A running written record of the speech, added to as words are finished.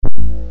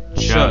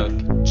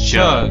chug,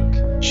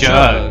 chug,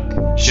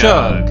 chug,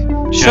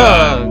 chug,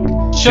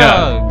 chug,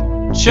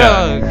 chug,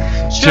 chug,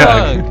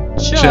 chug,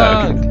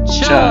 chug,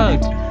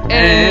 chug,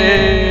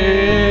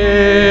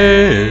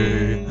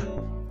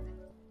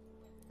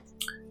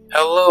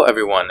 Hello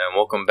everyone and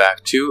welcome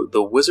back to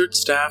the Wizard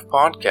Staff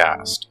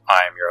Podcast.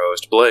 I'm your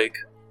host Blake.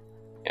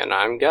 And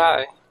I'm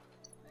Guy.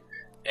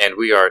 And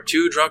we are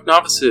two drunk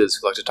novices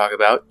who like to talk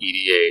about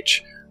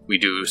EDH. We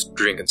do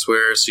drink and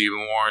swear, so you've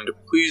been warned.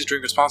 Please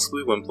drink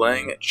responsibly when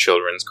playing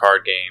children's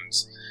card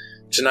games.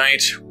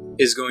 Tonight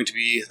is going to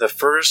be the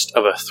first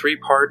of a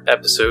 3-part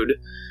episode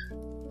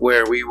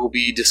where we will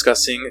be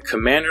discussing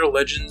Commander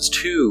Legends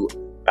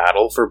 2,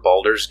 Battle for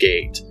Baldur's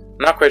Gate. I'm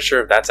not quite sure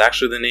if that's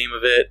actually the name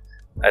of it.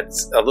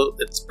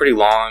 It's pretty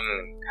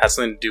long, has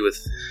something to do with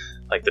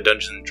like the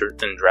Dungeons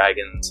and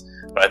Dragons,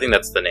 but I think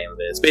that's the name of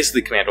it. It's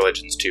basically Commander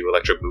Legends 2,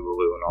 Electric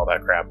Boogaloo, and all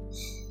that crap.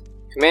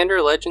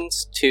 Commander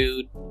Legends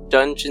 2,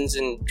 Dungeons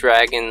and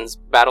Dragons,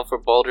 Battle for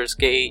Baldur's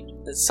Gate,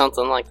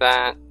 something like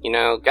that. You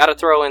know, gotta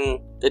throw in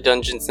the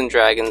Dungeons and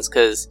Dragons,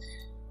 because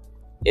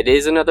it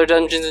is another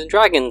Dungeons and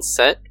Dragons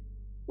set,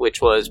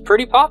 which was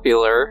pretty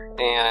popular,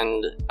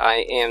 and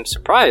I am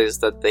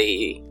surprised that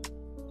they,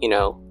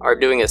 are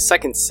doing a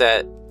second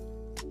set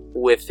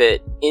with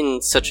it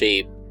in such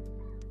a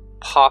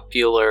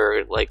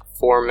popular,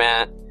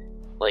 format,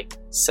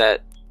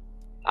 set.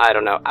 I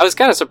don't know. I was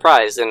kind of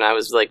surprised, and I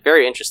was,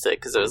 very interested,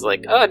 because I was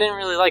like, oh, I didn't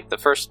really like the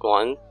first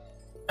one,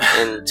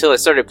 until I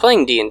started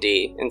playing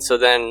D&D, and so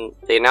then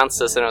they announced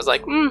this, and I was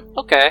like,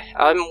 okay,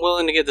 I'm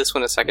willing to give this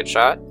one a second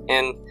shot,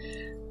 and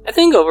I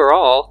think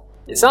overall,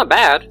 it's not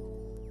bad,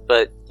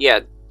 but,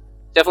 yeah,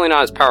 definitely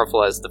not as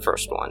powerful as the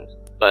first one,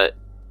 but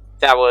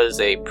that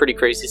was a pretty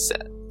crazy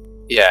set.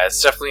 Yeah,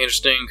 it's definitely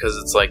interesting, because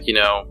it's a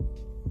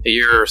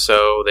year or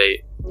so,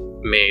 they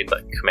made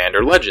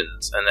Commander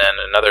Legends, and then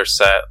another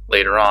set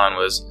later on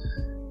was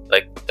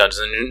Dungeons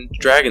and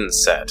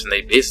Dragons set, and they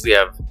basically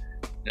have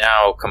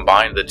now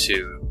combined the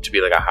two to be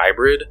a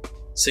hybrid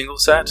single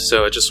set,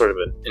 so it's just sort of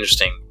an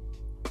interesting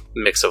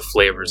mix of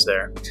flavors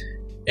there.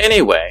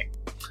 Anyway,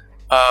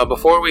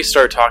 before we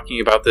start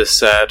talking about this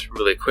set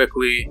really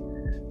quickly,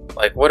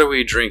 what are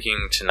we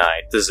drinking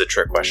tonight? This is a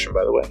trick question,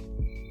 by the way.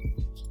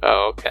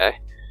 Oh, okay.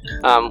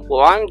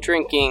 Well, I'm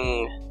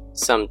drinking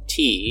some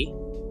tea,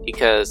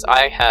 because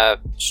I have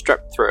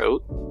strep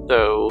throat,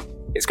 though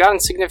it's gotten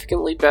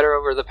significantly better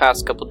over the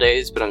past couple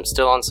days, but I'm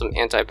still on some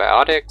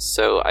antibiotics,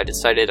 so I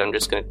decided I'm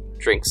just going to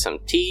drink some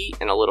tea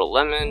and a little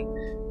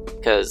lemon,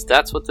 because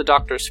that's what the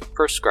doctors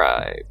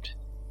prescribed.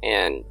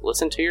 And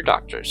listen to your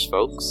doctors,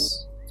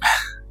 folks.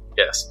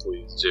 Yes,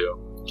 please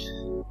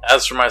do.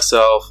 As for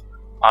myself,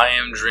 I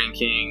am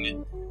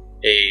drinking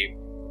a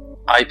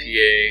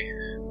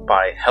IPA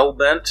by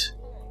Hellbent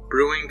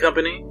Brewing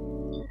Company.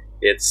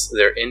 It's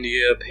their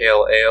India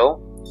Pale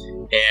Ale,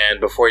 and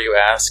before you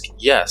ask,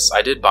 yes,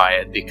 I did buy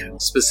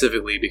it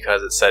specifically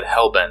because it said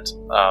Hellbent,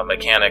 a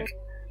mechanic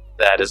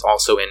that is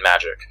also in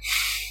Magic.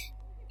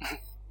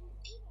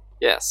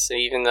 Yes,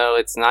 even though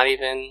it's not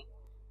even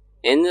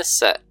in this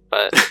set,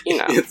 but,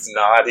 It's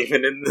not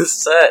even in this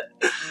set!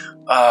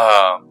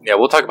 Yeah,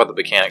 we'll talk about the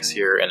mechanics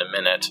here in a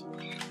minute.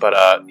 But,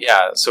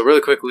 so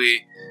really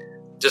quickly,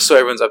 just so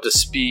everyone's up to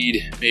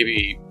speed,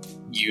 maybe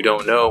you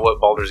don't know what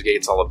Baldur's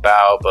Gate's all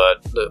about,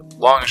 but the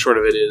long and short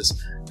of it is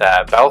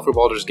that Battle for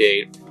Baldur's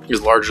Gate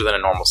is larger than a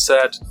normal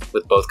set,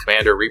 with both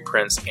Commander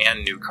reprints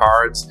and new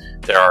cards.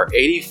 There are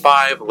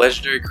 85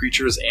 legendary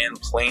creatures and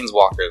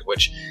planeswalkers,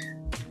 which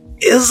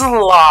is a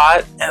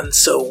lot, and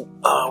so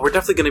we're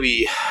definitely going to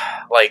be,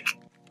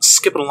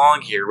 skipping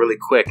along here really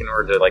quick in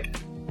order to,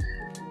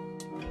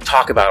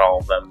 talk about all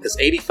of them, because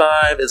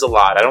 85 is a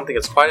lot. I don't think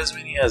it's quite as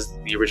many as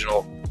the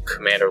original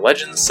Commander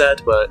Legends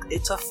set, but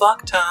it's a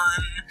fuck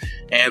ton,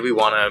 and we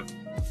want to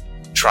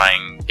try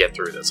and get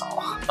through this all.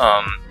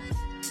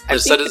 I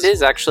think it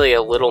is actually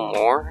a little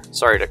more.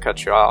 Sorry to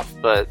cut you off,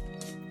 but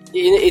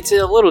it's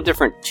a little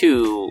different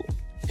too,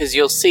 because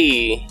you'll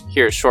see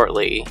here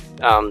shortly,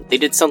 they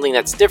did something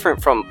that's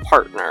different from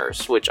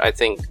Partners, which I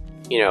think,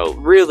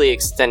 really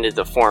extended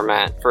the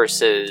format,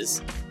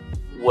 versus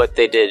what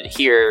they did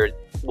here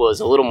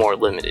was a little more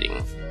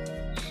limiting.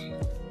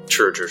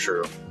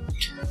 True.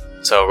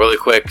 So really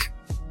quick,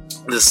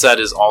 this set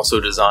is also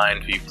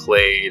designed to be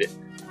played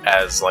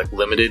as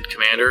limited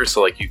commander,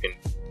 so you can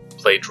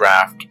play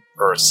draft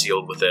or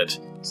sealed with it.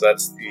 So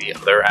that's the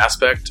other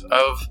aspect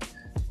of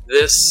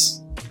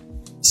this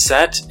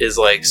set is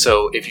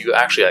so if you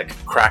actually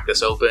crack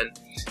this open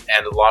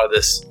and a lot of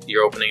this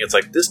you're opening, it's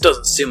this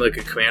doesn't seem like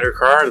a commander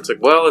card. It's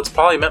well, it's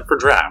probably meant for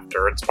draft,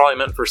 or it's probably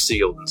meant for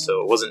sealed, and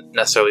so it wasn't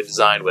necessarily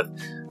designed with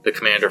the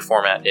commander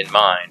format in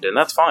mind, and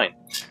that's fine.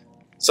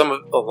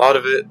 A lot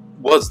of it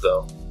was,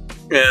 though.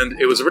 And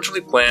it was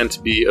originally planned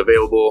to be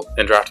available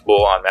and draftable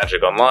on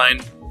Magic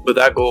Online, but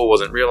that goal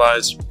wasn't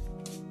realized.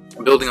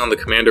 Building on the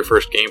Commander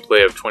First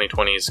gameplay of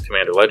 2020's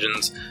Commander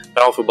Legends,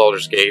 Battle for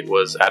Baldur's Gate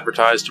was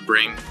advertised to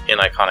bring in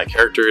iconic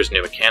characters,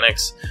 new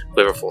mechanics,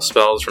 flavorful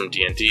spells from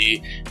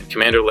D&D, and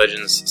Commander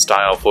Legends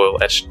style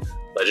foil-etched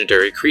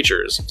legendary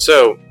creatures.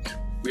 So,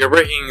 we are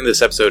breaking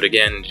this episode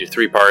again into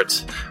 3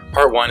 parts.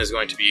 Part 1 is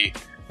going to be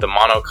the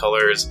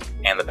monocolors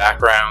and the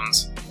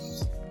backgrounds.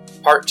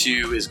 Part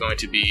 2 is going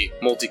to be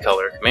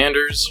multicolor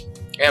commanders.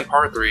 And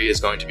part 3 is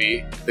going to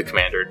be the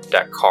commander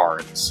deck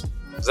cards.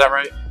 Is that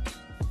right?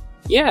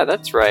 Yeah,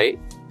 that's right.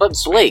 But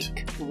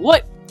Blake,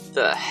 what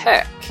the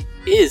heck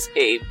is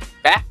a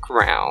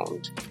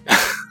background?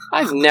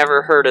 I've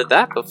never heard of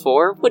that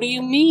before. What do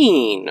you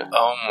mean?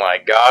 Oh my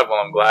god, well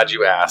I'm glad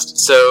you asked.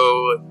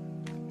 So,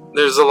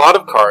 there's a lot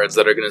of cards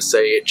that are going to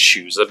say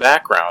choose a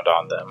background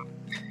on them.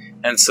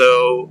 And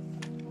so,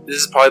 this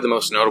is probably the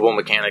most notable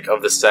mechanic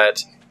of the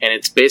set, and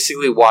it's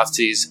basically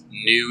WotC's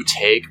new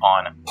take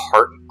on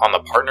the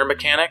partner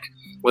mechanic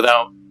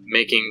without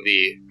making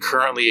the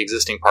currently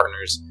existing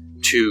partners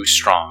too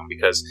strong,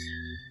 because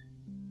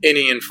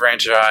any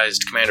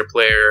enfranchised commander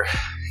player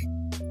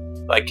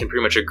can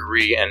pretty much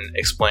agree and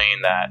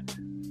explain that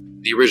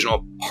the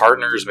original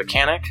partners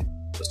mechanic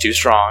was too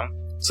strong,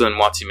 so then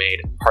WotC made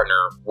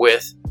partner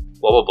with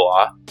blah blah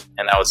blah,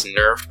 and that was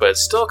nerfed, but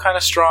it's still kind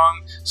of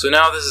strong. So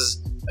now this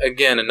is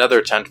again another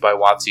attempt by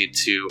WotC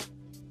to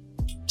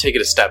take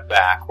it a step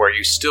back, where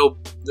you still,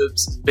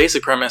 the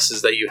basic premise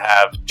is that you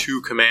have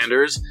 2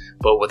 commanders,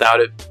 but without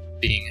it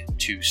being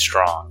too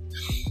strong.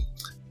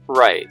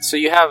 Right, so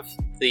you have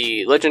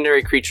the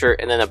legendary creature,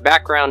 and then a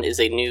background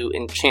is a new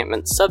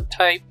enchantment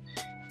subtype,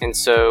 and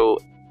so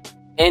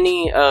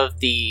any of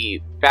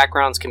the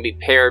backgrounds can be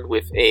paired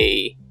with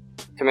a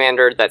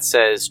commander that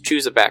says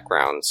choose a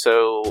background.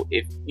 So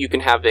if you can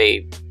have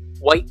a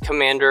white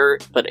commander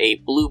but a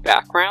blue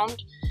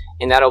background,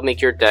 and that'll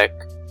make your deck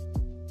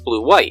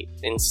blue-white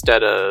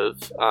instead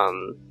of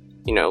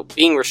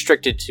being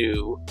restricted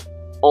to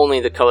only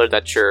the color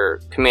that your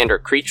commander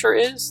creature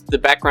is. The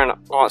background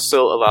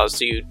also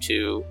allows you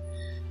to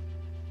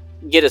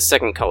get a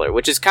second color,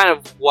 which is kind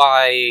of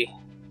why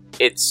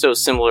it's so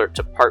similar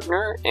to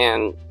partner,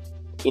 and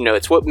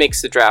it's what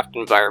makes the draft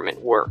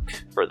environment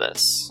work for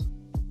this.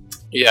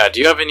 Yeah,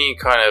 do you have any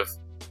kind of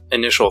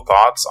initial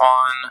thoughts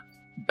on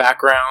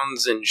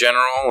backgrounds in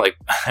general?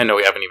 I know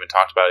we haven't even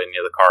talked about any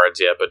of the cards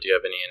yet, but do you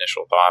have any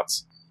initial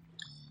thoughts?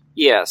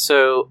 Yeah,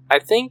 so I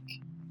think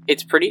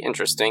it's pretty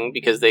interesting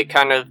because they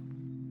kind of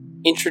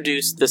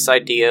introduced this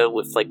idea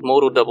with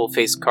modal double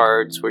face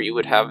cards where you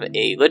would have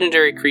a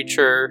legendary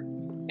creature,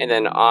 and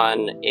then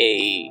on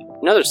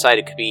another side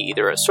it could be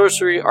either a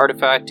sorcery,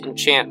 artifact,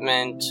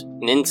 enchantment,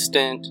 an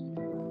instant.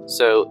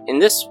 So in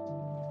this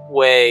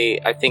way,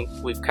 I think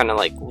we've kind of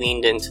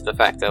leaned into the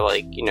fact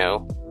that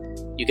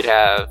you could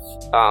have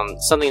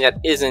something that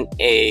isn't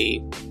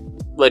a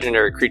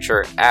legendary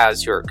creature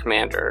as your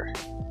commander.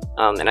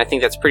 And I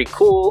think that's pretty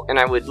cool, and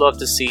I would love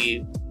to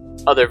see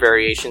other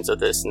variations of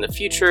this in the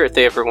future if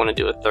they ever want to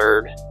do a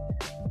third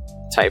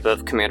type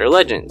of Commander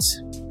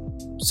Legends.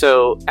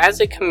 So, as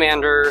a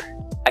commander,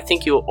 I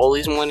think you'll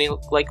always want to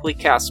likely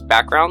cast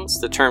backgrounds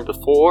the turn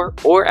before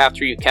or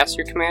after you cast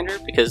your commander,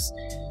 because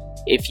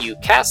if you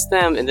cast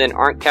them and then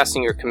aren't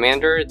casting your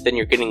commander, then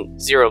you're getting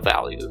 0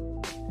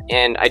 value.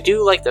 And I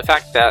do like the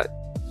fact that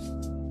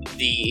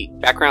the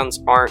backgrounds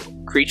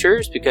aren't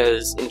creatures,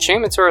 because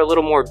enchantments are a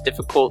little more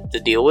difficult to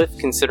deal with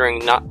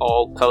considering not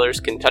all colors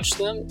can touch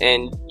them,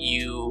 and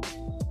you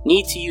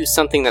need to use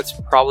something that's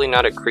probably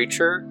not a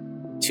creature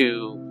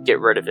to get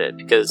rid of it,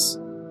 because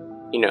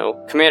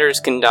commanders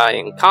can die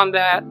in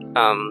combat.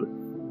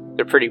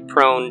 They're pretty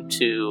prone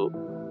to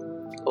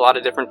a lot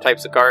of different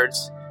types of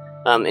cards.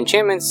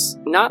 Enchantments,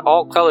 not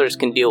all colors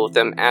can deal with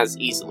them as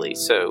easily,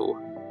 so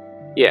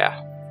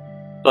yeah.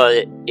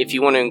 But if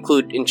you want to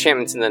include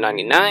enchantments in the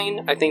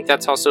 99, I think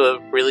that's also a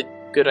really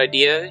good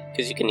idea,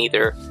 because you can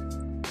either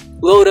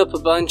load up a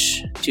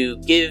bunch to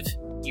give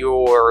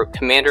your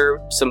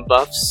commander some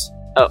buffs.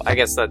 Oh, I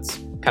guess that's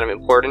kind of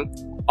important.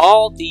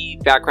 All the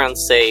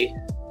backgrounds say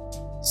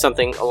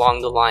something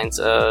along the lines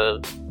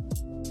of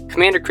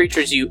commander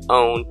creatures you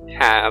own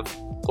have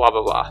blah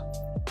blah blah.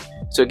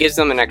 So it gives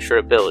them an extra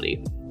ability,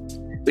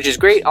 which is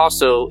great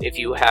also if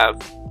you have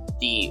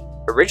the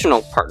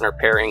original partner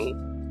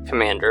pairing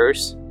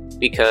commanders,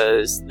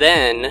 because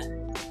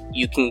then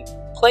you can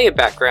play a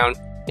background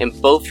and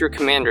both your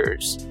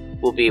commanders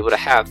will be able to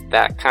have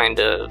that kind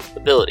of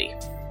ability.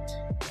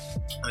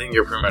 I think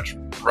you're pretty much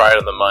right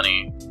on the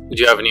money. Did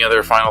you have any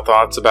other final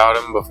thoughts about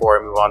him before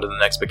I move on to the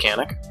next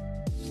mechanic?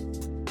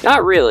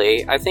 Not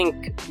really. I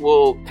think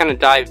we'll kind of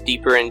dive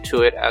deeper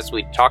into it as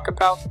we talk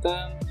about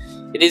them.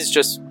 It is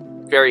just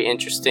very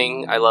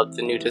interesting. I love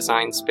the new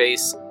design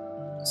space.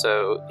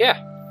 So,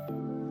 yeah.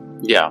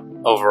 Yeah,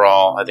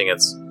 overall, I think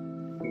it's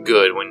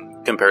good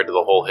when compared to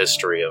the whole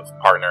history of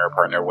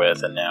partner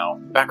with, and now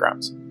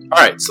backgrounds.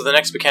 Alright, so the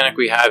next mechanic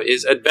we have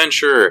is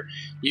Adventure.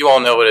 You all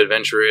know what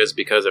Adventure is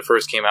because it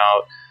first came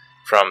out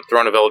from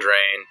Throne of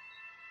Eldraine.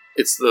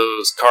 It's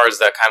those cards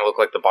that kind of look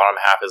like the bottom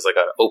half is like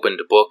an opened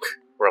book,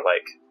 where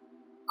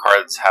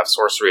cards have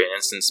sorcery and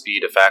instant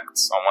speed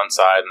effects on one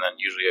side, and then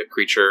usually a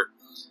creature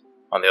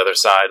on the other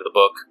side of the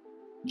book.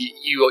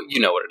 You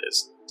know what it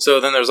is. So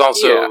then there's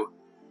also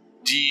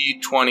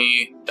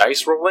D20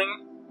 dice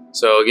rolling.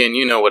 So again,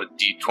 you know what a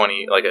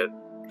D20, like a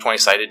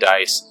 20-sided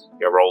dice.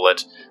 you roll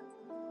it.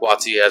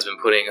 WotC has been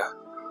putting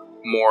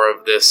more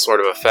of this sort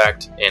of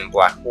effect in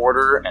Black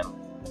Border, and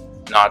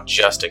not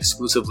just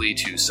exclusively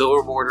to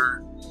Silver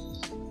Border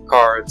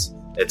cards.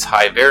 It's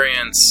high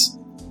variance.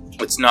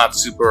 It's not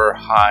super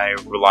high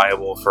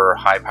reliable for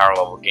high power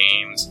level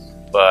games,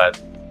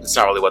 but it's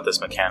not really what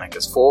this mechanic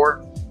is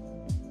for.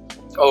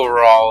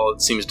 Overall,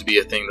 it seems to be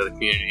a thing that the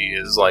community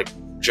is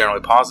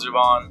generally positive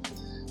on.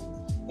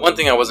 One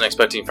thing I wasn't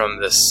expecting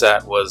from this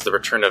set was the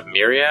return of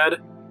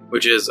Myriad,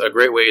 which is a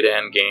great way to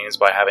end games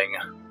by having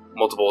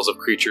multiples of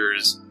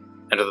creatures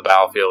enter the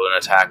battlefield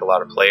and attack a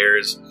lot of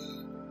players.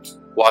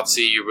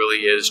 WotC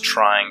really is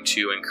trying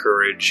to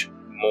encourage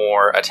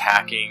more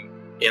attacking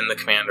in the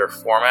Commander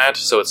format,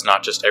 so it's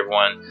not just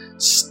everyone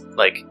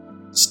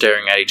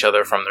staring at each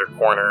other from their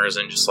corners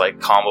and just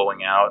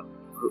comboing out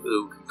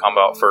who can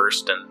combo out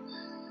first, and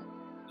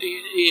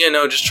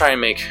just try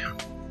and make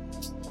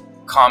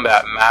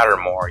combat matter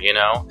more,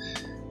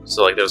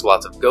 So there's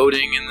lots of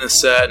goading in this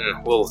set,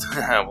 and we'll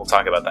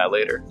talk about that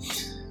later.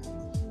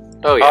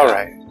 Oh yeah. All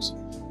right.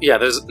 Yeah.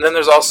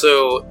 There's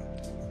also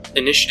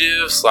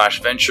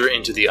initiative/venture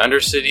into the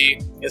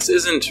Undercity. This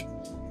isn't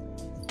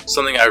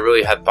something I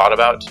really had thought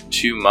about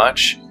too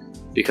much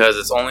because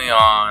it's only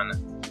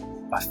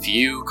on a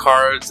few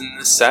cards in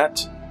this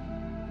set,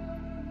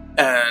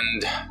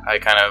 and I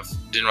kind of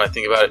didn't really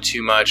think about it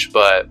too much.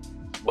 But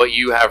what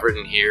you have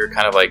written here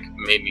kind of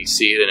made me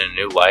see it in a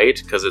new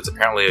light, because it's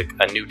apparently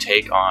a new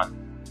take on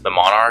the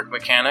Monarch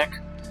mechanic,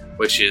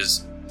 which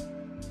is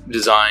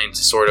designed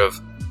to sort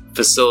of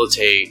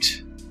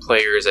facilitate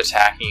players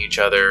attacking each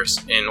other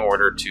in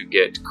order to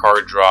get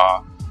card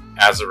draw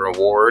as a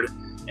reward.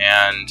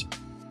 And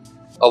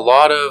a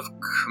lot of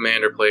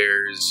Commander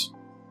players,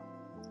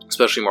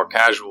 especially more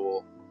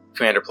casual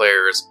Commander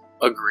players,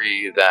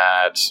 agree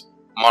that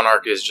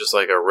Monarch is just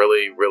a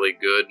really, really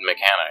good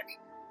mechanic.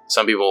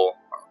 Some people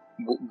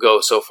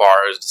go so far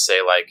as to say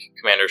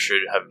Commander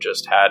should have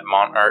just had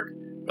Monarch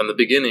from the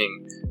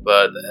beginning,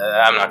 but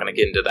I'm not going to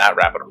get into that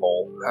rabbit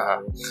hole.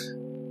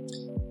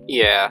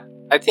 Yeah,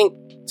 I think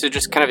to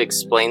just kind of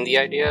explain the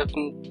idea of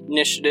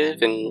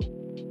initiative and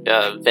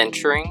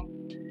venturing,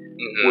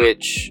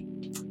 which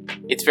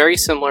it's very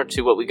similar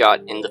to what we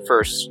got in the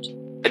first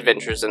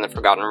Adventures in the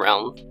Forgotten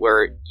Realm,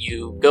 where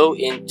you go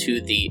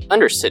into the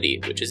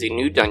Undercity, which is a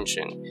new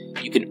dungeon.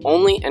 You can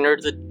only enter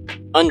the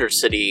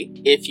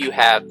Undercity if you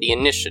have the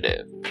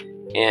initiative,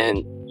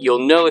 and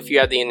you'll know if you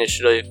have the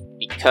initiative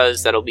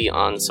because that'll be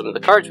on some of the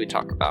cards we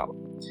talk about.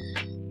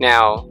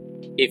 Now,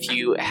 if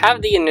you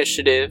have the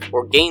initiative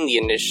or gain the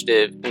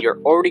initiative and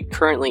you're already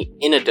currently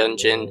in a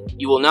dungeon,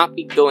 you will not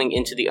be going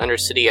into the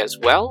Undercity as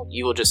well.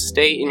 You will just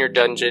stay in your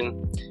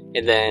dungeon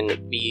and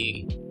then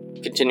be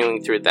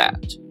continuing through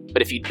that.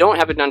 But if you don't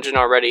have a dungeon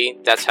already,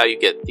 that's how you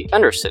get the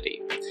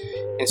Undercity.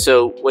 And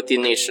so what the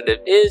initiative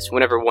is,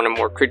 whenever one or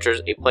more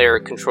creatures a player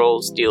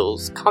controls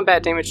deals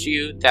combat damage to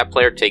you, that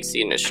player takes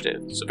the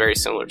initiative. So very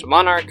similar to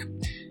Monarch.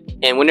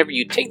 And whenever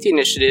you take the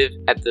initiative,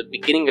 at the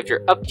beginning of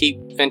your upkeep,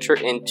 venture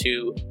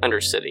into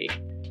Undercity.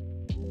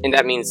 And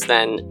that means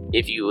then,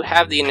 if you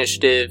have the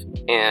initiative,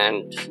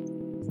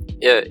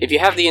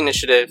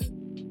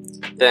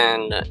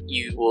 then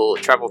you will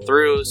travel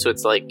through. So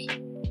it's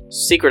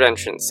secret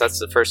entrance. That's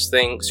the first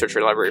thing. Search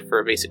your library for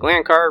a basic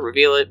land card,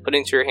 reveal it, put it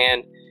into your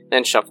hand,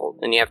 then shuffle.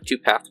 And you have 2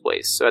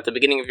 pathways. So at the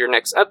beginning of your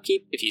next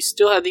upkeep, if you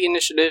still have the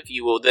initiative,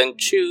 you will then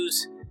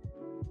choose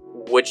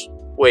which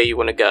way you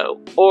want to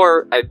go.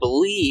 Or, I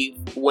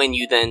believe, when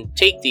you then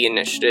take the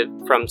initiative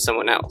from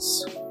someone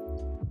else.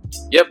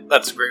 Yep,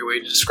 that's a great way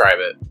to describe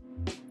it.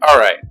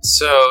 Alright,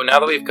 so now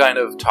that we've kind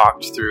of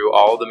talked through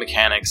all the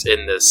mechanics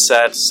in this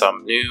set,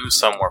 some new,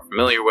 some we're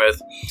familiar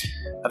with,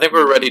 I think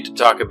we're ready to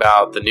talk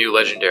about the new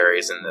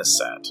legendaries in this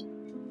set.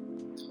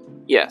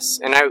 Yes,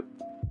 and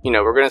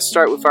we're going to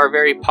start with our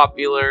very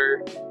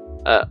popular,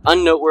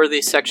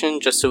 unnoteworthy section,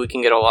 just so we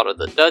can get a lot of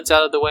the duds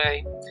out of the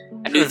way.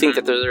 I do think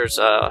that there's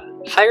a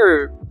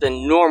higher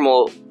than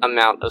normal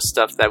amount of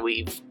stuff that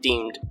we've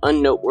deemed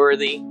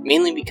unnoteworthy,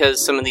 mainly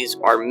because some of these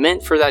are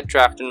meant for that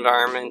draft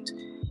environment,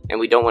 and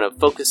we don't want to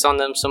focus on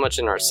them so much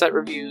in our set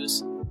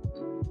reviews.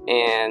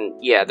 And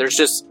yeah, there's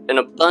just an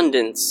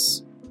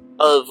abundance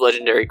of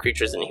legendary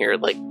creatures in here.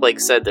 Like Blake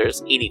said,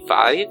 there's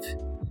 85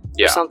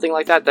 or something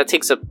like that. That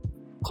takes up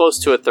close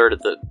to a third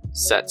of the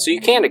set. So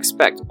you can't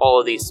expect all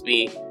of these to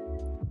be,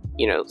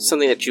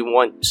 something that you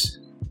want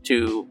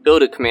to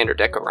build a commander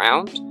deck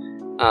around.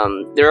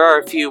 There are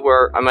a few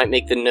where I might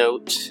make the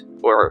note,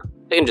 or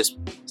I can just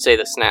say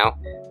this now.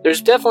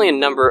 There's definitely a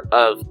number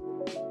of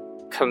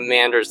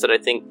commanders that I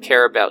think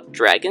care about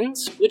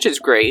dragons, which is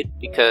great,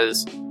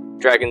 because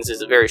dragons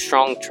is a very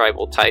strong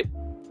tribal type.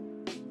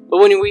 But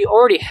when we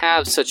already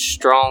have such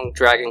strong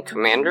dragon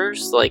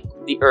commanders, like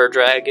the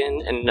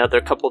Ur-Dragon and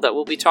another couple that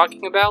we'll be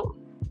talking about,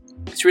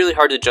 it's really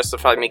hard to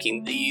justify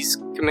making these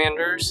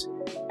commanders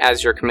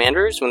as your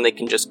commanders when they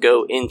can just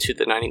go into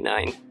the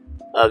 99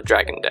 of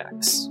dragon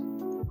decks.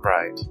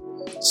 Right.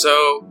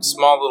 So,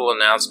 small little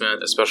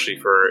announcement, especially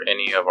for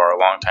any of our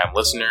longtime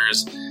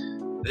listeners.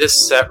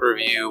 This set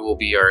review will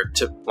be our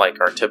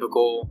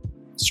typical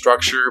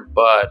structure,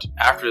 but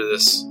after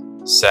this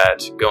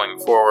set, going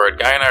forward,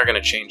 Guy and I are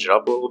going to change it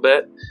up a little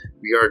bit.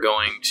 We are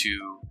going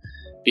to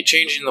be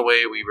changing the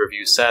way we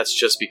review sets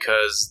just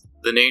because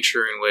the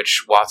nature in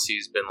which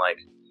WotC's been like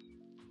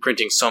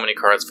printing so many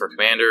cards for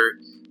Commander,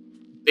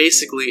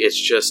 basically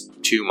it's just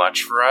too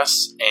much for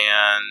us,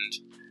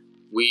 and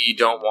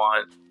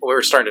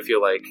we're starting to feel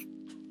like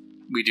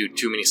we do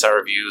too many set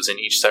reviews, and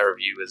each set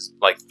review is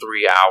like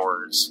 3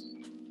 hours,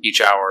 each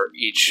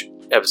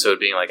episode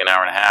being like an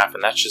hour and a half,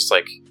 and that's just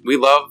like, we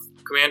love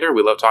Commander,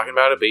 we love talking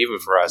about it, but even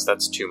for us,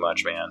 that's too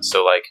much, man.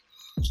 So like,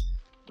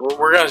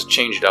 we're going to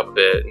change it up a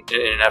bit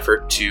in an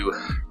effort to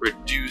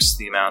reduce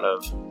the amount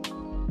of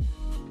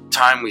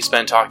time we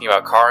spend talking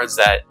about cards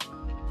that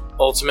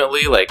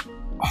ultimately, like,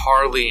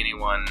 hardly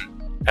anyone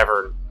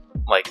ever,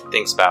 like,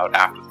 thinks about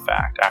after the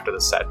fact, after the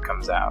set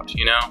comes out,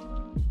 you know?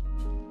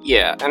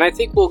 Yeah, and I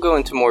think we'll go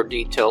into more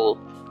detail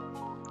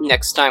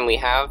next time we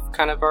have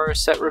kind of our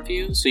set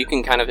review, so you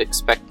can kind of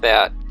expect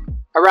that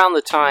around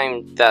the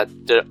time that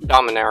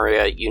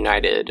Dominaria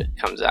United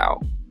comes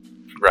out.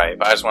 Right,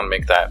 but I just want to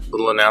make that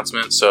little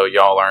announcement so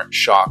y'all aren't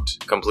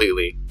shocked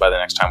completely by the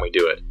next time we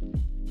do it.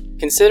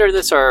 Consider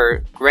this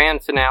our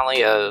grand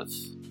finale of,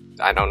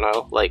 I don't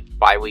know, like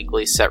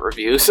bi-weekly set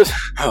reviews.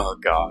 Oh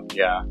god,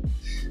 yeah.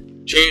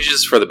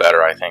 Changes for the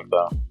better, I think,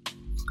 though.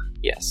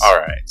 Yes.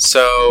 Alright,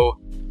 so,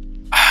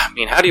 I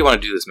mean, how do you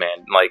want to do this,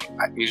 man? Like,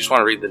 you just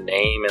want to read the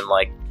name and,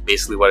 like,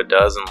 basically what it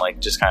does and, like,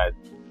 just kind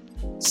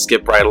of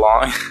skip right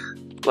along?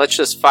 Let's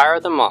just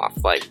fire them off,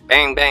 like,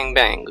 bang, bang,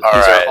 bang. These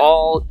right. are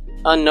all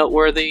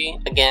unnoteworthy.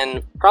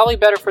 Again, probably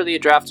better for the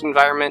draft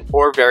environment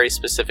or very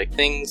specific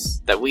things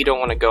that we don't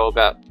want to go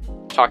about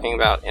talking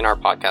about in our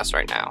podcast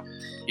right now.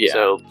 Yeah.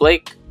 So,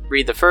 Blake,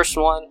 read the first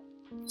one.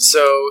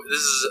 So, this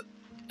is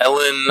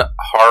Ellen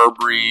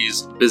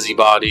Harbree's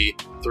Busybody,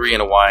 3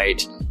 and a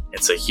white.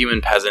 It's a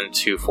human peasant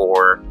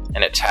 2/4,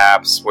 and it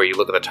taps where you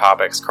look at the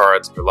top X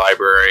cards in your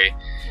library,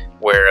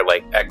 where,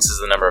 like, X is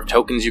the number of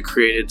tokens you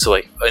created. So,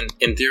 like,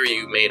 in theory,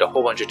 you made a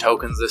whole bunch of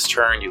tokens this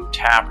turn. You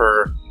tap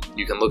her.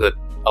 You can look at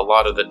a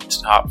lot of the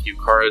top few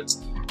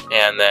cards,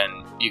 and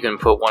then you can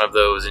put one of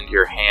those into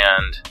your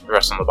hand, the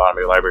rest on the bottom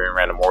of your library in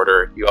random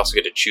order. You also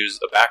get to choose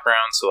a background,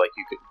 so, like,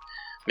 you could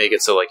make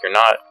it so, like, you're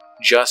not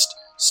just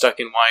stuck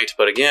in white,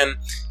 but again,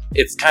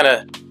 it's kind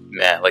of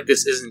meh. Like,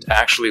 this isn't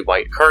actually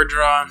white card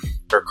draw,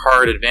 or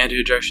card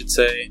advantage, I should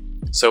say,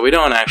 so we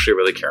don't actually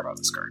really care about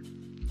this card.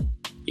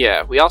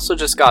 Yeah, we also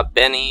just got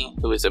Benny,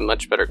 who is a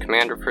much better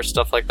commander for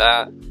stuff like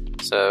that,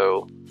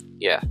 so,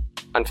 yeah.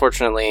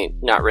 Unfortunately,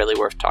 not really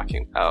worth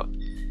talking about.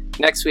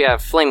 Next we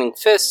have Flaming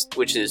Fist,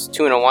 which is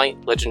 2 and a white,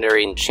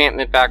 legendary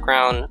enchantment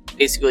background.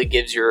 Basically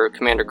gives your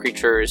commander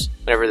creatures,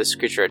 whenever this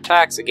creature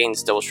attacks, it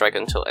gains double strike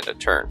until end of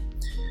turn.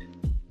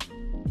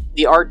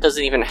 The art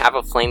doesn't even have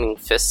a Flaming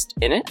Fist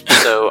in it,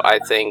 so I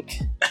think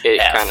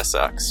it kind of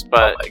sucks.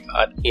 But, oh my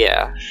god.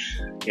 Yeah.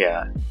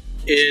 Yeah.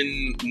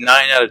 In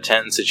 9 out of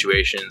 10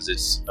 situations,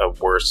 it's a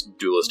worse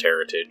Duelist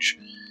Heritage.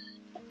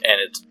 And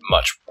it's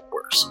much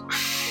worse.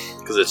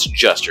 Because it's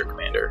just your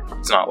commander.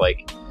 It's not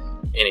like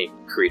any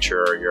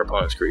creature or your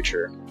opponent's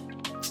creature.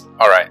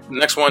 Alright, the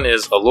next one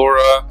is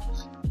Allura,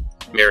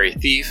 Merry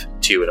Thief,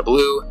 2 and a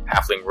blue,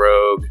 Halfling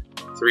Rogue,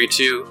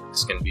 3/2.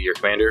 This can be your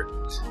commander.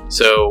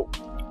 So,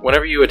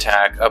 whenever you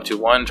attack, up to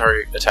one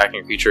target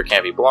attacking creature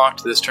can't be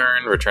blocked this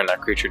turn. Return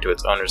that creature to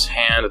its owner's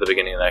hand at the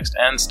beginning of the next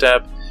end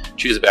step.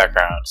 Choose a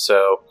background.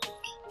 So,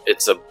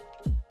 it's a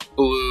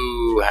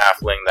blue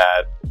halfling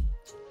that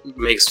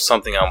makes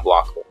something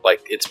unblockable.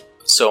 Like, it's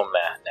so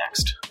meh.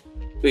 Next.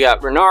 We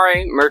got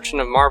Renare,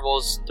 Merchant of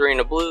Marvels, 3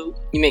 and a blue.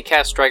 You may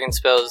cast dragon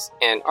spells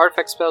and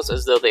artifact spells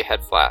as though they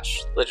had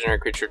flash. Legendary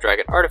creature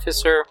Dragon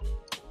Artificer.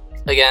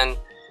 Again,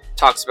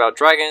 talks about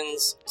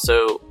dragons,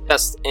 so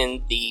best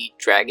in the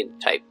dragon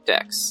type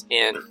decks.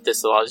 And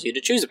this allows you to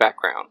choose a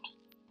background.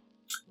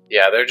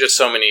 Yeah, there are just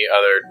so many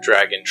other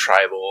dragon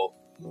tribal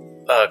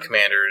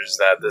commanders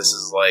that this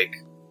is like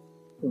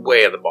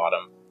way at the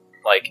bottom.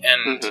 Like,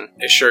 and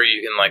sure,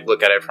 you can like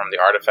look at it from the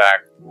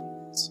artifact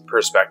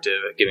perspective,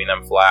 giving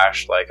them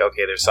flash, like,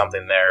 okay, there's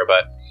something there,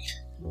 but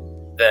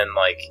then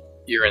like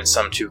you're in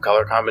some 2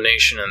 color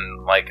combination,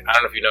 and like, I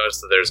don't know if you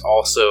noticed that there's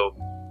also,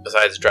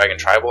 besides Dragon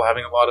Tribal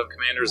having a lot of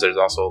commanders, there's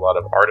also a lot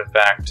of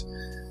artifact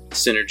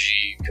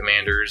synergy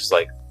commanders,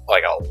 like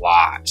a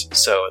lot.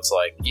 So it's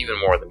like even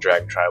more than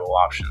Dragon Tribal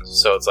options.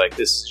 So it's like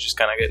this is just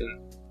kind of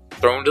getting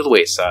thrown to the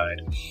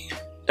wayside.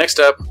 Next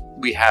up,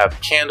 we have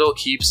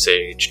Candlekeep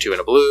Sage, 2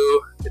 and a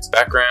blue. Its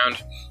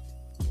background.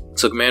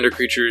 So commander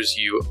creatures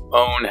you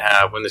own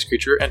have, when this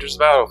creature enters the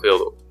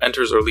battlefield,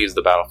 enters or leaves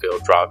the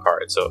battlefield, draw a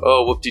card. So,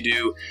 oh,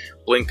 whoop-de-doo,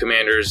 Blink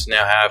commanders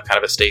now have kind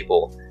of a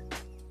staple.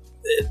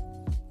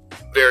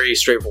 Very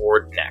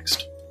straightforward.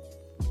 Next.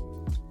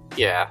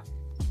 Yeah.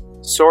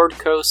 Sword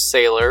Coast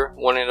Sailor,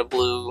 1 in a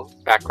blue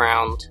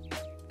background.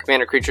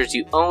 Commander creatures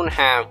you own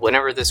have,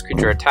 whenever this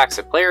creature attacks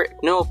a player, if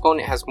no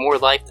opponent has more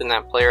life than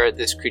that player,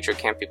 this creature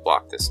can't be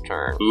blocked this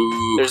turn.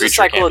 Ooh, there's a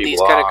cycle of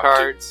these kind of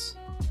cards.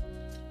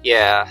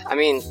 Yeah, I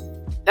mean,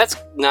 that's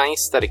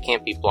nice that it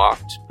can't be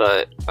blocked,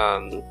 but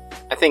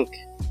I think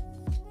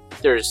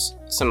There's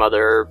some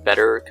other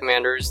better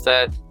commanders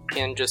that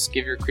can just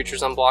give your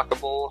creatures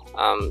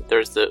unblockable.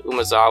 There's the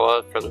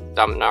Umezawa from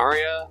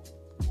Dominaria.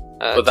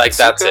 But like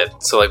that's it.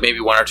 So like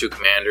maybe 1 or 2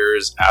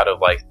 commanders out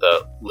of like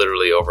the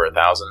literally over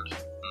 1,000.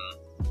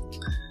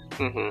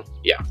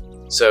 Yeah.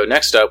 So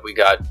next up we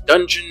got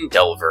Dungeon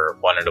Delver,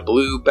 1 in a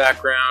blue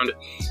background.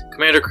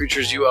 Commander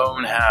creatures you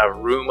own have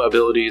room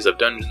abilities of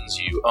dungeons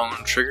you own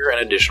trigger an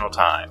additional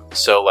time.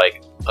 So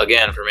like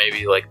again for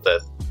maybe like the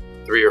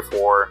 3 or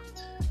 4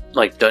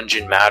 like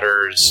Dungeon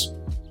Matters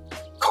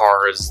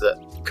cards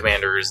that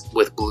commanders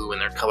with blue in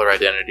their color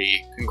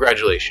identity.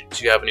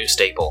 Congratulations, you have a new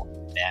staple.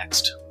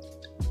 Next.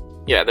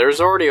 Yeah, there's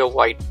already a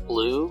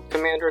white-blue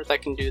commander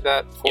that can do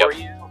that for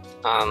you.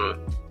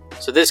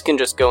 So this can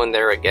just go in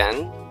there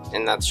again,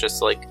 and that's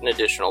just like an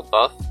additional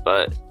buff,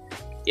 but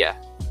yeah.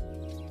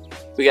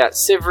 We got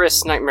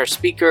Sivrus, Nightmare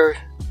Speaker,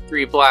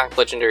 3 black,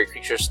 legendary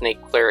creature,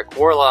 Snake Cleric,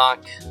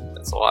 Warlock.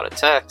 That's a lot of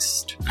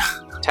text.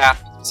 Tap.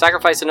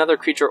 Sacrifice another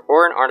creature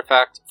or an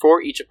artifact.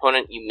 For each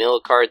opponent, you mill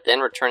a card, then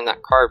return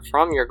that card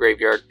from your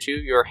graveyard to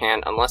your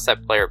hand unless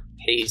that player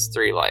pays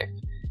 3 life.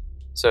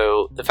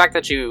 So the fact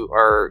that you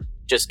are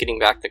just getting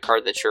back the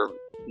card that you're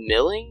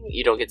milling,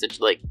 you don't get to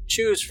like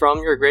choose from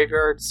your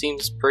graveyard,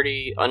 seems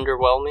pretty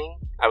underwhelming.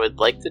 I would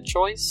like the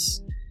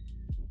choice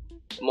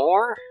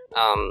more.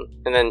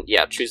 And then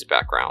yeah, choose a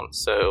background.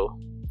 So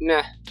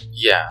meh.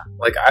 Yeah,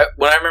 like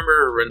when I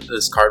remember when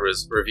this card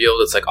was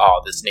revealed, it's like,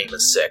 oh, this name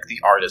is sick, the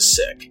art is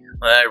sick.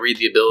 And then I read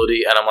the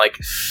ability and I'm like,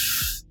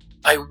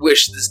 I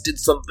wish this did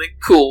something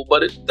cool,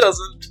 but it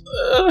doesn't.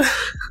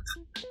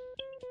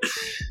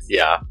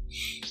 Yeah.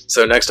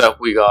 So next up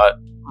we got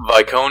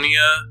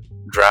Viconia,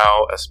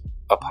 Drow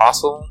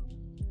Apostle.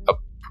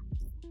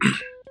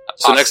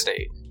 So next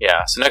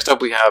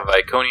up we have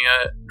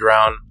Viconia,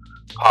 Drown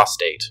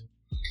Apostate.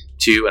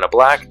 2 and a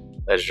black,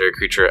 legendary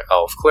creature,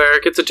 Elf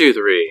Cleric. It's a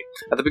 2/3.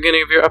 At the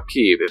beginning of your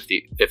upkeep,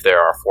 if there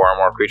are 4 or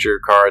more creature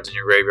cards in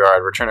your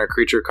graveyard, return a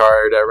creature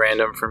card at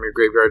random from your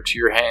graveyard to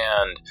your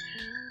hand.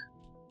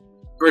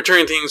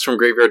 Returning things from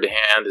graveyard to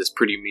hand is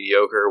pretty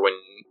mediocre when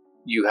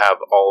you have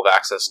all of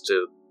access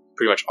to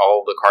pretty much all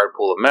of the card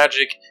pool of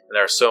Magic, and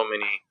there are so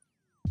many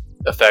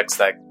effects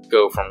that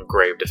go from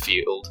grave to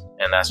field,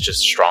 and that's just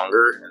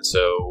stronger, and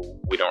so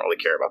we don't really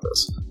care about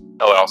this.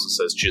 Oh, it also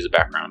says choose a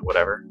background,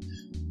 whatever.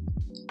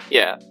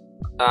 Yeah.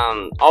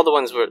 All the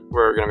ones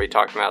we're going to be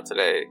talking about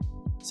today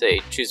say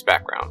choose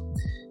background.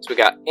 So we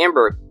got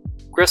Amber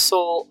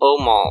Gristle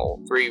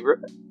Omal,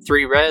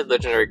 3 red,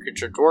 legendary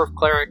creature, Dwarf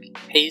Cleric,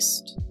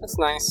 haste. That's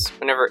nice.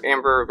 Whenever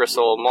Amber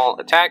Gristle Omal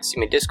attacks, you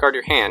may discard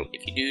your hand.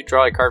 If you do,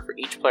 draw a card for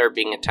each player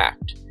being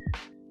attacked.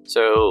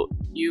 So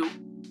you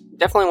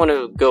definitely want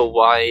to go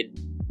wide,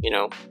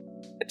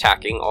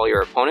 attacking all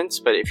your opponents,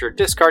 but if you're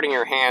discarding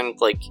your hand,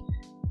 like,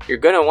 you're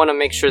going to want to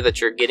make sure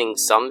that you're getting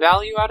some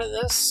value out of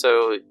this,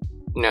 so,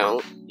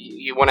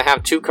 you want to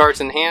have 2 cards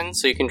in hand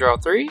so you can draw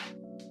 3?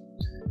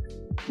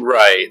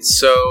 Right,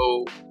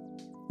 so,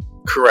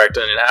 correct,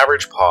 in an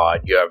average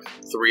pod, you have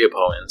 3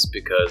 opponents,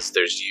 because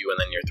there's you and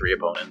then your 3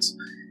 opponents.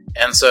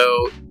 And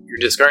so, you're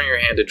discarding your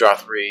hand to draw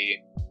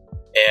 3,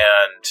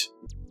 and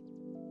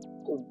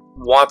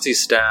WotC's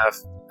staff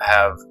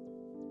have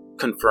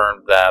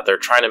confirmed that they're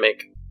trying to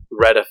make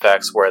red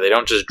effects where they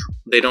don't just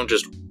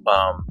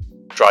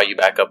draw you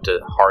back up to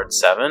hard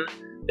 7.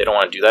 They don't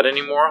want to do that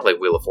anymore, like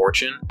Wheel of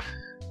Fortune.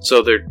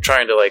 So they're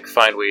trying to like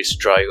find ways to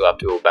draw you up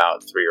to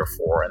about 3 or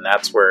 4, and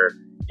that's where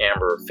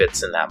Amber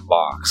fits in that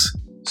box.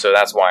 So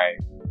that's why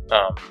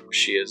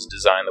she is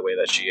designed the way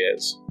that she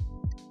is.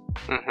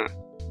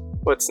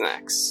 What's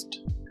next?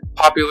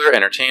 Popular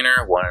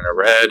Entertainer, 1 in a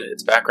red.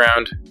 Its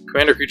background: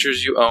 commander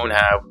creatures you own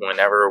have,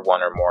 whenever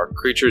 1 or more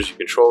creatures you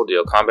control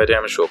deal combat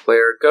damage to a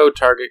player, go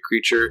target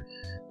creature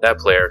that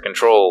player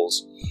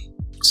controls.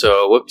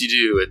 So what do you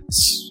do?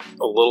 It's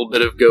a little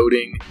bit of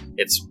goading.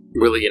 It's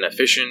really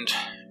inefficient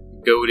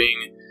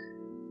goading.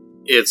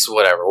 It's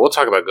whatever. We'll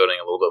talk about goading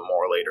a little bit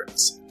more later.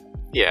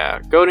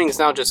 Yeah, goading is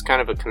now just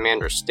kind of a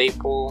commander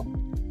staple.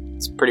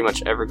 It's pretty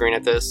much evergreen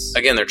at this.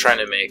 Again, they're trying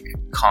to make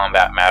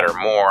combat matter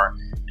more,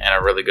 and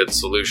a really good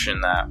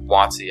solution that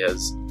WotC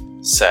has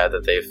said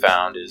that they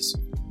found is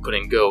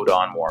putting goad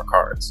on more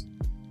cards.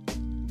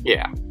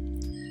 Yeah.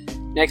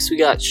 Next we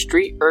got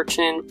Street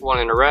Urchin, 1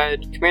 in a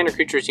red. Commander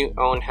creatures you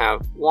own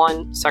have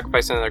 1.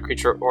 Sacrifice another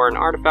creature or an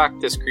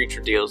artifact. This creature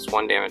deals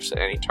 1 damage to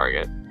any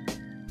target.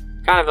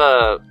 Kind of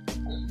a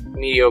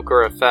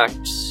mediocre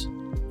effect,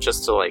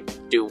 just to like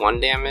do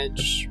 1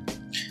 damage.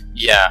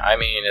 Yeah, I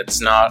mean,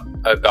 it's not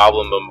a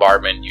Goblin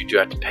Bombardment. You do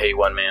have to pay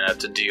 1 mana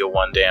to deal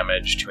 1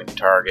 damage to any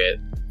target,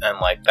 and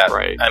like that.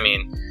 Right. I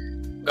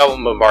mean,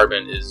 Goblin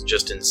Bombardment is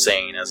just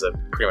insane as a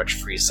pretty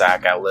much free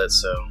sack outlet.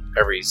 So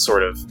every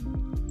sort of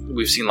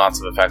we've seen lots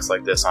of effects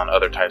like this on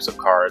other types of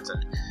cards,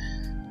 and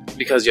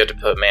because you have to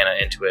put mana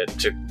into it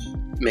to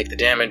make the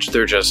damage,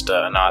 they're just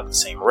not the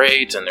same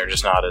rate, and they're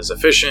just not as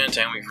efficient,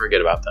 and we forget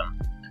about them.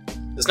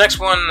 This next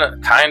one,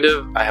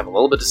 I have a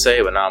little bit to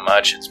say, but not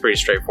much. It's pretty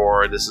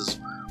straightforward. This is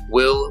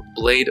Will,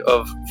 Blade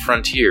of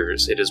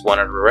Frontiers. It is 1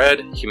 in a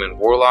red, human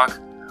warlock,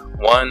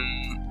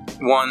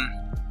 1/1.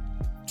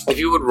 If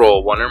you would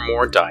roll 1 or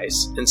more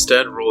dice,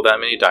 instead roll that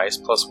many dice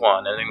plus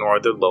 1 and ignore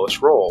the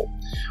lowest roll.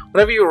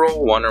 Whenever you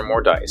roll 1 or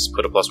more dice,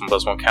 put a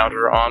 +1/+1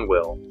 counter on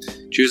will.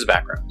 Choose a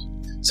background.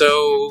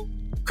 So,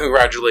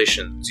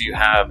 congratulations, you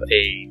have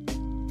a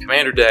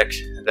commander deck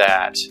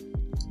that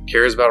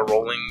cares about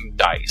rolling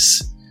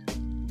dice.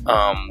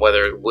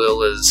 Whether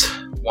Will is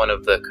one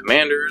of the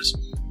commanders,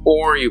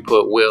 or you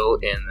put Will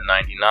in the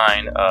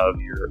 99 of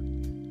your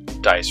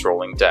dice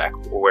rolling deck,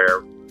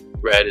 where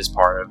red is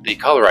part of the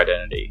color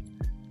identity.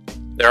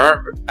 There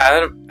aren't,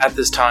 at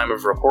this time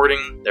of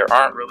recording, there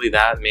aren't really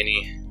that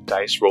many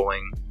dice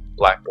rolling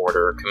black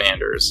border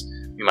commanders.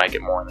 We might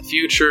get more in the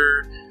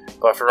future,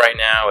 but for right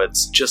now,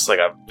 it's just like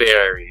a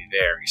very,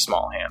 very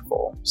small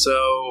handful.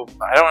 So,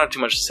 I don't have too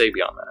much to say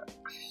beyond that.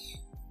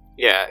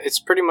 Yeah, it's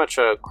pretty much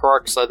a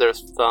Krark's Leather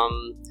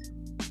Thumb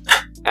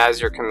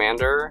as your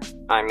commander.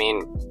 I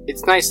mean,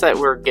 it's nice that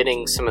we're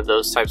getting some of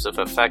those types of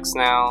effects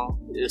now,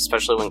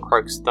 especially when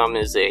Krark's Thumb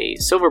is a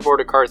silver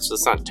border card, so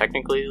it's not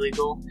technically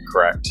illegal.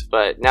 Correct.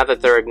 But now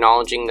that they're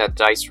acknowledging that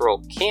dice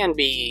roll can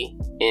be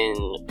in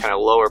kind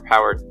of lower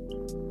powered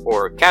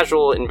or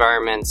casual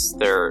environments,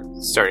 they're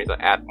starting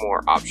to add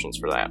more options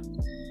for that.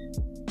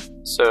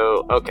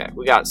 So, okay,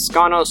 we got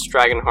Skanos,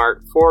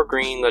 Dragonheart, 4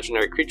 green,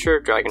 legendary creature,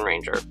 Dragon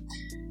Ranger.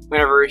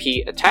 Whenever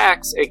he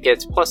attacks, it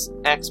gets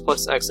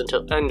 +X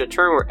until end of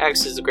turn, where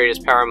X is the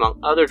greatest power among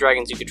other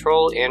dragons you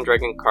control and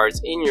dragon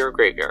cards in your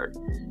graveyard.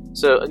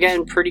 So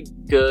again, pretty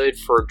good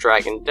for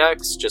dragon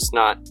decks, just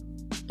not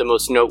the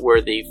most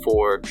noteworthy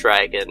for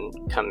dragon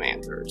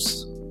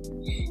commanders.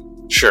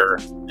 Sure,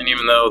 and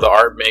even though the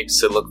art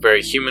makes it look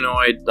very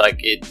humanoid, like,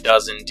 it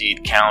does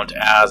indeed count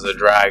as a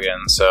dragon,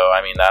 so,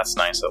 I mean, that's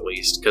nice at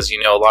least, because,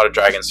 a lot of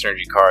dragon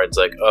synergy cards,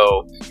 like,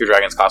 oh, your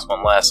dragons cost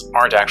 1 less,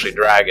 aren't actually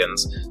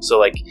dragons, so,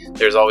 like,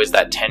 there's always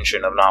that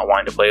tension of not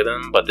wanting to play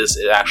them, but this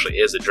actually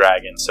is a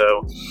dragon,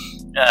 so,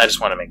 I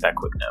just want to make that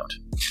quick note.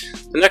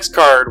 The next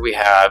card we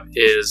have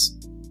is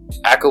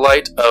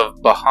Acolyte of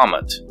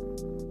Bahamut.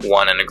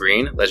 1 and a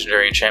green,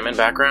 legendary enchantment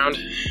background.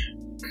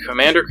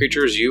 Commander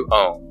creatures you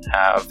own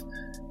have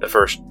the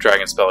first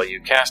dragon spell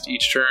you cast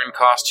each turn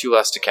costs 2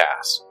 less to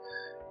cast.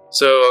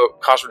 So,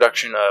 cost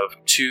reduction of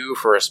 2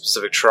 for a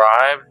specific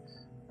tribe,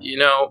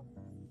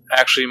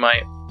 actually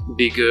might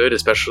be good,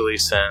 especially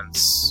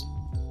since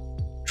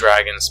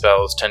dragon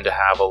spells tend to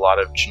have a lot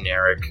of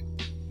generic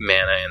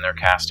mana in their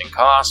casting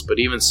cost, but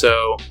even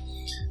so,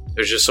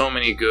 there's just so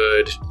many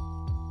good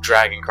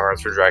dragon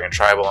cards for Dragon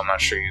Tribal, I'm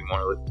not sure you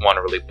want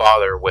to really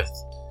bother with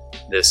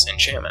this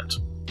enchantment.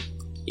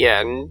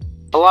 Yeah, and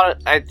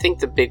I think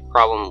the big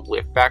problem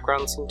with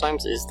backgrounds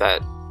sometimes is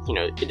that,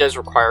 it does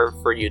require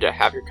for you to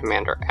have your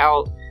commander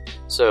out,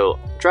 so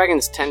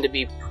dragons tend to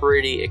be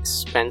pretty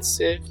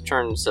expensive in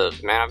terms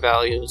of mana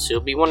value, so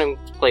you'll be wanting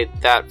to play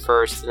that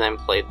first and then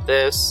play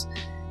this,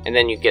 and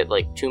then you get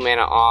 2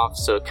 mana off,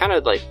 so it kind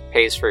of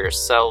pays for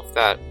yourself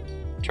that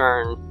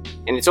turn,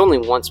 and it's only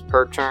once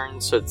per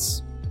turn, so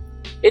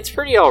it's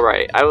pretty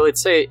alright. I would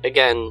say,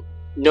 again,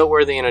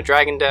 noteworthy in a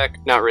dragon deck,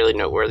 not really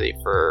noteworthy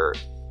for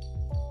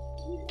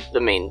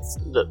your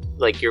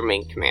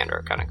main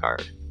commander kind of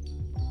card.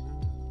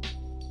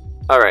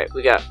 Alright,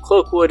 we got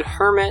Cloakwood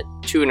Hermit,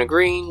 2 and a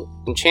green,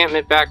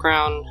 enchantment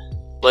background,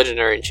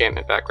 legendary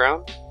enchantment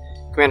background.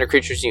 Commander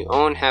creatures you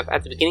own have,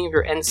 at the beginning of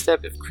your end step,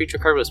 if a creature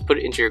card was put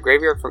into your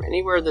graveyard from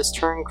anywhere this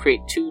turn,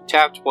 create 2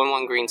 tapped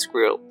 1/1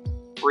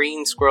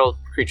 green squirrel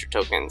creature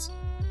tokens.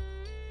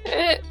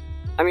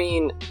 I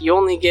mean, you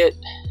only get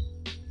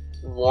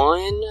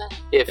 1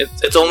 if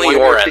it's only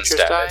your end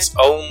step. Died. It's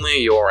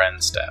only your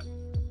end step.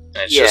 And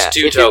it's just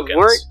 2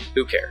 tokens.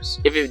 Who cares?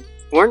 If it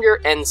weren't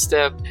your end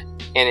step,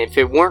 and if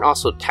it weren't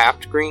also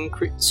tapped green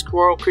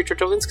squirrel creature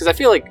tokens, because I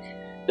feel like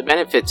the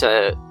benefit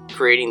to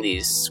creating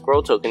these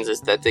squirrel tokens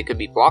is that they could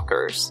be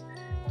blockers,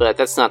 but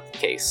that's not the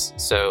case.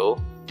 So,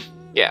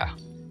 yeah.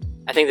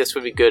 I think this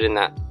would be good in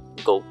that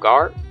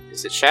Golgart.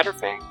 Is it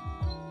Shatterfang?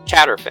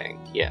 Chatterfang,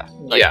 yeah.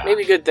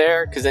 Maybe good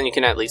there, because then you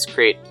can at least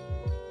create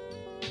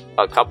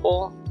a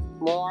couple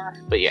more,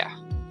 but yeah.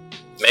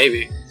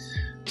 Maybe.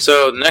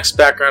 So, the next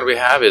background we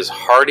have is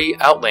Hardy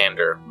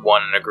Outlander,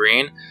 1 and a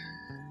green.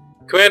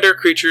 Commander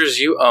creatures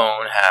you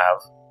own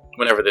have,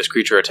 whenever this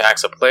creature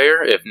attacks a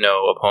player, if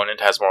no opponent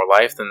has more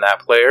life than that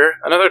player,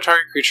 another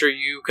target creature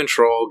you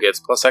control gets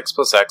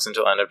 +X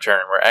until end of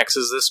turn, where X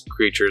is this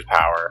creature's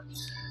power.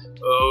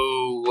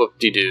 Oh,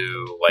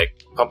 whoop-de-doo.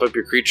 Pump up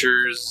your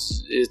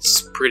creatures,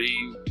 it's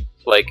pretty,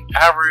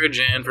 average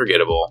and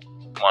forgettable.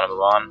 Want to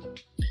move on?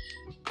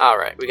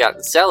 Alright, we got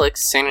Zelix,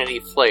 Sanity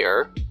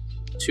Flayer,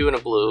 2 and a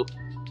blue.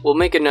 We'll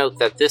make a note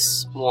that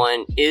this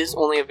one is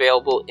only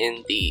available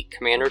in the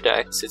commander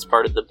decks. It's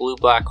part of the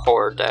blue-black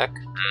horror deck.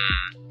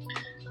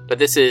 But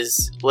this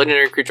is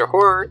legendary creature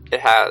horror. It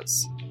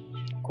has,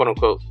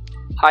 quote-unquote,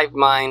 hive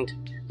mind.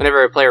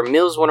 Whenever a player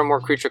mills 1 or more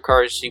creature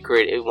cards, you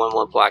create a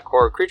 1/1 black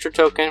horror creature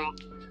token.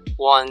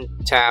 1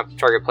 tap,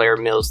 target player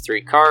mills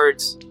 3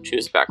 cards.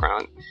 Choose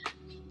background.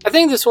 I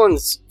think this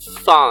one's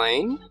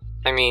fine.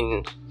 I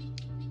mean,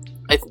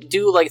 I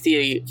do like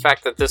the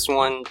fact that this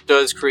one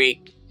does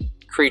create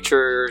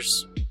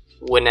creatures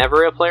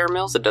whenever a player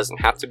mills. It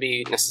doesn't have to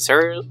be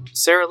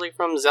necessarily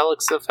from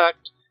Zelik's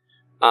effect.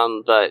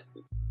 But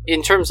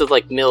in terms of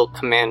like mill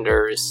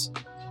commanders,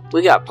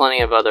 we got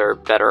plenty of other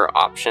better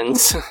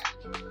options.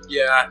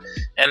 Yeah,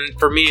 and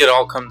for me it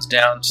all comes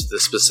down to the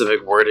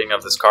specific wording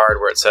of this card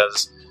where it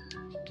says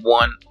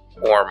one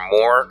or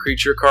more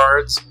creature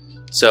cards.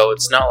 So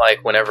it's not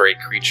like whenever a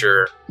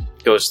creature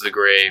goes to the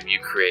grave you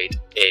create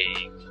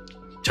a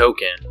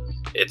token.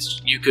 It's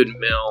you could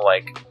mill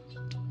like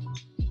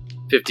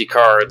 50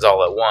 cards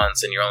all at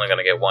once and you're only going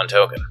to get one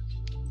token.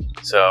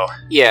 So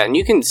yeah, and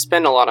you can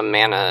spend a lot of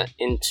mana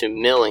into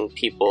milling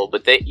people,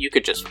 but you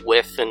could just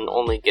whiff and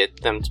only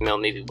get them to mill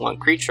maybe one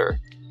creature.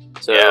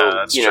 So, yeah,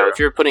 that's you true. know, if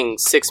you're putting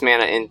 6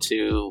 mana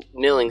into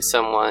milling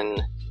someone,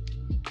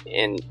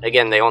 and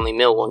again, they only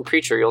mill one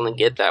creature, you only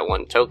get that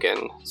one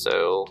token.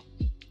 So,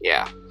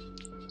 yeah.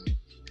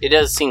 It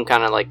does seem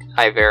kind of like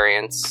high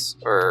variance,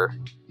 or,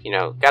 you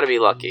know, gotta be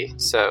lucky.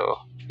 So,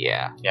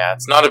 yeah. Yeah,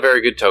 it's not a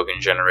very good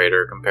token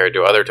generator compared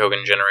to other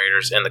token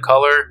generators in the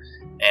color,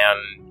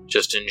 and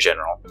just in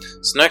general.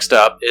 So next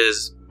up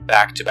is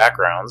back to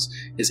backgrounds,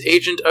 is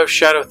Agent of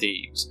Shadow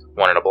Thieves.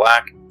 1 and a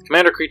black.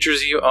 Commander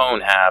creatures you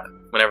own have.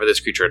 Whenever this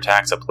creature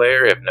attacks a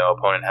player, if no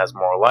opponent has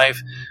more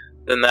life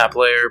than that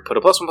player, put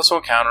a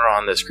 +1/+1 counter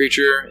on this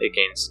creature. It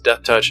gains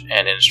Death Touch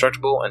and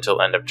Indestructible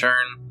until end of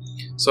turn.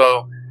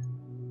 So,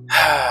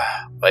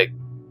 like,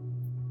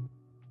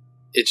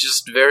 it's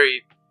just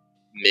very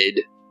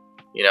mid.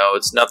 You know,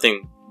 it's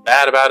nothing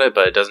bad about it,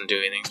 but it doesn't do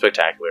anything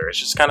spectacular. It's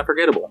just kind of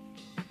forgettable.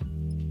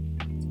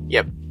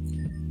 Yep,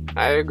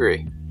 I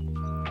agree.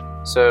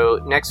 So,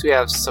 next we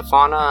have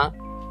Safana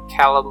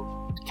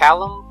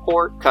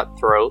Calamport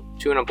Cutthroat,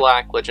 2 and a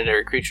black,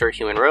 legendary creature,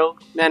 human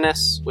rogue,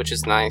 menace, which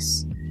is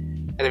nice.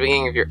 At the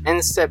beginning of your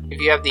end step,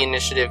 if you have the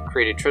initiative,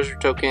 create a treasure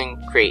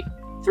token, create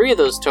 3 of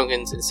those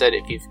tokens instead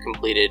if you've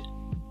completed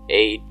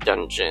a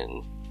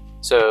dungeon.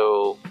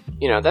 So,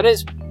 you know, that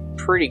is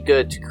pretty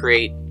good to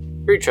create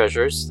 3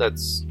 treasures,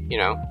 that's, you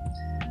know,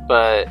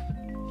 but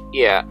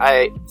yeah,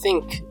 I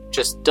think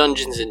just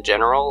dungeons in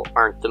general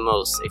aren't the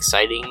most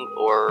exciting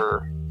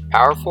or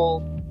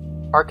powerful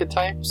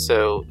archetype,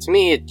 so to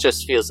me it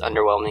just feels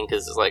underwhelming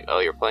because it's like, oh,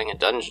 you're playing a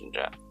dungeon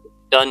deck.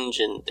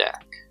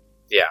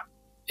 Yeah.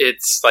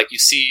 It's like you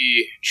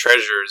see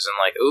treasures and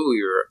like, ooh,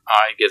 your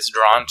eye gets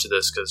drawn to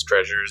this because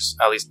treasures,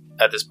 at least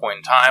at this point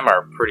in time,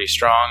 are pretty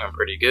strong and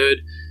pretty good,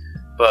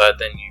 but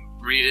then you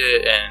read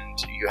it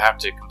and you have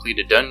to complete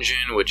a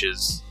dungeon, which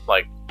is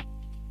like,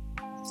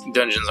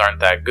 dungeons aren't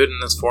that good in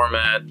this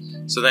format,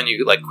 so then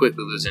you like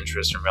quickly lose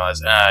interest and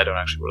realize, I don't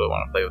actually really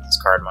want to play with this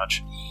card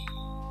much.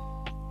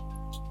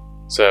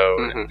 So,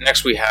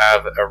 Next we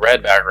have a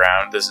red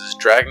background. This is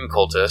Dragon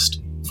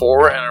Cultist,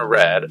 4 and a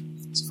red,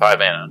 it's 5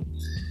 mana.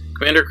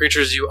 Commander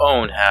creatures you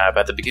own have,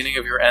 at the beginning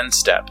of your end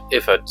step,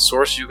 if a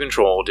source you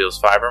control deals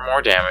 5 or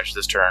more damage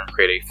this turn,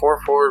 create a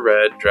 4/4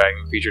 red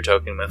dragon creature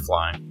token with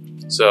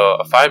flying. So,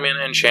 a 5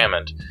 mana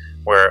enchantment,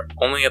 where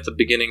only at the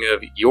beginning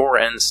of your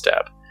end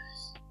step,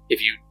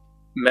 if you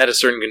met a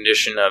certain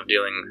condition of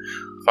dealing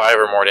 5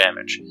 or more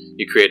damage,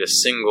 you create a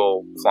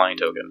single flying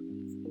token.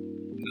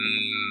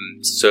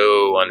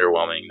 So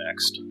underwhelming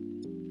next.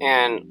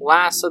 And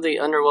last of the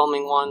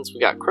underwhelming ones, we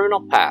got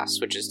Criminal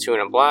Past, which is 2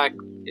 and a black,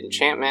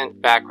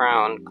 enchantment,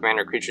 background,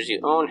 commander creatures you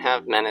own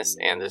have menace,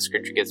 and this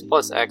creature gets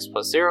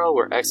 +X/+0,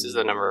 where X is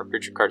the number of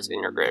creature cards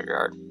in your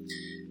graveyard.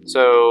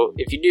 So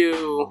if you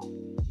do,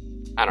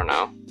 I don't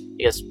know,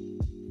 you guys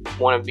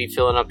want to be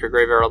filling up your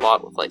graveyard a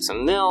lot with like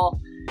some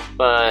mill,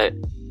 but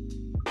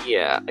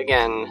yeah,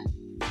 again,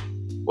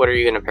 what are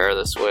you going to pair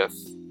this with?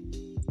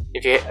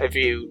 If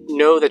you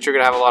know that you're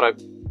going to have a lot of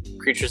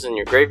creatures in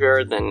your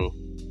graveyard, then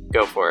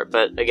go for it.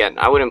 But again,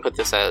 I wouldn't put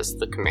this as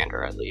the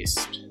commander, at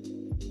least.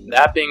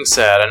 That being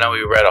said, I know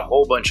we read a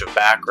whole bunch of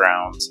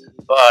backgrounds,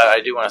 but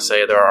I do want to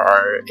say there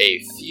are a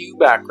few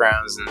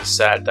backgrounds in the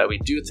set that we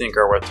do think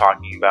are worth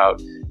talking about,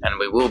 and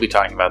we will be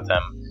talking about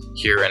them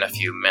here in a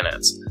few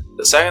minutes.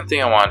 The second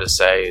thing I wanted to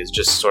say is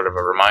just sort of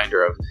a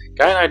reminder of,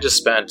 Guy and I just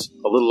spent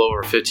a little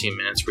over 15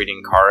 minutes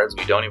reading cards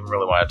we don't even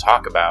really want to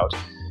talk about,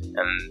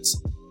 and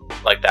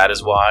like that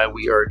is why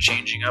we are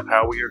changing up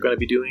how we are going to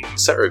be doing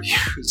set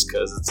reviews,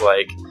 because it's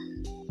like,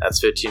 that's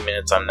 15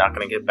 minutes I'm not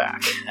going to get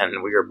back,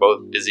 and we are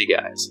both busy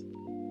guys.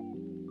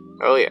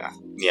 Oh yeah.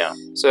 Yeah.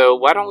 So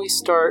why don't we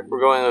start, we're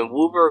going in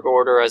Wooburg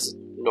order as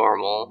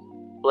normal.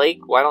 Blake,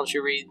 why don't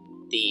you read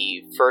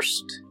the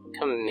first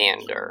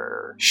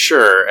commander?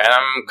 Sure, and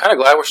I'm kind of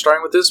glad we're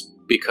starting with this,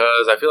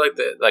 because I feel like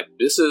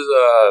this is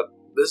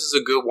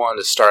a good one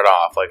to start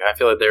off. Like, I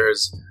feel like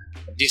there's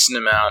a decent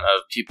amount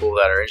of people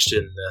that are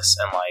interested in this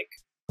and like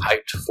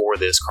hyped for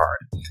this card.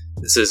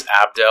 This is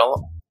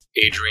Abdel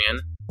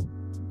Adrian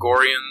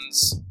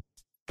Gorian's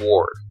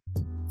Ward,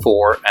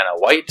 4 and a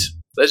white,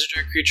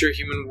 legendary creature,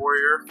 human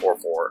warrior,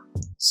 4/4.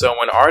 So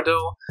when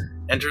Ardel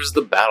enters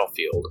the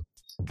battlefield,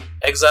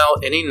 exile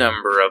any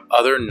number of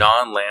other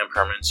non-land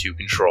permanents you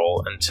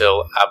control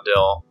until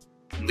Abdel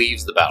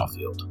leaves the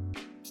battlefield.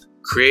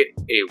 Create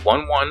a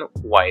 1/1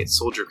 white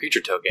soldier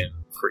creature token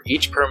for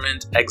each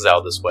permanent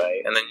exiled this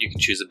way, and then you can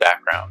choose a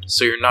background.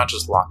 So you're not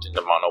just locked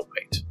into mono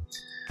white.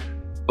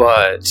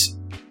 But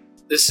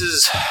this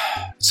is...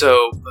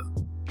 So,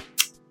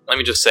 let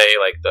me just say,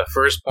 like, the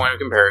first point of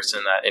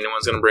comparison that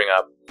anyone's going to bring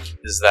up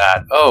is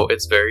that, oh,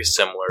 it's very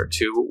similar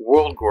to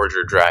World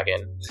Gorger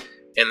Dragon,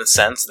 in the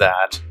sense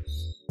that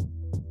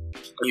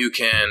you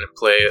can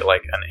play,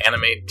 like, an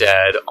animate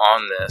dead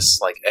on this,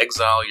 like,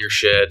 exile your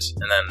shit,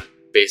 and then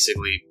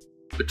basically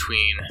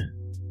between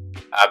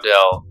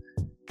Abdel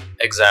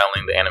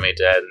exiling the animate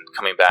dead and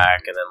coming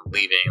back, and then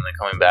leaving, and then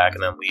coming back,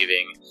 and then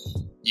leaving,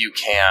 you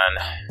can,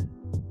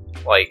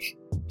 like,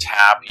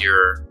 tap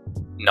your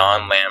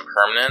non-land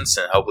permanents,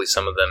 and hopefully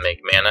some of them make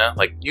mana,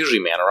 like, usually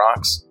mana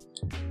rocks,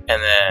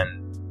 and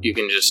then you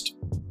can just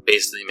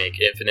basically make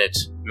infinite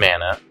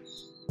mana,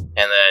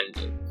 and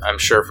then I'm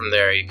sure from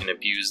there you can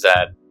abuse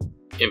that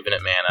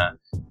infinite mana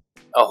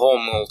a whole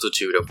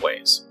multitude of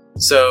ways.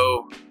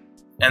 So,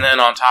 and then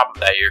on top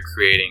of that, you're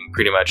creating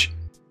pretty much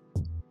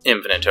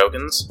infinite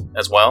tokens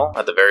as well,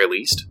 at the very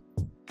least.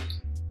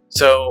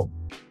 So,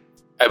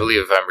 I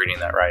believe if I'm reading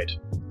that right.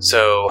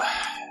 So,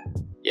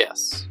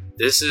 Yes.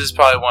 this is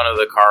probably one of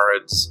the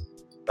cards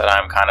that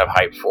I'm kind of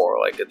hyped for.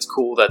 Like, it's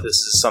cool that this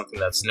is something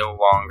that's no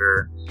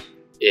longer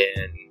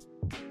in,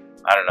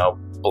 I don't know,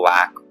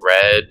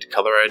 black-red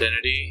color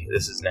identity.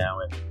 This is now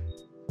in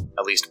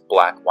at least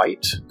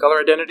black-white color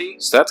identity,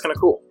 so that's kind of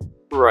cool.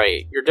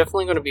 Right. You're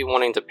definitely going to be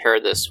wanting to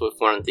pair this with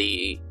one of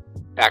the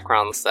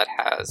backgrounds that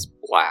has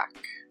black.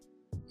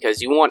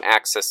 Because you want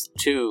access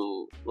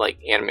to, like,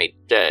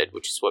 Animate Dead,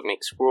 which is what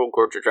makes World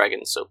Gorger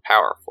Dragon so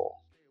powerful.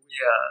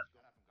 Yeah.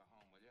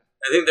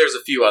 I think there's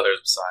a few others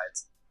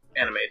besides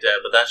Animate Dead,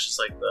 but that's just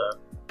like the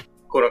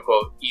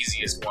quote-unquote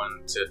easiest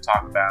one to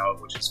talk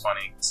about, which is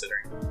funny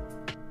considering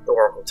the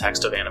Oracle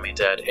text of Animate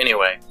Dead.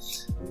 Anyway,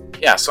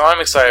 yeah, so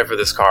I'm excited for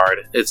this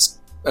card. It's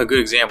a good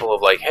example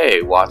of, like,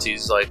 hey,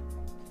 WotC's, like,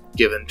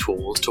 given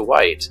tools to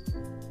white.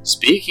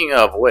 Speaking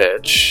of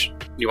which,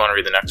 you want to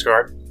read the next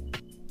card?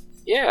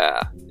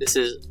 Yeah, this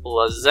is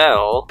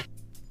Lae'zel,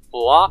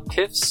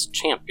 Blokif's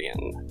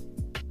Champion.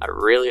 I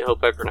really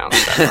hope I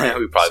pronounced that right.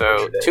 We probably So,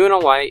 butchered it. 2 and a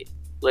white,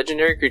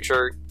 legendary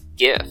creature,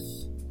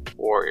 Gith,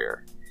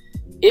 Warrior.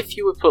 If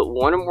you would put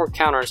one or more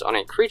counters on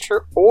a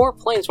creature or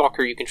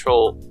planeswalker you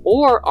control,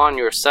 or on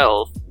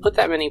yourself, put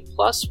that many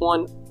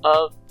 +1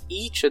 of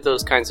each of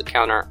those kinds of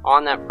counter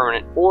on that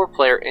permanent or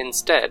player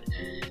instead.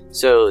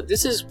 So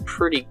this is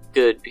pretty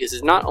good because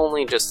it's not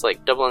only just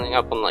like doubling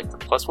up on like the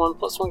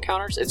 +1/+1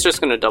 counters, it's just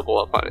going to double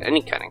up on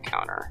any kind of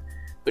counter,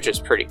 which is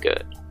pretty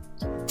good.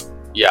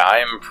 Yeah, I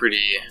am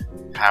pretty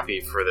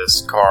happy for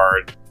this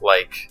card.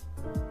 Like,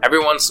 every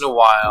once in a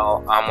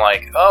while, I'm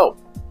like, oh,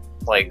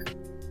 like,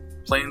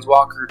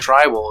 Planeswalker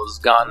Tribal has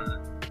gotten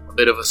a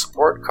bit of a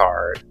support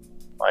card.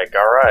 Like,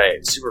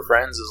 alright, Super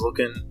Friends is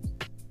looking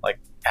like,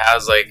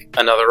 has like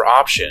another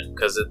option,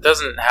 because it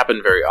doesn't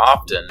happen very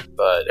often,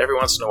 but every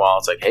once in a while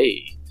it's like,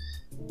 hey,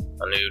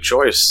 a new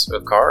choice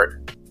of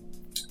card.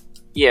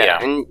 Yeah,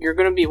 and you're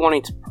going to be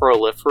wanting to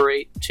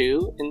proliferate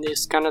too in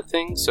this kind of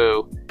thing,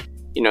 so,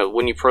 you know,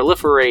 when you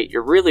proliferate,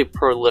 you're really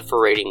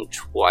proliferating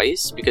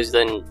twice, because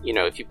then, you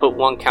know, if you put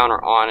one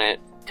counter on it,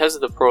 because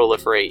of the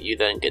proliferate, you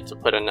then get to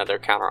put another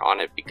counter on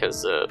it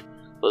because of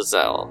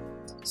Lae'zel.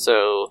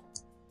 So,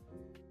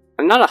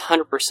 I'm not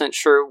 100%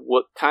 sure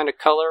what kind of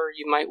color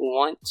you might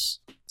want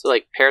to,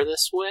 like, pair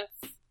this with,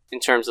 in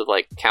terms of,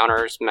 like,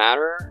 counters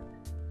matter.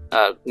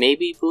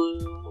 Maybe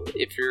blue,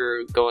 if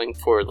you're going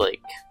for,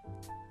 like,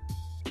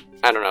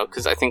 I don't know,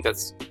 because I think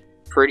that's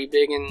pretty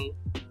big in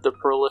the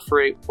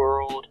proliferate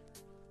world.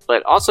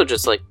 But also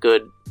just, like,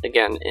 good,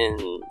 again,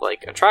 in,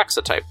 like,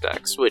 Atraxa type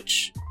decks,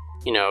 which,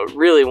 you know,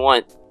 really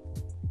want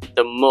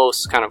the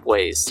most kind of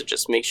ways to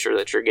just make sure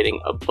that you're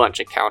getting a bunch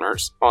of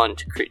counters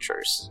onto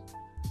creatures.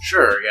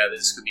 Sure, yeah,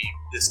 this can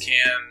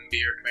be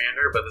your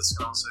commander, but this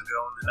can also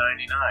go in the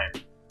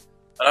 99.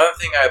 Another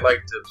thing I'd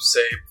like to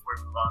say before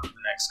we move on to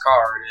the next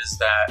card is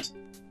that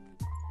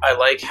I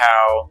like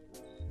how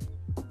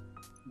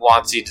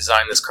WotC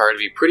designed this card to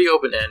be pretty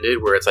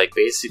open-ended, where it's like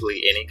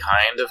basically any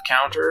kind of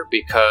counter,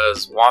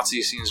 because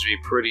WotC seems to be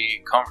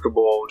pretty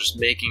comfortable just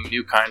making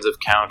new kinds of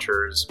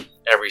counters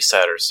every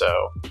set or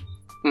so,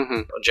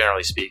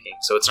 generally speaking.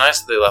 So it's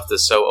nice that they left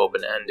this so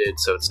open-ended,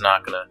 so it's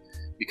not going to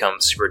become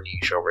super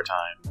niche over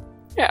time.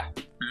 Yeah.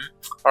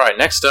 Alright,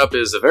 next up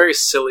is a very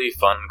silly,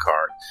 fun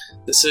card.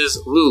 This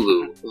is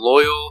Lulu,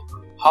 Loyal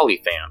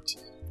Polyphant.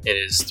 It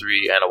is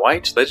 3 and a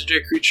white,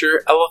 legendary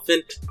creature,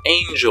 Elephant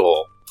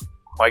Angel.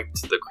 Quite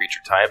the creature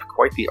type,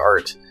 quite the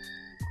art.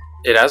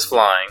 It has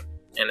flying,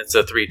 and it's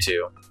a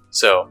 3/2.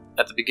 So,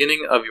 at the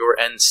beginning of your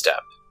end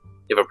step,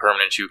 if a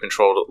permanent you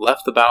controlled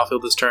left the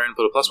battlefield this turn,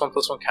 put a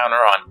 +1/+1 counter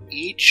on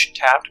each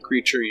tapped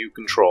creature you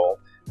control,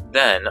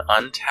 then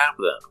untap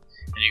them,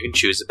 and you can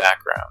choose a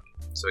background.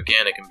 So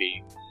again, it can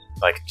be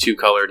like a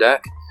 2-color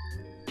deck.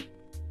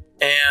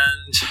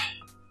 And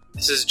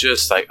this is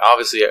just like,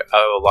 obviously a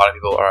lot of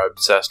people are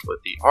obsessed with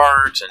the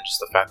art and just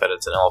the fact that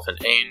it's an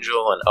elephant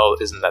angel, and oh,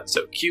 isn't that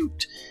so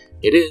cute?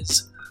 It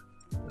is.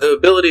 The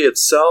ability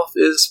itself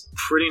is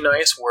pretty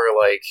nice, where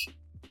like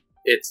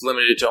it's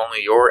limited to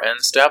only your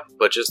end step,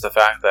 but just the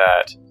fact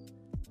that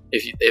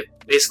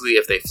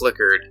if they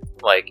flickered,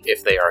 like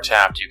if they are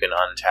tapped, you can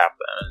untap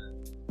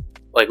them.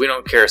 Like, we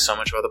don't care so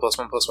much about the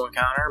 +1/+1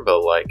 counter,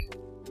 but like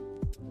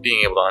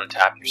being able to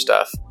untap your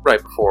stuff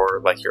right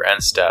before like your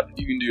end step,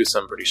 you can do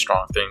some pretty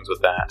strong things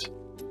with that.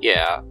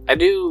 Yeah, I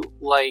do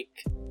like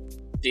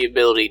the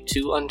ability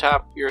to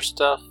untap your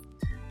stuff.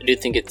 I do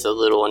think it's a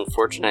little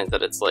unfortunate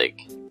that it's like,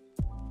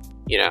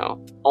 you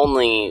know,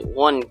 only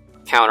one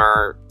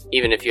counter,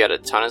 even if you had a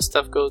ton of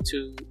stuff go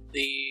to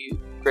the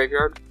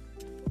graveyard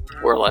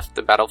or left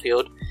the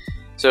battlefield.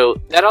 So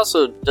that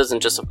also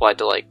doesn't just apply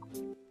to like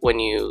when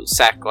you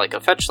sack like a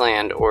fetch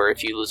land or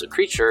if you lose a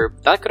creature.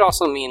 That could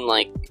also mean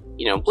like,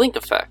 you know, blink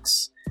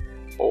effects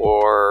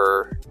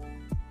or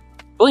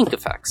blink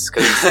effects,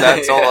 because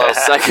that's all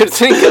else I could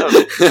think of.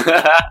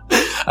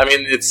 I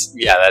mean,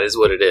 that is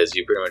what it is.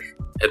 You pretty much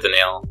hit the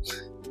nail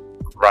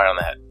right on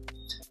the head.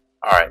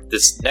 Alright,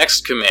 this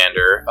next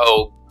commander,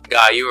 oh,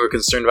 Guy, you were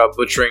concerned about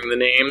butchering the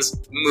names?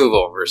 Move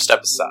over,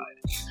 step aside.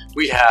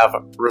 We have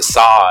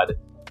Rasad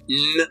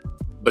N.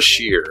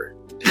 Bashir.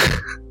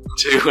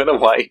 2 and a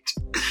white.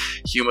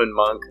 Human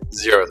Monk,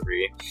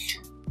 0/3.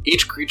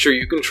 Each creature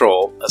you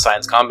control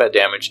assigns combat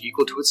damage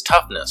equal to its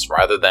toughness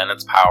rather than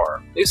its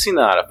power. We've seen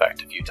that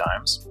effect a few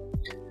times.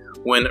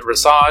 When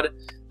Rasad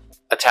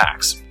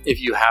attacks, if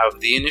you have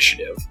the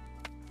initiative,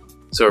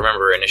 so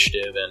remember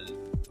initiative and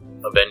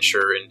a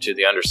venture into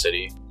the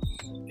Undercity,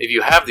 if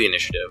you have the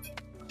initiative,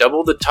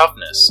 double the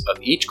toughness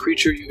of each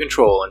creature you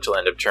control until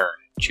end of turn.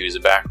 Choose a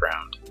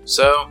background.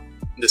 So,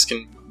 this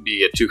can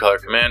be a 2-color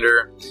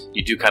commander.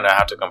 You do kind of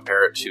have to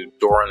compare it to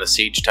Doran the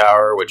Siege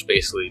Tower, which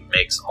basically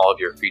makes all of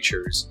your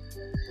creatures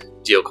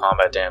deal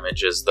combat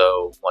damage as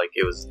though like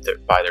it was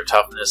by their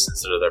toughness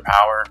instead of their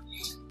power.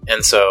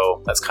 And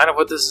so that's kind of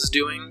what this is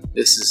doing.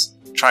 This is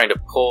trying to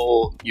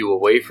pull you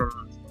away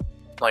from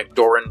like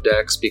Doran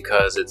decks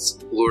because it's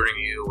luring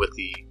you with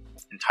the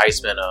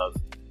enticement of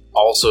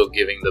also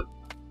giving the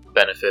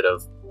benefit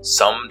of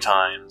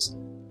sometimes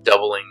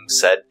doubling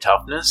said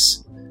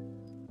toughness.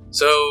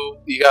 So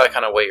you gotta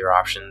kind of weigh your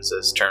options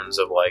as terms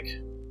of like,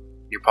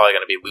 you're probably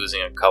going to be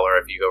losing a color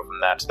if you go from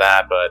that to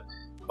that, but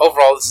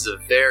overall this is a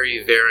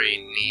very,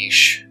 very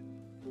niche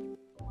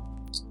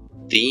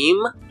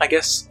theme, I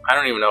guess. I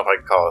don't even know if I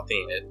could call it a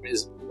theme. It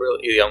is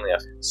really only a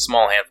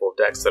small handful of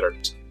decks that are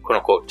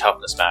quote-unquote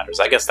toughness matters.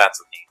 I guess that's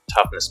the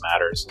theme. Toughness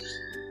matters.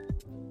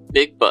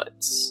 Big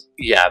butts.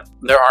 Yeah,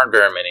 there aren't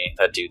very many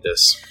that do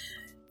this.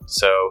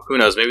 So who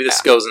knows? Maybe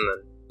this goes in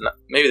the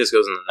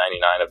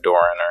 99 of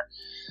Doran or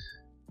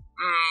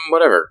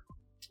whatever.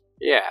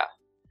 Yeah.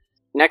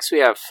 Next we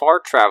have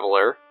Far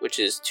Traveler, which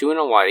is 2 and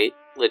a white,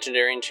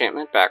 legendary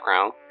enchantment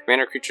background.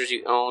 Commander creatures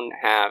you own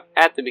have,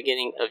 at the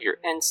beginning of your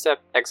end step,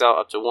 exile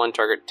up to 1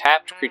 target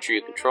tapped creature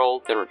you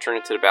control, then return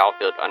it to the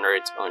battlefield under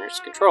its owner's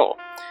control.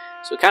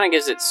 So it kind of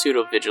gives it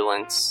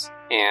pseudo-vigilance,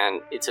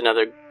 and it's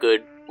another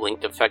good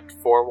blinked effect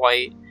for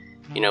white.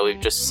 You know,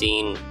 we've just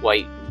seen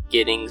white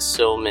getting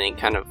so many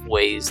kind of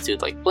ways to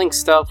like blink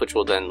stuff, which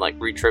will then like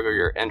re-trigger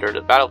your enter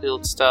the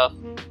battlefield stuff.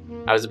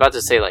 I was about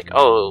to say like,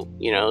 oh,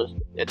 you know,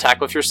 attack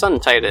with your Sun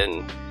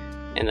Titan,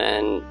 and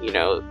then, you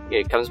know,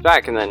 it comes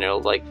back, and then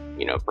it'll like,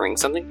 you know, bring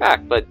something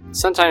back. But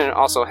Sun Titan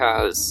also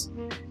has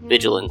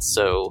vigilance,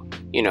 so,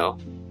 you know,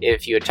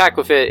 if you attack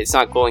with it, it's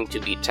not going to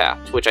be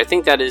tapped, which I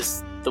think that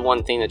is the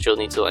one thing that you'll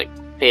need to like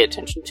pay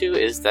attention to,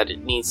 is that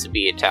it needs to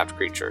be a tapped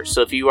creature.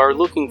 So if you are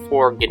looking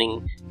for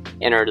getting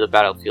enter the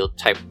battlefield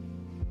type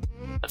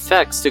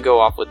effects to go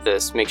off with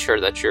this, make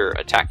sure that you're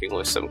attacking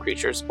with some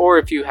creatures, or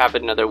if you have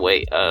another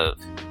way of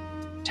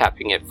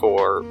tapping it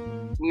for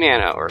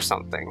mana or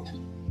something.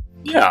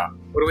 Yeah.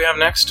 What do we have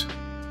next?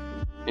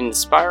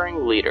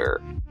 Inspiring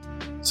Leader.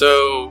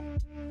 So,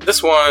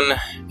 this one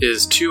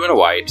is 2 and a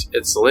white.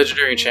 It's a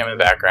legendary enchantment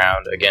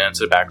background. Again,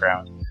 it's a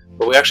background.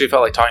 But we actually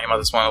felt like talking about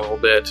this one a little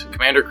bit.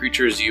 Commander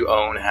creatures you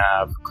own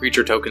have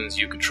creature tokens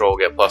you control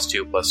get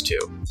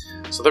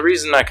 +2/+2. So the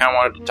reason I kind of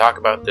wanted to talk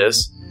about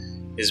this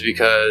is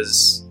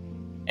because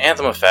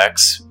Anthem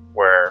effects,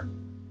 where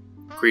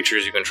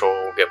creatures you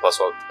control get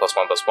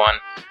 +1/+1,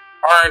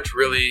 aren't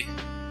really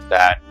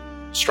that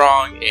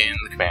strong in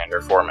the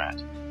Commander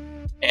format.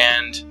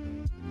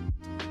 And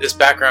this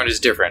background is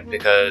different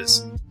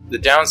because the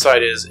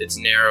downside is it's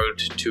narrowed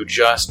to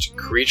just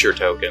creature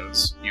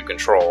tokens you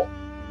control,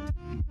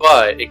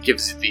 but it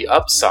gives you the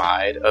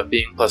upside of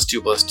being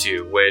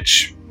 +2/+2,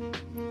 which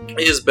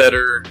is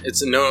better.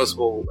 It's a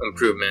noticeable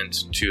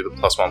improvement to the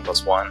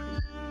 +1/+1.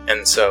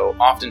 And so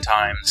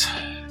oftentimes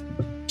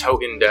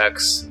token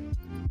decks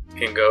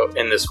can go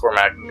in this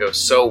format can go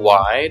so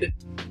wide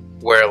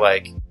where,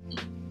 like,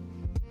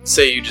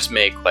 say you just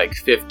make like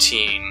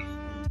 15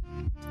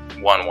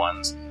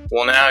 1/1s.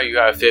 Well, now you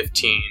have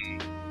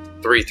 15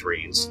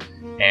 3/3s,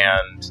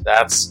 and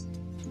that's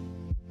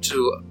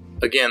to,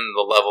 again,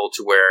 the level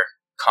to where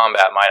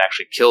combat might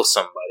actually kill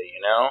somebody,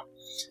 you know?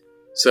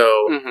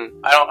 So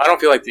I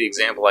don't feel like the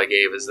example I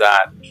gave is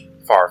that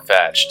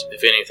far-fetched.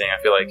 If anything,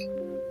 I feel like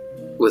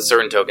with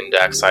certain token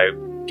decks I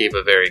gave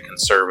a very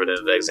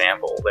conservative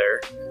example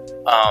there.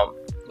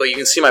 But you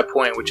can see my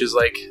point, which is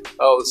like,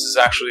 oh, this is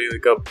actually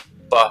like a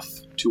buff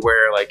to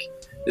where like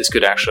this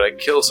could actually like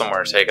kill someone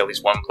or take at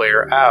least one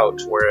player out.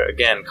 Where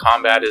again,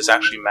 combat is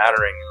actually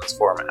mattering in this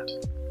format.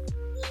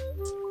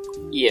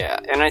 Yeah,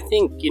 and I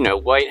think,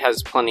 White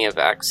has plenty of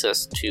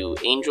access to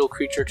angel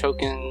creature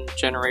token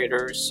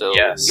generators, so,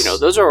 Yes.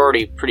 Those are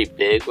already pretty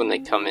big when they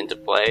come into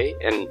play,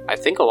 and I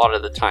think a lot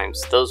of the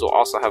times those will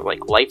also have,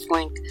 like,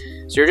 lifelink,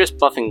 so you're just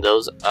buffing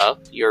those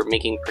up, you're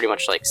making pretty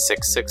much, like,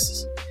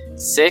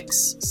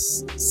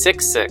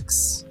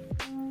 6/6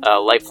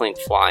 lifelink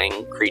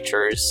flying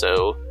creatures,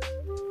 so,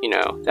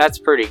 that's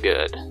pretty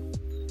good.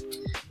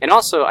 And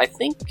also, I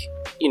think,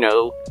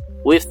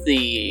 with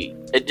the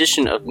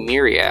addition of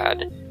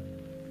Myriad,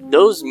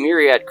 those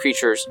Myriad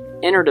creatures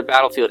enter the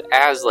battlefield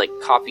as, like,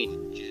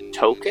 copied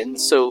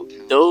tokens, so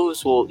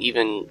this will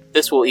even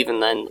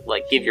then,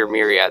 like, give your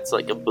Myriads,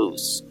 like, a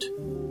boost.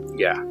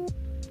 Yeah.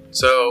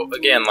 So,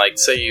 again, like,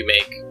 say you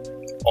make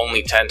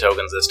only 10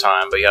 tokens this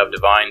time, but you have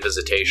Divine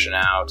Visitation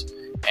out,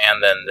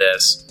 and then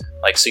this.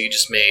 Like, so you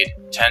just made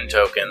 10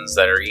 tokens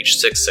that are each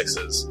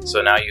 6/6s,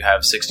 so now you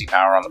have 60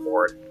 power on the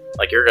board.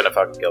 Like, you're gonna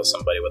fucking kill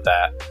somebody with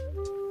that.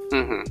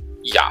 Mm-hmm.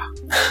 Yeah.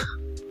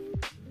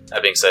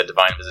 That being said,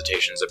 Divine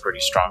Visitation is a pretty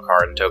strong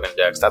card in token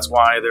decks. That's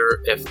why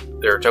if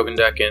they're a token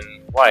deck in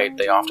White,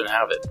 they often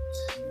have it.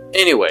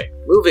 Anyway,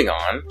 moving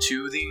on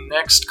to the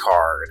next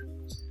card.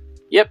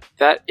 Yep,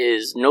 that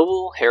is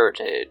Noble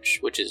Heritage,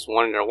 which is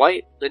 1 in a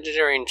white,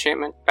 legendary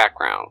enchantment,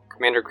 background.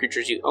 Commander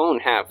creatures you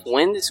own have,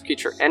 when this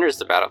creature enters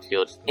the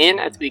battlefield and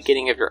at the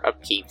beginning of your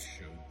upkeep,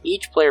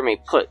 each player may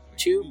put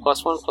 2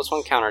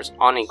 +1/+1 counters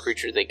on a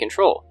creature they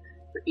control.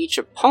 For each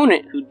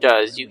opponent who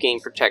does, you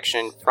gain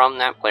protection from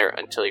that player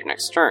until your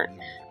next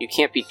turn. You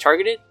can't be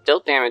targeted,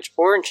 dealt damage,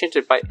 or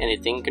enchanted by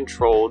anything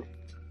controlled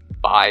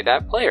by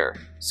that player.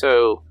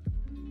 So,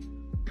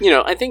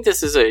 I think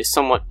this is a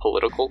somewhat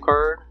political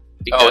card.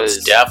 Because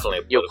it's definitely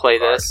a you'll play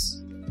card.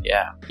 this.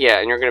 Yeah. Yeah,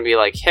 and you're going to be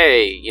like,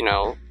 hey,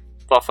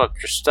 buff up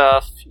your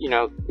stuff.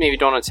 Maybe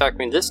don't attack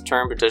me this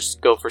turn, but just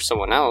go for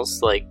someone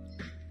else. Like,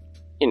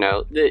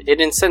 it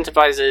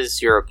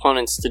incentivizes your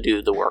opponents to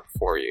do the work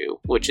for you,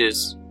 which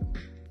is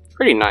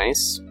pretty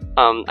nice.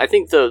 I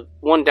think the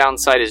one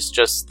downside is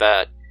just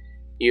that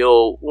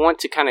you'll want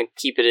to kind of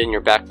keep it in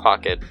your back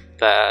pocket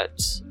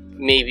that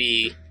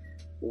maybe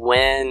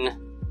when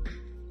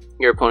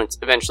your opponents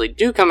eventually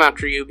do come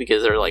after you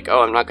because they're like,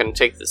 oh, I'm not going to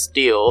take this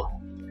deal,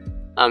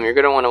 you're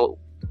going to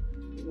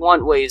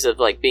want ways of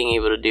like being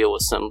able to deal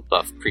with some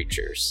buff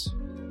creatures.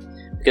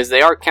 Because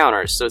they are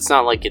counters, so it's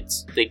not like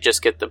they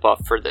just get the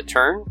buff for the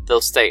turn,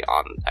 they'll stay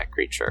on that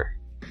creature.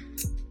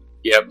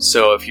 Yep,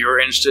 so if you're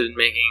interested in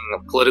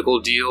making political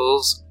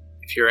deals,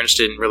 if you're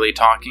interested in really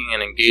talking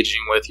and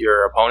engaging with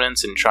your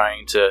opponents and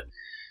trying to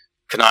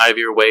connive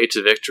your way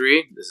to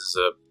victory,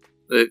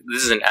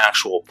 this is an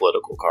actual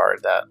political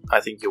card that I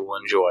think you will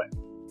enjoy.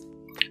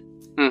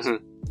 Mm-hmm.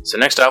 So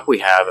next up we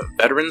have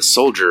Veteran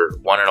Soldier,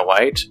 1 in a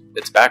white,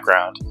 its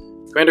background.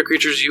 Commander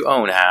creatures you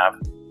own have,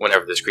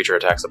 whenever this creature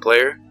attacks a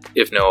player,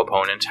 if no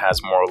opponent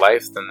has more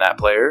life than that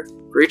player,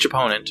 for each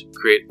opponent,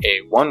 create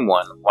a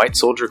 1/1 white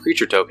soldier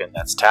creature token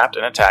that's tapped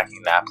and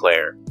attacking that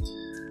player.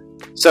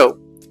 So,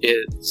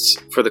 it's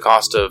for the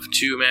cost of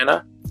 2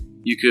 mana,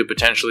 you could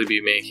potentially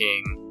be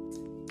making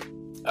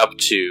up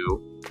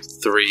to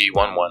 3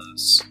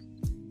 1/1s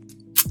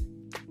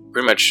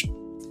pretty much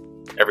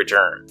every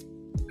turn.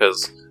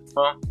 Because,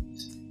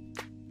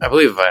 I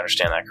believe if I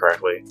understand that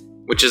correctly,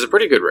 which is a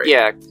pretty good rate.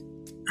 Yeah,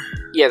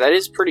 that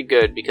is pretty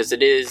good because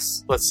it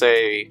is, let's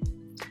say,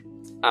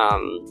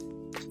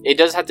 it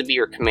does have to be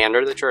your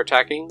commander that you're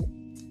attacking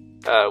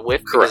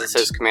with, because it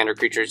says commander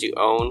creatures you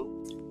own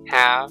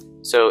have.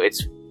 So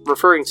it's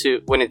referring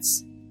to, when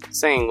it's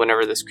saying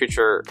whenever this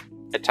creature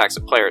attacks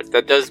a player,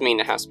 that does mean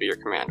it has to be your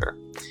commander.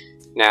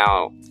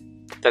 Now,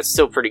 that's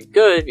still pretty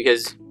good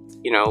because,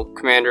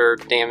 commander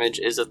damage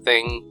is a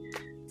thing.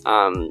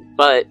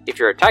 But if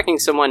you're attacking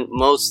someone,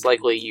 most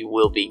likely you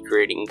will be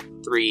creating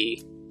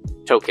 3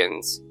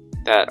 tokens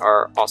that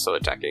are also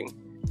attacking.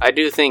 I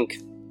do think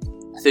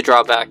the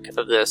drawback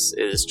of this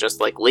is just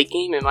like late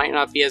game, it might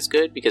not be as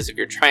good, because if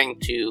you're trying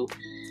to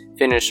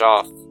finish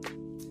off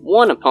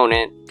one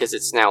opponent, because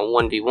it's now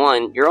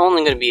 1v1, you're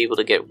only going to be able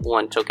to get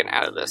 1 token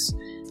out of this.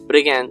 But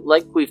again,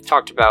 like we've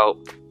talked about,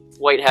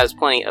 White has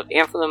plenty of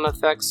Anthem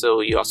effects,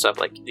 so you also have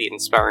like the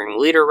Inspiring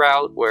Leader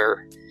route,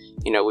 where,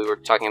 we were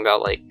talking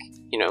about like,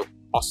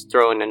 also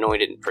throw an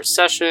Anointed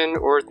Procession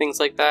or things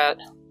like that.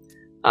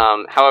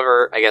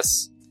 However, I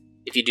guess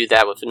if you do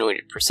that with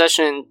Anointed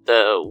Procession,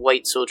 the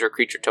white soldier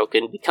creature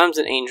token becomes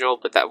an angel,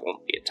 but that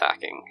won't be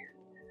attacking.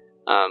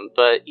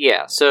 But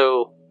yeah,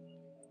 so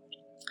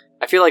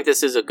I feel like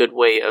this is a good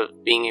way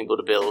of being able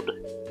to build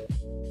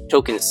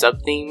token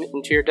sub-theme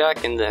into your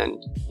deck, and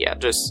then, yeah,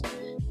 just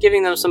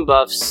giving them some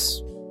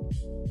buffs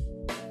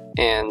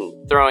and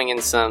throwing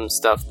in some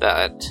stuff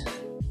that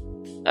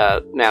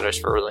matters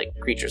for, like,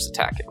 creatures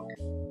attacking.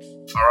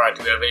 Alright,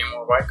 do we have any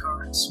more white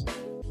cards?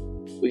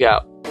 We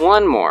got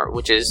one more,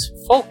 which is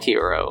Folk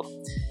Hero.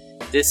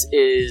 this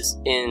is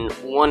in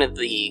one of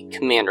the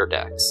commander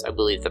decks, I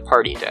believe the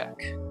party deck.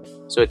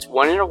 So it's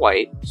 1 and a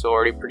white, so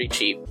already pretty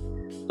cheap.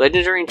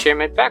 Legendary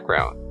enchantment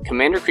background.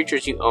 Commander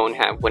creatures you own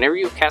have, whenever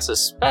you cast a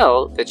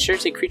spell that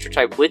shares a creature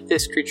type with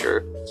this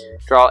creature,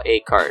 draw a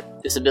card.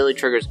 This ability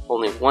triggers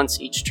only once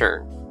each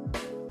turn.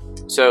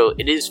 So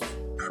it is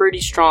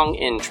pretty strong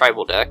in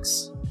tribal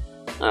decks.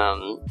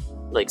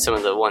 Like some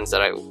of the ones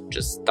that I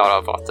just thought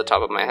of off the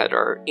top of my head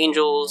are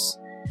angels,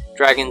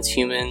 dragons,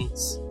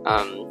 humans,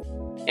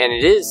 and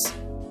it is,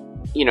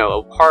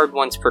 a hard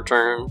once per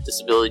turn.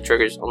 This ability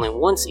triggers only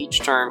once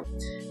each turn.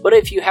 But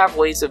if you have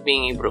ways of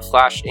being able to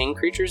flash in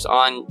creatures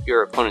on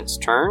your opponent's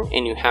turn,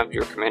 and you have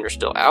your commander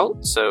still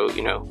out, so,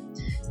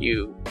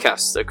 you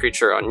cast the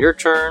creature on your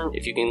turn,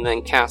 if you can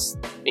then cast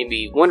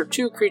maybe 1 or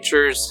 2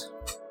 creatures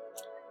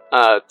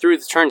through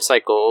the turn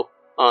cycle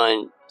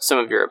on some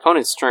of your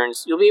opponent's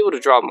turns, you'll be able to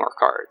draw more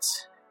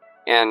cards.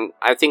 And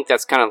I think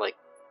that's kind of like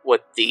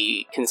what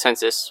the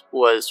consensus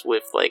was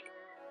with, like,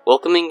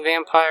 Welcoming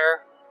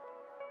Vampire.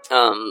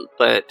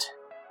 But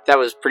that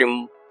was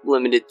pretty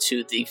limited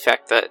to the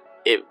fact that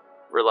it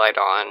relied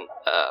on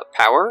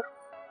power,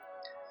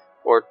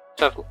 or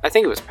I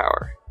think it was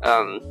power.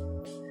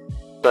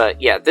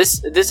 But yeah,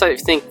 this I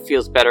think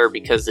feels better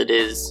because it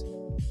is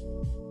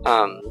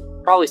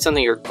probably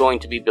something you're going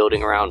to be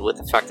building around, with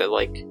the fact that,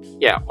 like,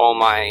 all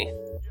my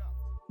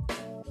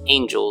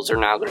angels are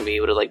now going to be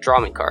able to, like, draw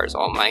me cards.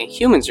 All my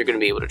humans are going to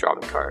be able to draw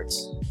me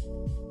cards.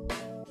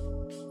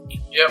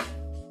 Yep.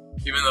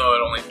 Even though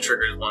it only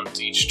triggers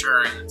once each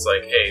turn, it's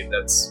like, hey,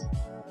 that's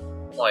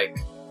like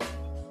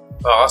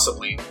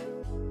possibly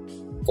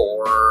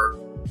 4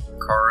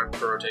 card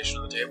per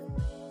rotation of the table.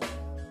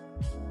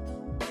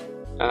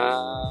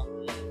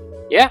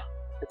 Yeah,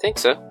 I think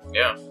so.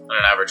 Yeah, on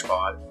an average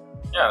pod.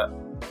 Yeah,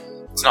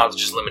 it's not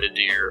just limited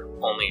to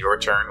only your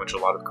turn, which a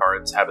lot of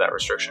cards have that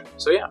restriction.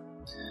 So yeah.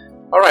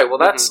 Alright, well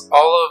that's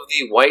all of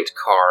the white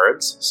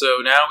cards, so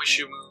now we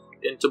should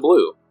move into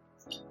blue.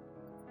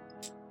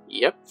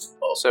 Yep.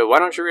 So why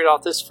don't you read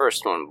off this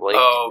first one, Blake?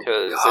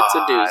 Because it's a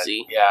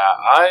doozy. Yeah,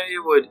 I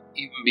would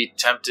even be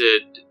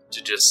tempted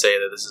to just say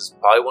that this is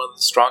probably one of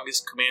the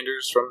strongest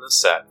commanders from this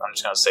set. I'm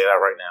just going to say that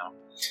right now.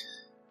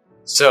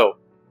 So,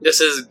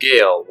 this is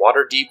Gale,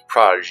 Waterdeep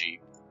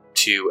Prodigy.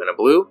 2 and a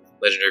blue,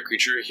 legendary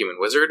creature, human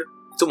wizard.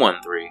 It's a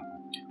 1/3.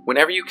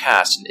 Whenever you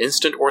cast an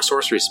instant or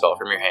sorcery spell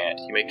from your hand,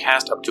 you may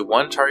cast up to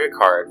 1 target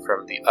card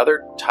from the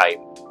other type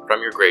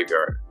from your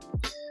graveyard.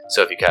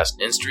 So if you cast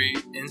an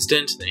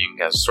instant, then you can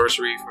cast a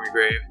sorcery from your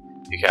grave.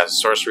 If you cast a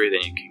sorcery,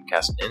 then you can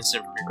cast an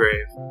instant from your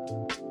grave.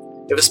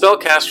 If a spell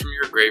cast from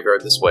your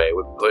graveyard this way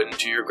would be put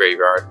into your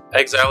graveyard,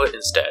 exile it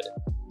instead.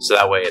 So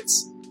that way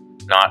it's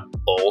not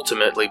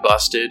ultimately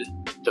busted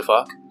to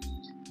fuck.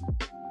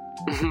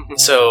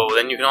 So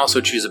then you can also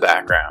choose a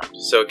background.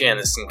 So again,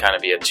 this can kind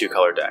of be a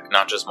 2-color deck,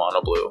 not just mono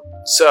blue.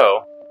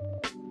 So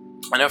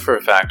I know for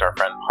a fact our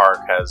friend Park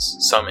has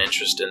some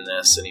interest in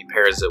this, and he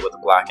pairs it with a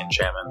black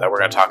enchantment that we're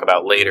going to talk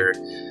about later.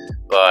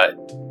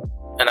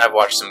 And I've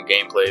watched some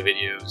gameplay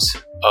videos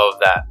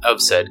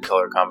of said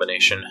color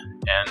combination,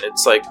 and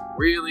it's like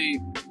really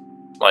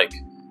like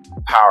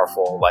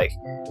powerful. Like,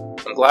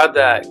 I'm glad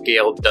that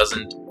Gale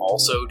doesn't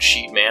also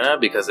cheat mana,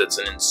 because it's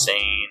an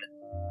insane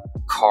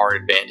card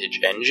advantage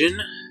engine.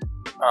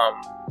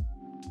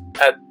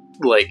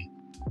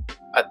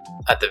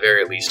 At the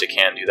very least, it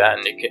can do that,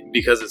 and it can,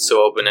 because it's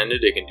so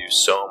open-ended, it can do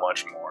so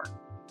much more.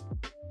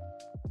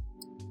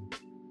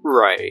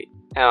 Right.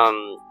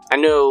 I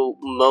know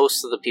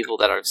most of the people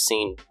that I've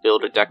seen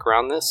build a deck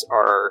around this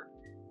are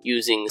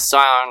using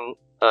Scion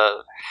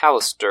of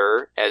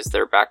Halaster as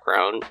their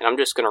background, and I'm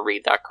just going to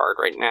read that card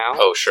right now.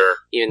 Oh, sure.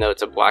 Even though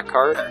it's a black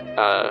card,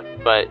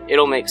 but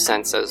it'll make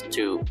sense as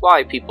to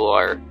why people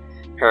are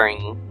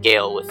pairing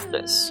Gale with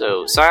this.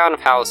 So, Scion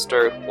of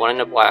Halaster, 1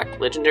 and a black,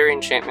 legendary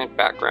enchantment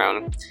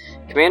background.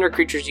 Commander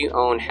creatures you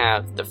own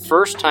have, the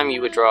first time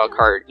you would draw a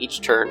card each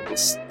turn,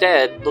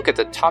 instead look at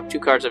the top 2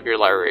 cards of your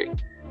library.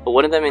 Put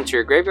one of them into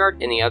your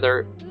graveyard and the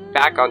other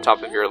back on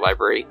top of your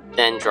library,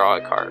 then draw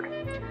a card.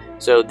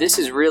 So this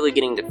is really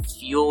getting to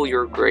fuel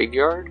your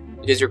graveyard,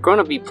 because you're going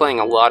to be playing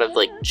a lot of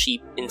like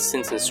cheap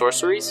instants and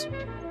sorceries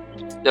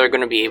that are going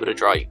to be able to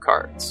draw you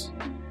cards.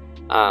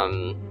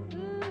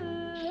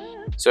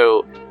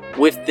 So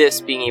with this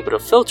being able to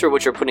filter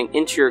what you're putting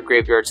into your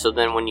graveyard, so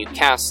then when you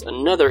cast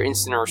another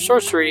instant or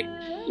sorcery,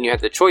 and you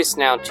have the choice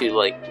now to,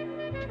 like,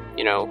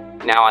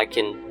 now I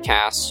can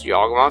cast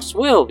Yawgmoth's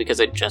Will because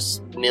I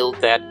just milled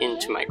that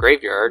into my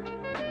graveyard.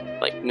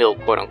 Like, mill,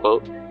 quote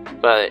unquote.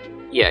 But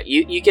yeah,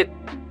 you get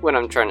what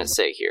I'm trying to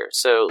say here.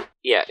 So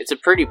yeah, it's a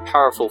pretty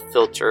powerful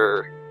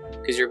filter,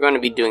 because you're going to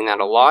be doing that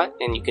a lot,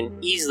 and you can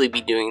easily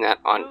be doing that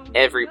on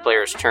every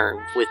player's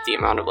turn with the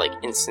amount of like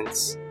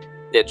instants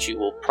that you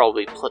will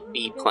probably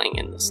be playing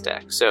in this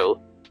deck.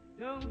 So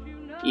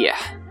yeah,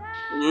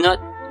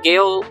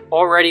 Gale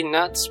already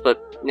nuts,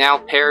 but now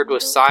paired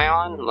with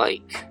Scion,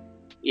 like,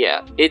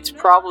 yeah, it's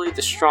probably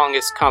the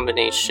strongest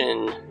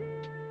combination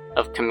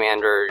of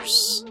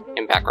commanders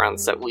and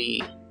backgrounds that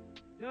we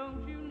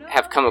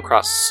have come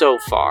across so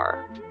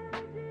far.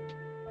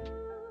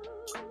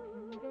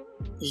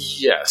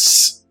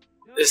 Yes.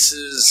 This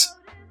is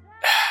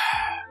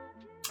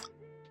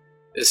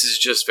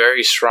just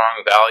very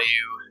strong value,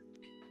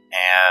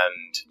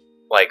 and,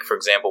 like, for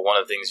example, one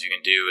of the things you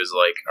can do is,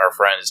 like, our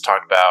friend has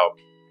talked about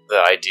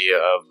the idea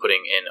of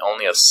putting in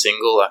only a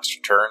single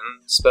extra turn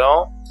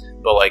spell,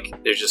 but, like,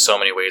 there's just so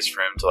many ways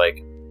for him to,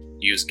 like,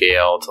 use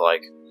Gale to,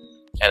 like,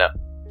 and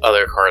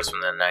other cards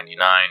from the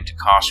 99 to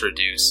cost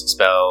reduce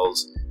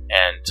spells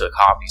and to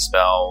copy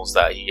spells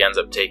that he ends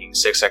up taking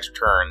 6 extra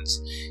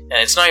turns.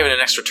 And it's not even an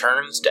extra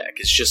turns deck,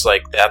 it's just,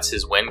 like, that's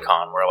his win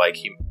con, where, like,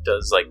 he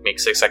does, like, make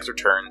 6 extra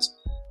turns.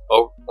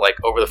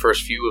 Over the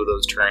first few of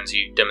those turns,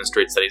 he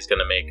demonstrates that he's going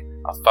to make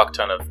a fuck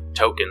ton of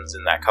tokens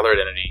in that color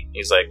identity.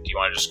 He's like, do you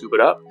want to just scoop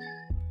it up?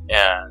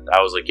 And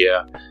I was like,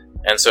 yeah.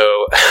 And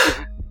so,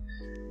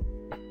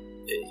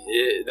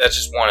 that's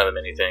just one of the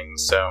many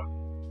things, so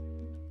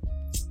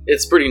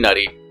it's pretty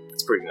nutty.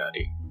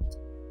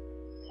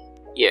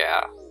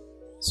 Yeah.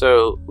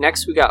 So,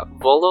 next we got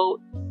Volo,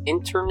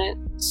 Internet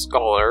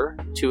Scholar,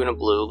 2 and a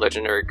blue,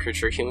 legendary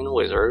creature, human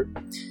wizard.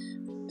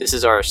 This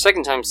is our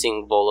second time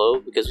seeing Volo,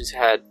 because we've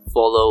had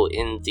Volo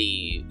in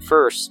the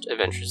first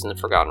Adventures in the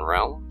Forgotten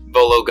Realm.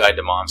 Volo Guide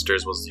to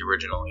Monsters was the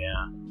original,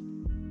 yeah.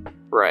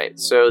 Right,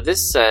 so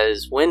this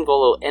says, when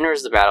Volo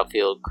enters the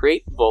battlefield,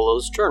 create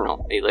Volo's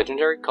Journal, a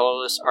legendary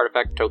colorless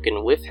artifact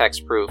token with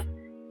hexproof,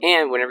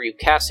 and whenever you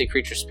cast a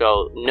creature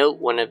spell, note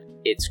one of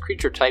its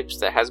creature types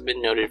that has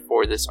been noted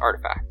for this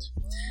artifact.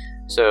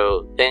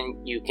 So then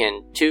you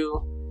can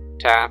 2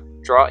 tap,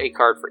 draw a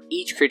card for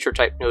each creature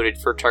type noted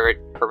for target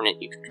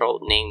permanent you control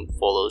named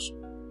Volo's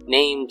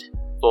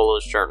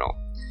Journal.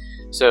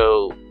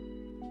 So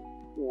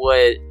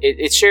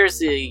it shares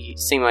the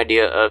same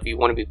idea of you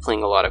want to be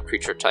playing a lot of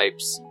creature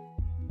types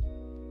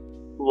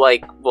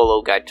like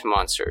Volo Guide to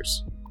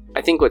Monsters.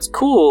 I think what's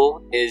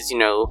cool is,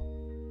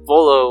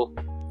 Volo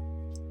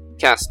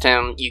cast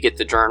him, you get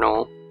the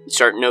journal, you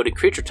start noting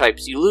creature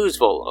types, you lose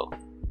Volo.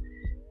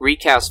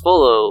 Recast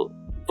Volo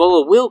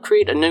will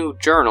create a new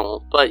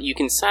journal, but you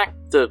can sack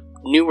the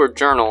newer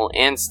journal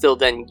and still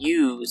then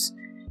use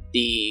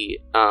the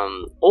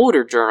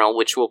older journal,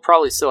 which will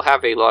probably still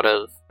have a lot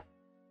of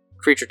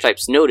creature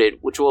types noted,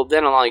 which will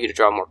then allow you to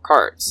draw more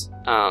cards.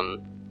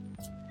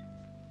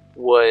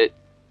 What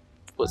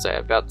was I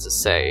about to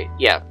say?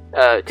 Yeah,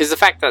 because the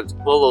fact that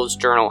Volo's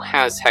journal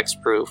has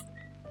hexproof,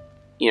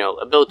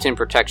 a built-in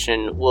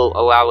protection will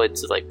allow it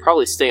to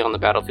probably stay on the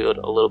battlefield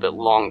a little bit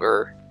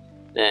longer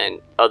than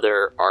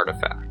other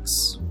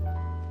artifacts.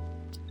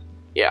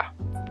 Yeah.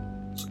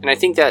 And I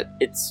think that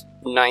it's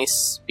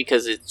nice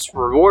because it's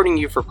rewarding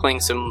you for playing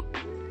some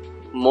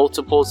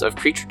multiples of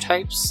creature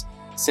types,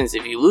 since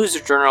if you lose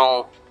a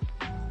journal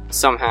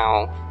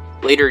somehow,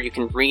 later you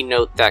can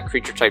re-note that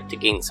creature type to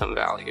gain some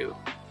value.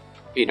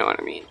 If you know what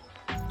I mean.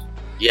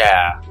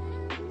 Yeah.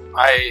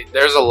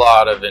 There's a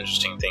lot of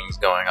interesting things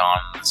going on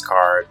in this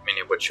card, many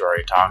of which you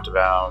already talked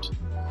about.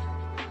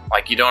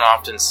 You don't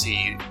often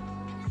see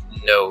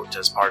note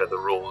as part of the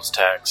rules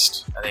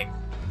text. I think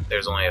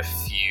there's only a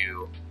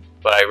few,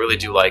 but I really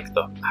do like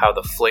how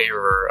the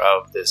flavor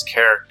of this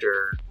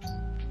character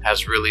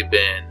has really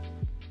been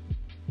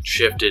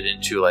shifted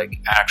into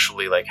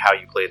actually how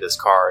you play this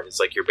card.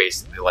 It's you're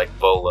basically like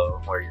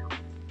Volo, where you're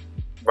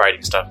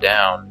writing stuff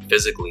down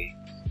physically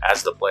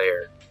as the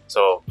player.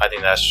 So I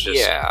think that's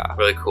just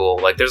really cool.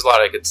 There's a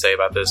lot I could say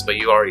about this, but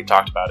you already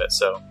talked about it,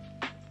 so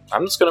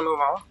I'm just gonna move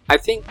on. I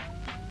think,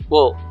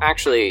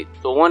 actually,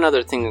 the one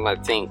other thing that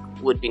I think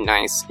would be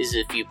nice is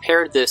if you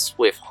paired this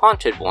with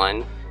Haunted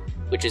One,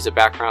 which is a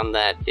background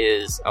that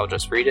is, I'll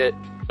just read it,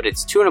 but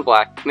it's 2 and a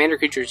black. Commander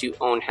creatures you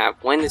own have,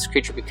 when this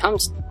creature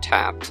becomes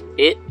tapped,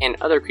 it and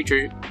other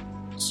creatures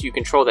you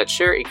control that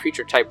share a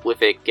creature type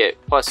with it get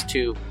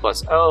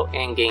 +2/+0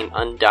 and gain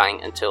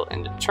Undying until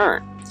end of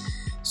turn.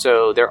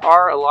 So there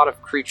are a lot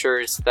of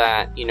creatures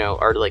that,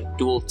 are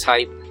dual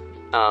type,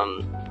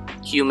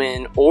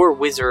 human or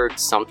wizard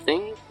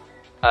something.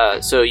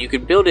 So you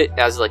could build it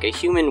as a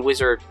human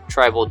wizard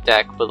tribal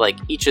deck, but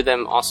each of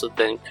them also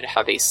then could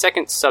have a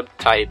second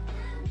subtype.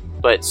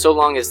 But so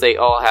long as they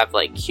all have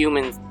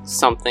human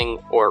something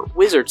or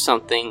wizard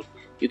something,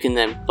 you can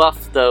then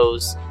buff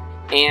those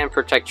and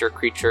protect your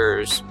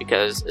creatures,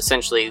 because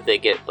essentially they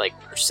get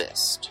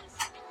persist.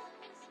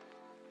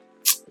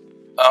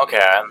 Okay,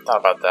 I hadn't thought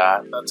about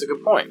that. That's a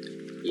good point.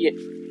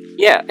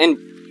 Yeah, and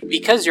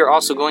because you're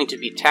also going to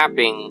be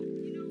tapping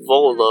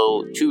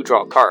Volo to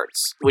draw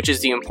cards, which is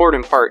the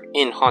important part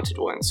in Haunted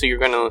One. So you're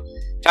going to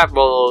tap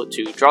Volo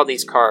to draw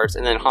these cards,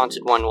 and then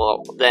Haunted One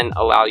will then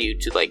allow you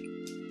to,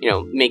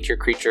 make your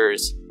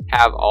creatures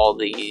have all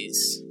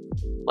these,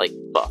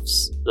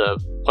 buffs. The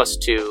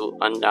 +2,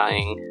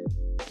 Undying,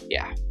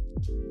 yeah.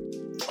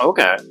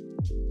 Okay.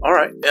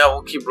 Alright, yeah,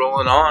 we'll keep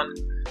rolling on.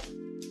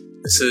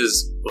 This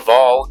is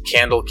Vol,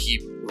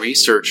 Candlekeep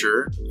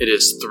Researcher. It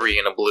is 3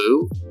 and a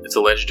blue. It's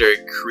a legendary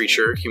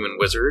creature, human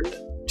wizard,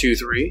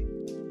 2/3.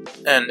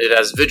 And it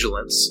has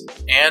Vigilance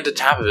and a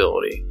tap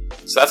ability.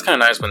 So that's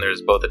kind of nice when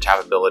there's both a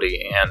tap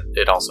ability and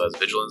it also has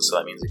Vigilance, so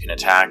that means it can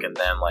attack and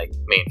then,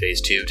 main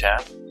phase 2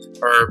 tap.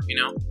 Or,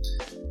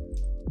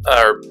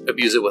 or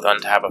abuse it with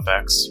untap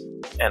effects,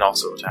 and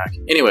also attack.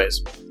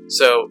 Anyways,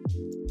 so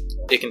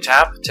it can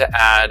tap to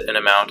add an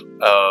amount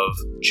of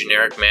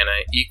generic mana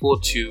equal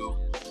to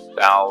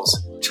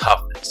Val's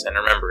toughness. And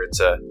remember, it's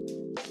a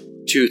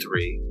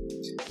 2/3.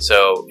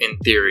 So, in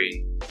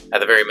theory, at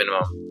the very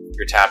minimum,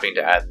 you're tapping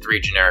to add 3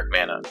 generic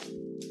mana.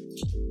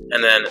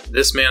 And then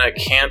this mana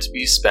can't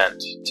be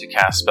spent to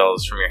cast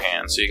spells from your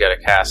hand. So you gotta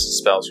cast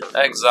spells from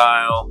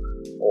exile,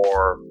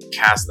 or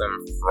cast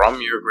them from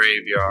your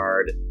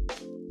graveyard.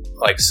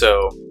 Like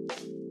so.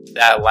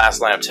 That last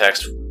line of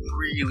text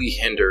really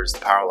hinders the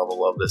power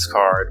level of this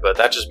card, but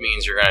that just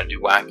means you're gonna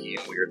do wacky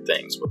and weird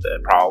things with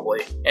it,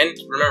 probably. And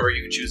remember,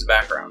 you can choose a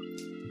background.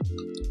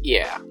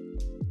 Yeah.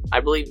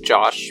 I believe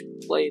Josh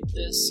played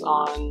this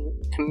on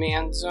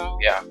Command Zone.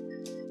 Yeah.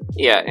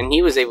 Yeah, and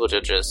he was able to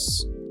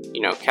just,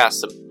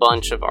 cast a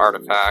bunch of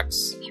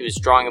artifacts. He was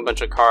drawing a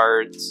bunch of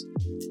cards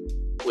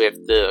with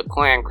the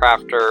Clan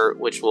Crafter,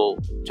 which we'll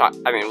talk...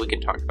 we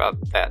can talk about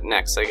that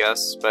next, I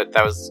guess. But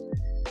that was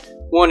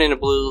 1 in a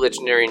blue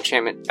legendary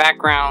enchantment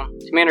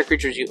background. Commander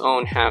creatures you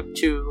own have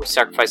 2,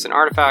 sacrifice an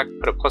artifact,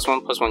 put a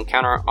 +1/+1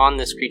 counter on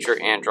this creature,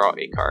 and draw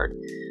a card.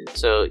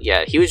 So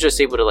yeah, he was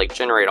just able to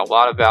generate a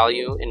lot of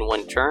value in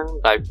one turn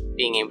by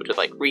being able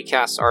to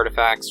recast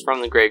artifacts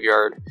from the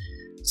graveyard,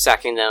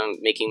 sacking them,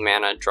 making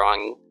mana,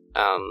 drawing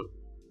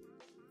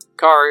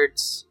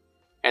cards,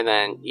 and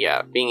then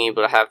being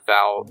able to have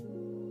Val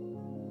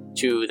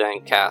to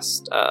then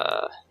cast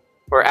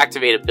or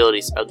activate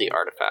abilities of the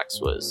artifacts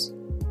was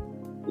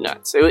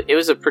nuts. It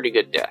was a pretty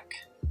good deck.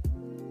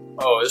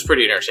 Oh, it was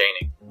pretty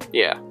entertaining.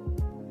 Yeah.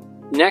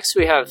 Next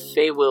we have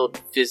Feywilled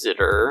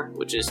Visitor,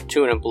 which is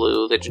 2 in a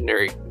blue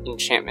legendary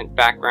enchantment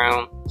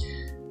background.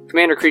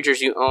 Commander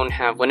creatures you own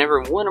have,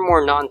 whenever 1 or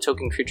more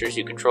non-token creatures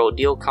you control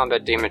deal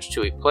combat damage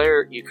to a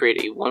player, you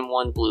create a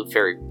 1/1 blue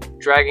fairy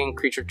dragon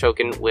creature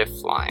token with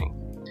flying.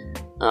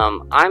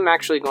 I'm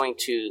actually going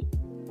to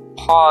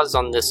pause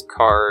on this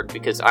card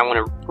because I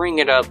want to bring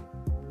it up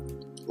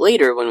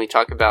later when we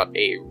talk about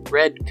a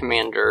red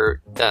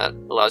commander that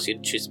allows you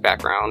to choose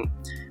background,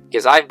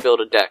 because I've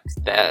built a deck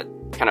that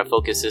kind of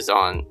focuses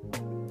on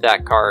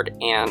that card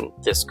and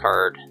this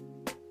card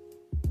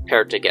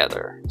paired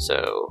together.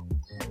 So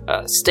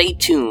stay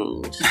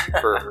tuned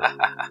for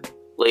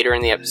later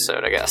in the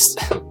episode, I guess.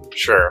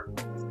 Sure.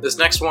 This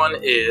next one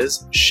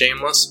is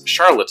Shameless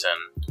Charlatan.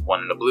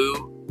 1 in a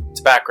blue.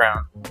 Its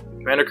background.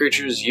 Commander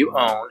creatures you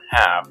own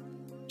have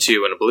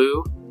 2 in a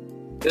blue.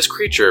 This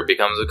creature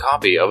becomes a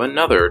copy of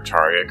another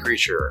target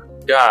creature.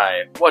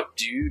 Guy, what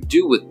do you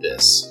do with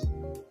this?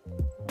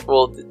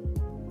 Well,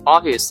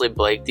 obviously,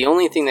 Blake, the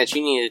only thing that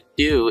you need to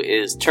do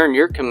is turn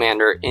your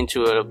commander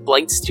into a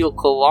Blightsteel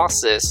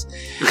Colossus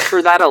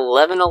for that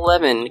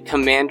 11/11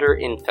 commander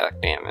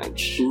infect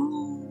damage.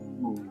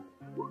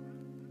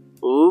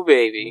 Ooh,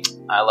 baby.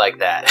 I like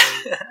that.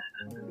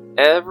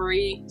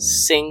 Every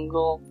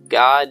single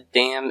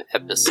goddamn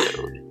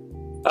episode.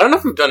 I don't know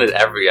if we've done it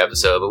every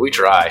episode, but we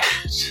try.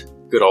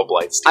 Good old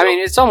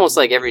Blightsteel. It's almost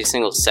like every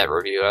single set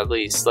review, at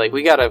least.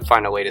 We gotta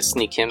find a way to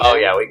sneak him in. Oh,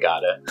 yeah, we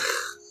got it.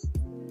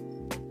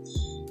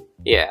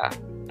 Yeah.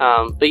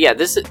 But yeah,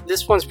 this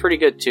one's pretty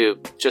good too.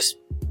 Just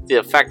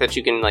the fact that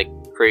you can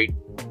create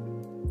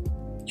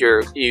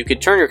you could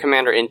turn your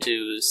commander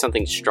into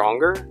something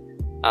stronger,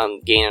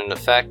 gain an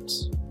effect.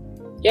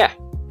 Yeah.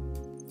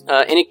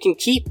 And it can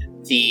keep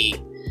the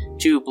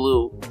 2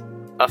 blue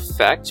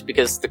effect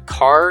because the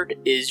card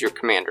is your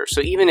commander.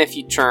 So even if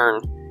you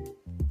turn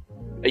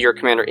your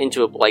commander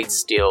into a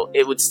Blightsteel,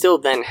 it would still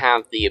then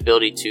have the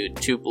ability to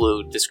 2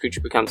 blue, this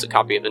creature becomes a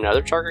copy of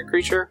another target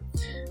creature.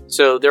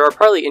 So there are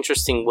probably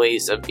interesting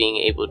ways of being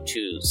able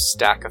to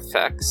stack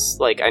effects.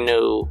 I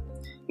know,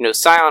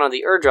 Scion of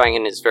the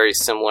Ur-Dragon is very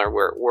similar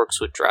where it works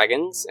with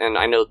dragons, and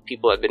I know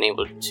people have been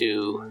able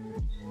to,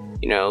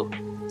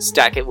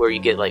 stack it where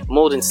you get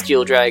Molten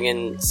Steel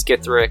Dragon,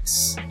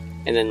 Skithrix,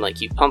 and then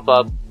you pump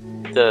up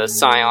the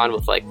Scion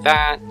with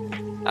that,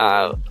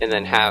 and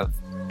then have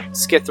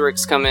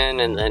Skithrix come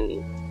in, and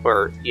then,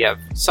 or you have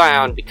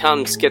Scion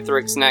become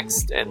Skithrix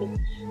next, and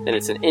then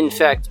it's an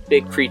infect,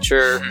 big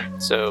creature.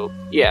 So,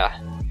 yeah,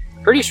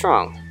 pretty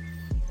strong.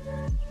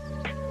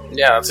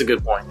 Yeah, that's a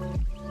good point.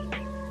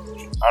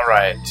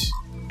 Alright,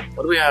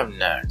 what do we have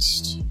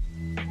next?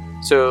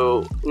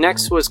 So,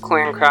 next was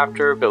Clan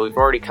Crafter, but we've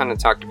already kind of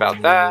talked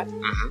about that.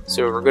 Mm-hmm.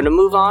 So we're going to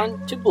move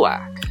on to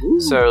black. Ooh.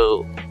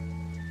 So,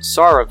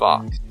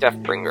 Sarevok,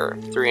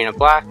 Deathbringer, 3 in a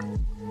black,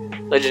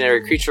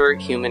 legendary creature,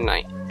 human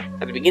knight.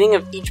 At the beginning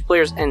of each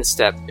player's end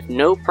step, if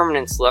no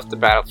permanents left the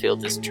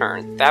battlefield this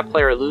turn, that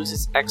player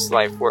loses X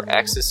life, where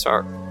X is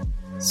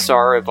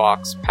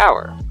Sarevok's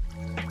power.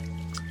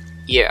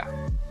 Yeah.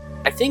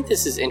 I think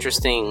this is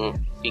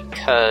interesting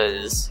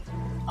because,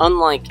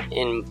 unlike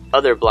in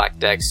other black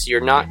decks, you're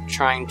not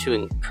trying to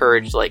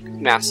encourage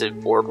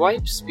massive board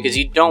wipes, because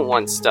you don't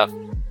want stuff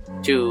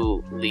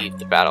to leave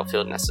the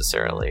battlefield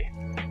necessarily.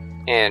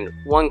 And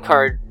one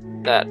card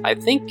that I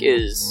think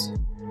is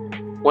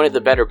one of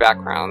the better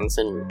backgrounds,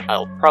 and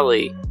I'll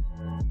probably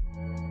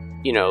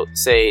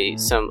say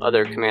some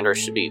other commander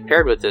should be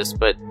paired with this,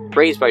 but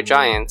Raised by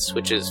Giants,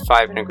 which is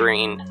 5 and a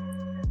green,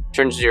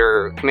 turns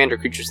your commander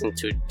creatures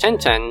into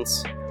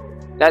 10/10s.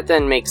 That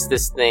then makes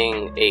this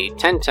thing a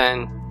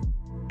 10/10.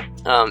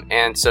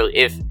 And so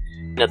if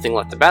nothing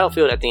left the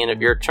battlefield at the end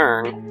of your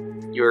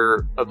turn,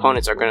 your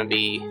opponents are going to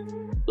be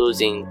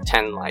losing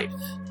 10 life.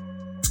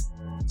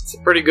 It's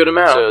a pretty good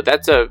amount. So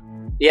that's a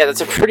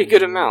pretty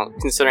good amount,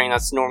 considering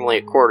that's normally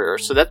a quarter.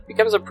 So that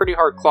becomes a pretty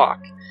hard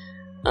clock.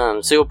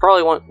 So you'll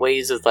probably want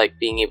ways of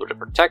being able to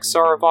protect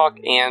Sarevok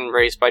and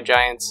Raised by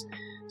Giants,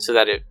 so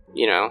that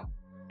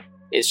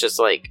it's just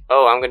I'm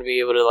going to be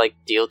able to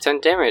deal 10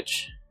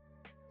 damage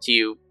to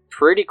you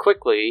pretty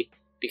quickly,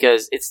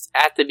 because it's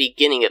at the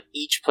beginning of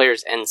each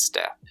player's end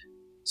step.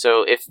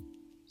 So if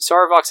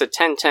Sarevok's a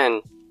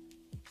 10/10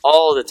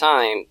 all the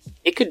time,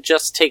 it could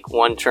just take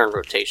one turn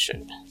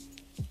rotation.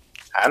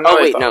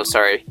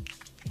 Sorry.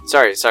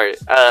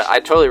 I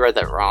totally read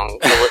that wrong.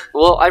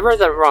 Well, I read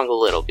that wrong a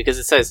little, because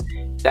it says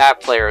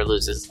that player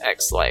loses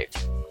X life.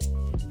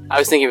 I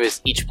was thinking it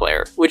was each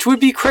player, which would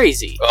be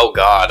crazy. Oh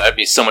god, I'd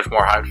be so much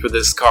more hyped for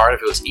this card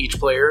if it was each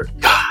player.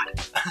 God.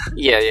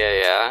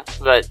 Yeah.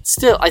 But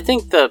still, I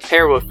think the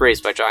pair with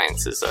Raised by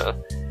Giants is a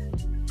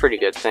pretty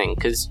good thing,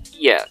 because,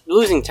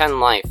 losing 10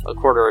 life, a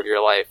quarter of your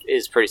life,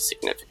 is pretty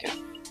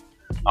significant.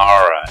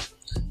 Alright.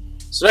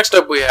 So next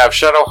up we have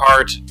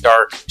Shadowheart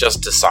Dark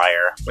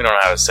Justiciar. We don't know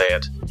how to say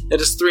it. It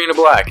is 3 and a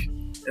black.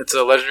 It's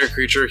a legendary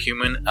creature,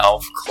 human,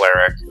 elf,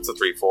 cleric. It's a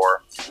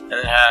 3/4. And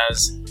it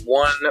has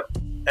 1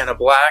 and a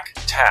black,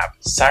 tap,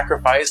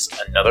 sacrifice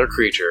another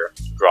creature,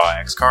 draw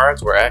X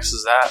cards, where X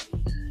is that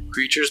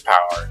creature's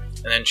power,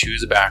 and then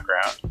choose a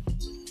background.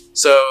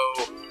 So,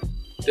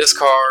 this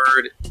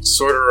card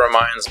sort of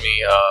reminds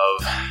me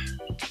of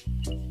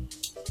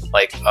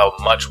a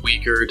much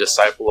weaker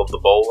Disciple of the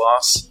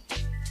Bolas,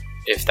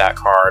 if that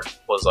card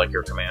was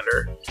your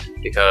commander.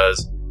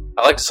 Because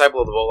I like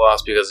Disciple of the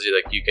Bolas because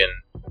you can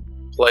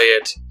play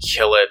it,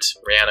 kill it,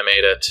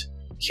 reanimate it,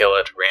 kill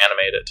it,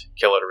 reanimate it,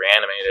 kill it,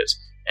 reanimate it,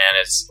 and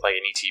it's like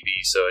an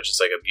ETB, so it's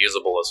just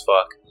abusable as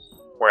fuck.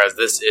 Whereas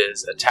this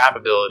is a tap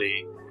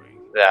ability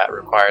that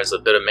requires a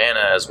bit of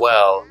mana as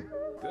well,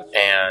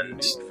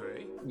 and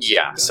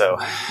so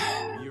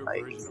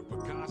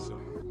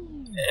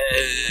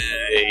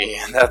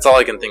that's all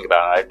I can think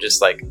about. I'm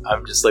just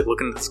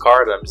looking at this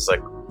card, and I'm just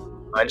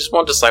I just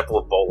want Disciple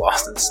of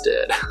Bolas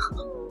instead.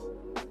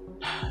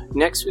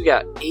 Next, we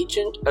got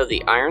Agent of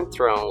the Iron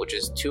Throne, which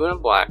is 2 and a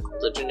black,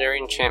 legendary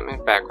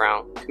enchantment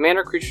background.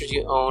 Commander creatures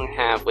you own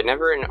have,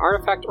 whenever an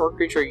artifact or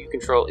creature you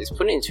control is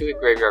put into a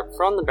graveyard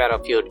from the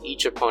battlefield,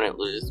 each opponent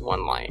loses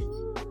 1 life.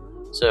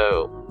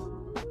 So,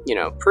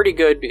 pretty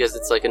good, because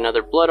it's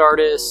another Blood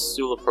Artist,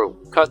 Zulapro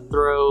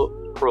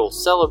Cutthroat, Cruel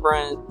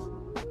Celebrant.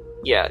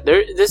 Yeah,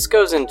 this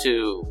goes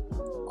into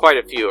quite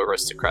a few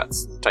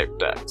Aristocrats type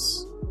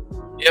decks.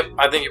 Yep,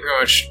 I think you pretty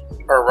much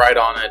are right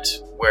on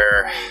it,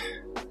 where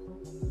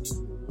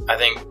I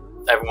think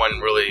everyone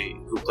really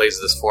who plays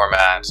this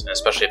format, and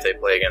especially if they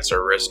play against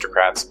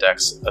Aristocrats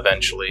decks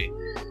eventually,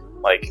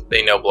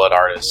 they know Blood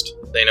Artist,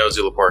 they know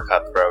Zulapor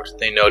Cutthroat,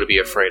 they know to be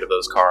afraid of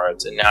those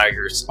cards, and now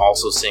you're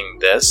also seeing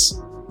this,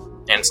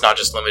 and it's not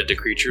just limited to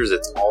creatures,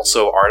 it's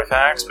also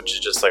artifacts, which is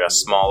just a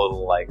small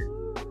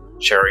little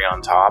cherry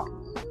on top.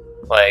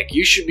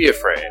 You should be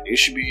afraid. You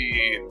should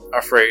be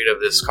afraid of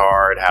this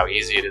card, how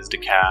easy it is to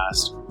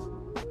cast.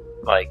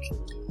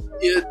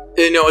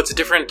 It's a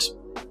different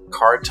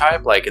card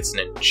type, it's an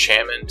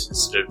enchantment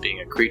instead of being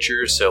a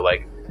creature, so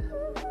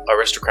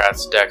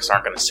Aristocrats decks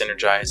aren't going to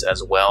synergize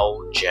as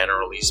well,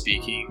 generally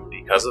speaking,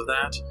 because of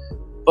that.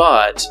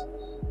 But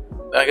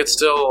it's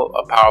still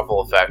a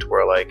powerful effect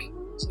where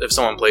if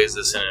someone plays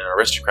this in an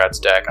Aristocrats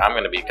deck, I'm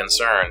going to be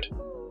concerned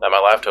that my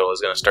life total is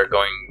going to start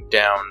going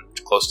down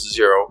close to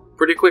 0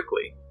 pretty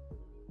quickly.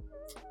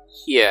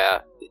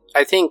 Yeah,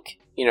 I think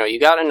you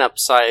got an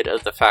upside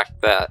of the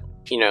fact that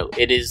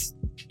it is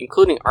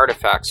including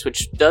artifacts,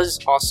 which does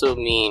also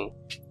mean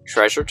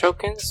treasure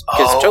tokens,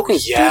 because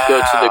tokens do go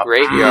to the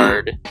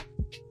graveyard,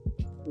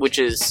 which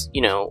is,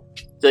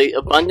 the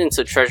abundance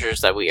of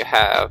treasures that we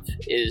have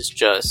is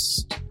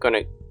just going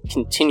to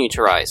continue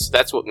to rise. So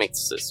that's what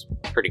makes this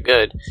pretty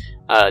good.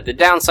 The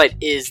downside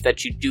is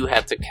that you do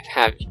have to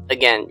have,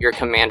 again, your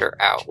commander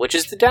out, which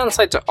is the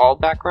downside to all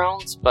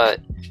backgrounds,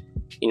 but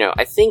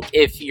I think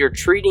if you're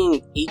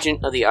treating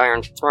Agent of the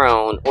Iron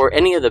Throne or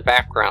any of the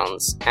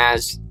backgrounds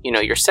as,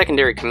 your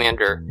secondary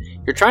commander,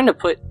 you're trying to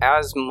put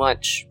as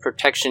much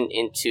protection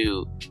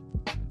into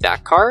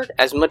that card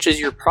as much as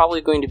you're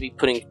probably going to be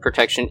putting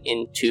protection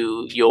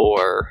into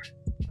your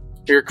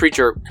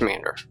creature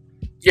commander.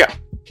 Yeah.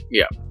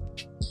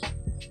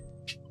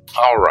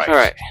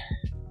 Alright.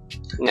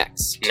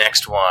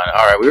 Next one.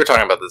 Alright, we were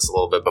talking about this a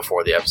little bit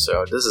before the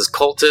episode. This is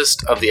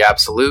Cultist of the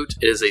Absolute.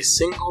 It is a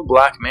single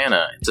black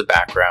mana. It's a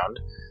background.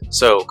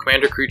 So,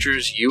 commander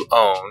creatures you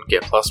own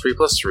get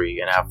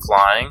 +3/+3 and have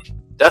flying,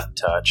 death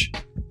touch,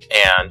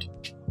 and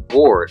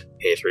ward,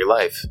 pay 3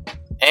 life.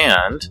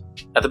 And,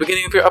 at the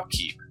beginning of your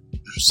upkeep,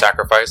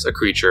 sacrifice a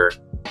creature.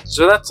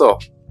 So that's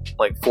all.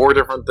 4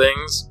 different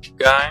things,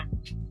 guy.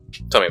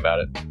 Tell me about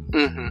it.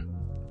 Mm-hmm.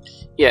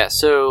 Yeah,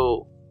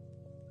 so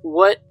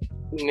what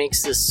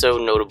makes this so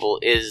notable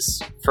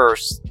is,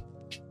 first,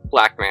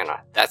 black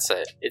mana. That's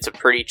it. It's a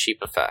pretty cheap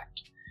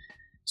effect.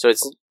 So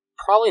it's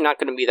probably not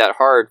going to be that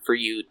hard for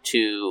you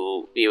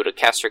to be able to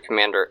cast your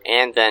commander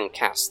and then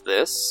cast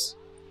this,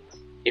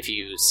 if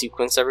you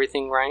sequence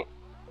everything right.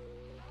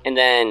 And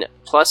then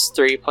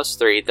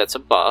 +3/+3, that's a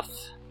buff.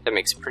 That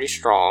makes it pretty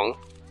strong.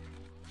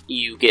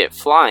 You get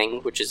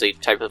flying, which is a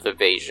type of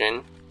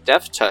evasion.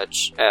 Death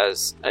Touch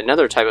as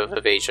another type of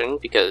evasion,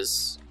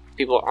 because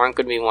people aren't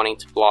going to be wanting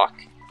to block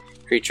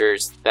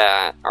creatures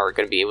that are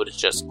going to be able to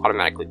just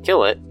automatically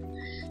kill it.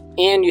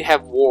 And you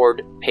have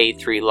Ward, pay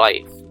 3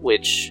 life,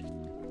 which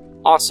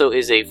also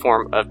is a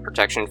form of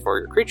protection for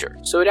your creature.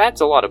 So it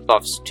adds a lot of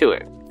buffs to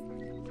it.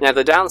 Now,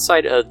 the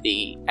downside of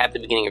the at the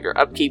beginning of your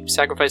upkeep,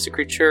 sacrifice a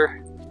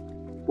creature,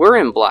 we're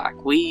in black.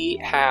 We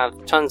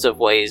have tons of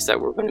ways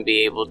that we're going to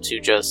be able to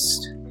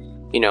just,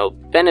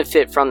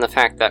 benefit from the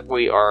fact that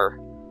we are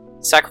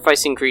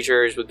sacrificing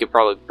creatures. We could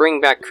probably bring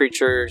back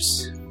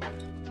creatures.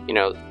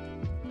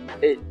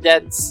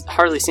 That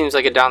hardly seems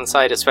like a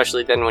downside,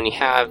 especially then when you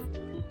have,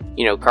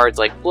 cards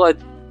like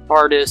Blood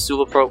Artist,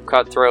 Zulapro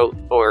Cutthroat,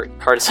 or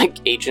cards like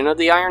Agent of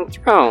the Iron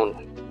Throne,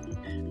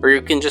 where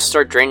you can just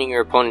start draining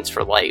your opponents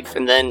for life.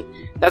 And then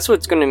that's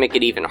what's going to make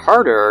it even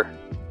harder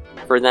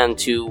for them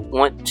to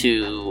want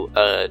to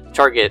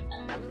target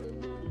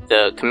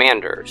the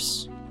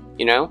commanders,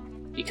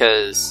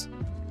 because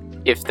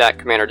if that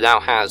commander now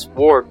has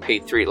Ward, pay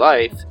 3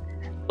 life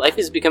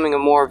is becoming a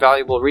more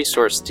valuable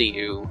resource to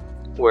you,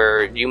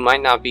 where you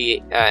might not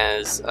be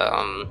as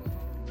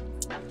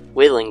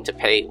willing to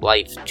pay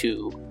life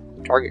to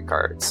target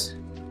cards.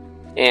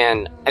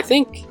 And I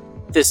think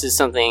this is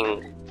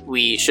something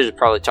we should have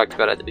probably talked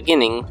about at the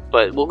beginning,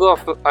 but I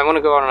want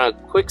to go on a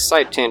quick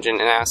side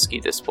tangent and ask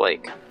you this,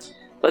 Blake.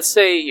 Let's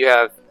say you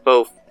have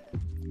both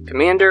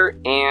commander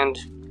and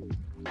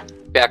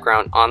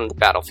background on the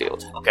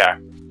battlefield. Okay.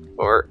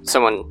 Or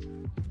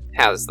someone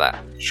has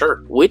that.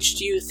 Sure. Which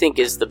do you think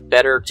is the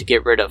better to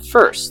get rid of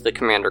first, the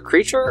commander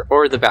creature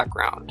or the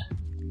background?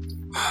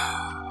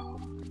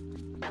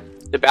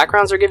 The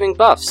backgrounds are giving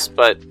buffs,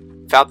 but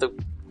without the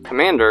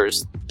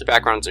commanders, the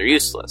backgrounds are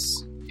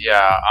useless.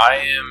 Yeah, I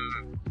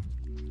am...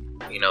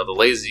 the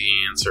lazy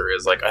answer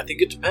is, I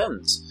think it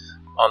depends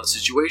on the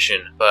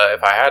situation. But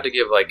if I had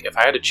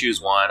to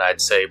choose one,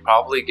 I'd say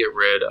probably get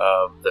rid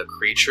of the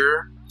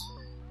creature,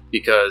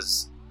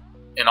 because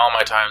in all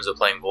my times of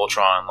playing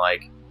Voltron,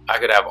 I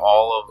could have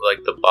all of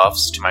the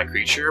buffs to my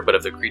creature, but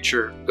if the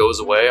creature goes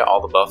away, all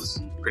the buffs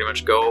pretty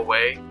much go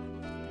away,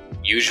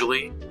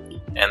 usually.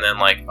 And then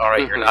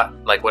alright, you're not,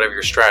 whatever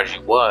your strategy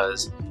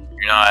was,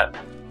 you're not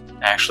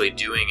actually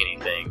doing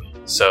anything.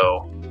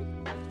 So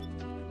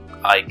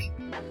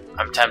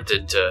I'm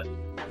tempted to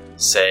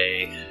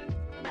say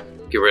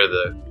get rid of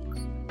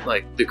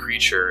the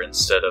creature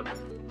instead of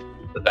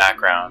the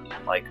background,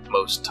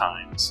 most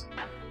times.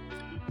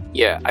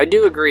 Yeah, I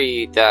do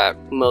agree that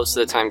most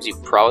of the times you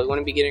probably want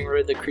to be getting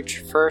rid of the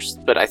creature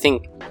first, but I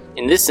think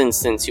in this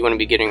instance you want to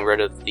be getting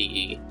rid of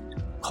the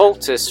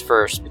cultist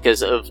first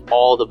because of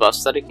all the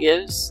buffs that it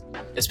gives,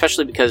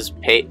 especially because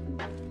pay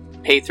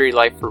 3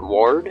 life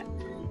reward.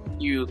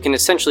 You can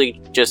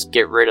essentially just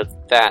get rid of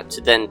that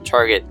to then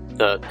target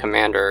the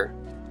commander,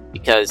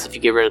 because if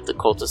you get rid of the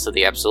cultist of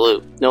the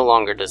absolute, no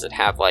longer does it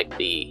have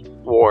the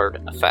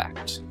ward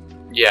effect.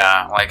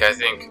 Yeah, I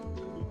think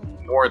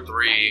Ward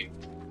 3,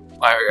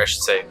 I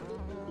should say,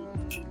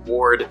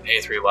 Ward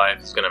A3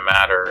 life is going to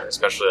matter,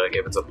 especially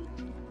if it's a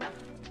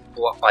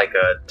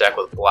deck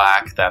with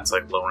black that's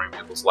lowering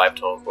people's life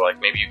totals, where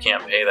maybe you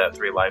can't pay that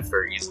 3 life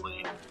very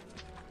easily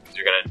because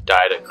you're going to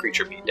die to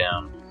creature beat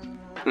down.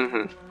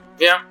 Mm-hmm.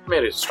 Yeah,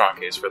 made a strong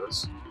case for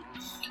this.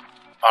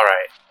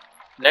 Alright,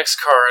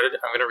 next card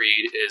I'm going to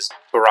read is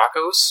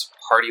Barakos,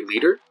 Party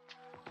Leader.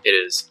 It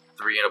is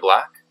 3 and a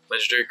black,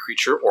 legendary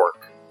creature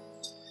orc.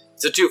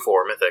 It's a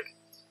 2/4 mythic.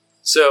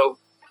 So,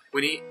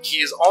 when he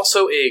is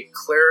also a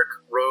cleric,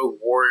 rogue,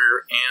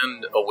 warrior,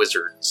 and a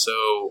wizard.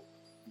 So,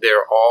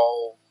 they're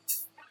all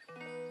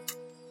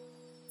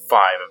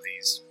 5 of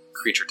these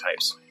creature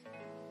types.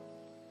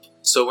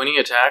 So when he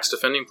attacks,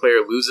 defending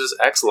player loses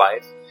X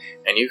life,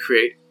 and you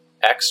create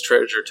X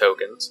treasure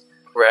tokens,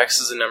 where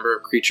X is the number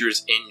of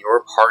creatures in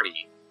your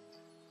party.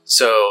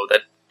 So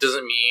that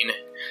doesn't mean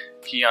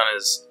he on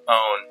his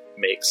own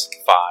makes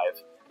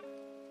 5.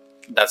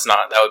 That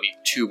would be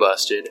too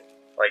busted.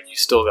 You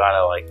still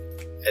gotta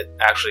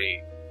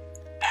actually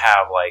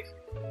have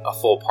a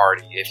full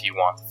party if you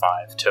want the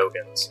 5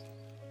 tokens.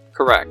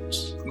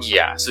 Correct.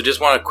 Yeah, so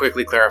just want to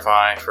quickly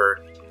clarify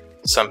for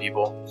some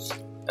people,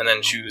 and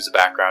then choose a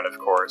background, of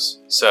course.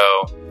 So,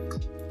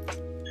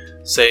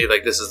 say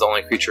this is the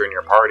only creature in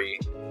your party,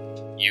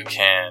 you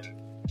can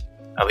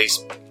at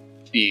least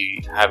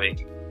be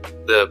having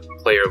the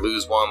player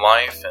lose 1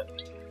 life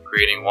and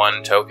creating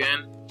 1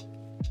 token.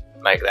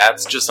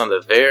 That's just on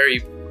the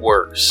very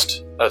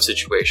worst of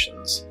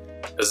situations,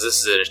 because this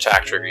is an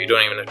attack trigger. You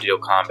don't even have to deal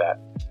combat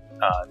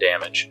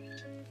damage.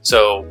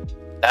 So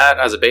that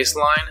as a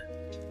baseline,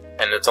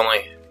 and it's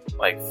only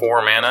like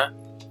 4 mana,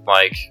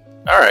 like,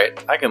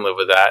 alright, I can live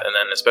with that. And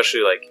then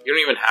especially, like, you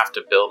don't even have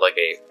to build, like,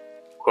 a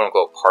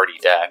quote-unquote party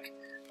deck.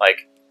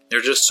 Like,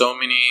 there's just so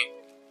many,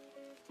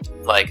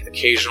 like,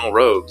 occasional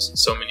rogues,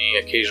 so many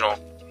occasional,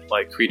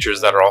 like,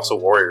 creatures that are also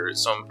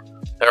warriors.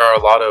 There are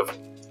a lot of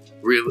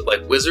really,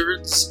 like,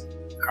 wizards.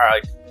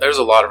 There's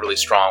a lot of really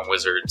strong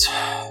wizards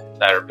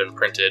that have been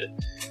printed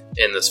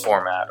in this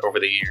format over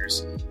the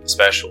years,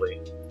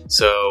 especially.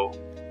 So,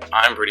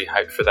 I'm pretty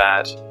hyped for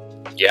that.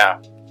 Yeah,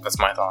 that's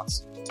my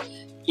thoughts.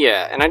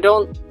 Yeah, and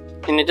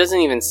it doesn't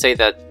even say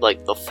that,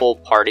 like, the full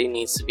party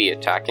needs to be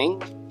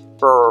attacking.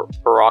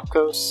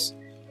 Barakos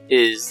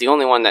is the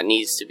only one that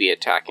needs to be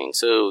attacking.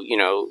 So, you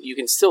know, you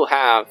can still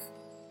have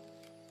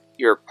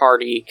your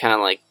party kind of,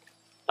 like,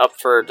 up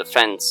for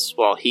defense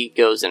while he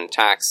goes and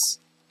attacks.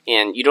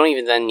 And you don't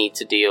even then need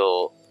to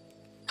deal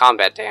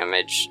combat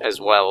damage as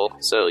well.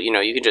 So, you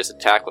know, you can just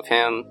attack with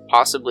him,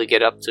 possibly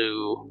get up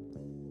to,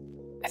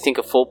 I think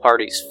a full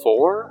party's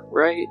 4,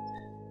 right?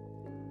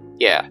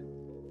 Yeah.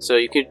 So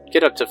you could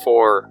get up to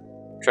 4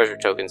 treasure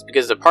tokens,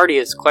 because the party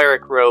is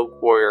cleric, rogue,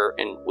 warrior,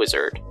 and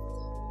wizard.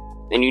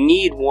 And you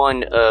need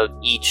one of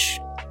each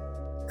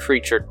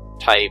creature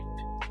type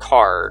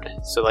card.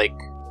 So, like,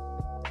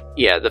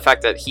 yeah, the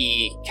fact that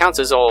he counts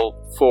as all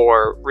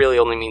 4 really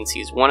only means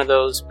he's one of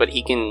those, but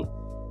he can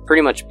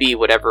pretty much be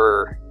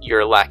whatever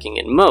you're lacking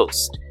in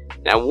most.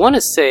 Now, I want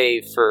to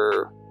say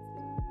for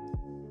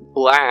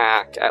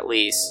black, at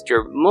least,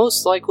 you're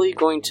most likely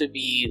going to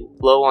be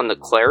low on the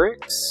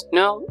clerics.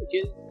 No?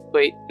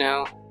 Wait,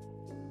 no.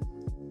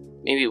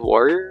 Maybe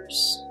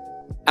warriors?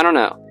 I don't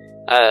know.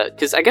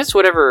 Because I guess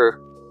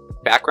whatever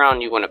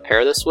background you want to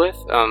pair this with,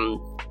 I'm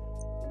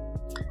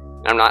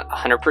not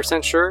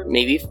 100% sure.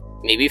 Maybe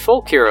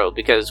folk hero,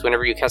 because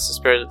whenever you cast a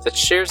spell that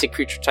shares a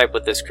creature type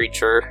with this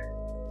creature,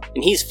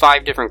 and he's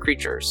 5 different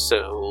creatures,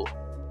 so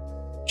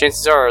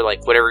chances are,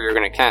 like, whatever you're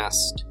going to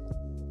cast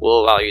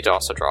will allow you to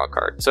also draw a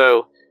card.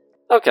 So,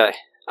 okay.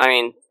 I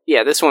mean,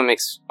 yeah, this one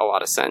makes a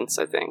lot of sense,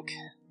 I think,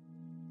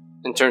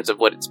 in terms of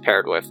what it's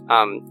paired with.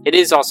 It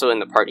is also in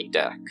the party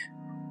deck.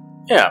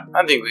 Yeah,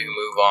 I think we can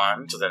move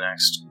on to the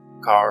next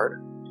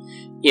card.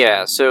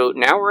 Yeah, so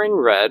now we're in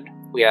red.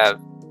 We have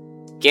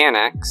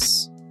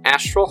Ganex,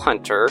 Astral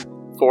Hunter,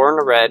 4 in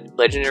a red,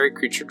 legendary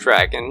creature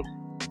dragon,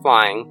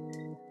 flying.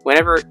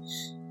 Whenever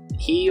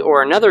he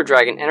or another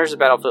dragon enters the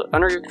battlefield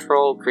under your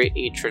control, create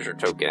a treasure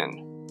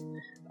token.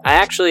 I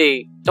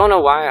actually don't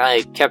know why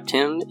I kept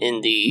him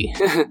in the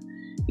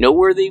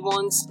noteworthy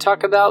ones to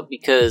talk about,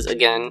 because,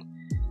 again,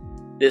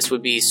 this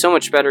would be so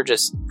much better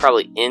just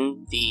probably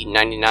in the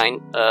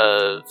 99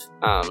 of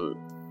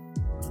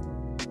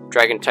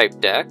dragon-type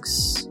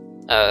decks.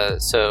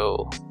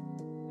 So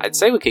I'd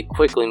say we could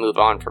quickly move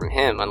on from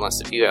him,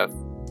 unless if you have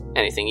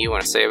anything you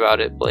want to say about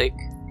it, Blake.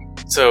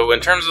 So,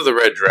 in terms of the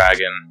red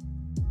dragon,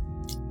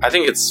 I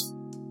think it's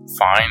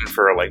fine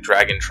for, like,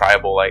 dragon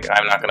tribal. Like,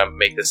 I'm not going to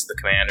make this the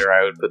commander.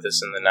 I would put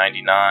this in the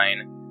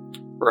 99.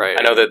 Right.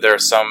 I know that there are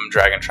some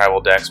dragon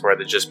tribal decks where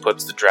it just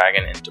puts the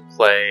dragon into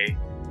play,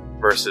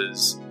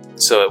 versus,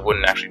 so it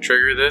wouldn't actually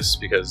trigger this,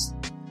 because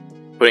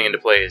putting into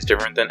play is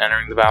different than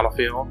entering the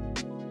battlefield.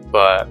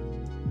 But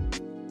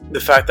the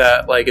fact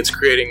that, like, it's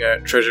creating a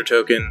treasure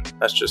token,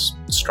 that's just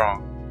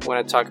strong.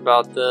 Want to talk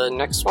about the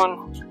next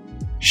one?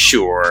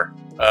 Sure.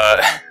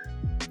 I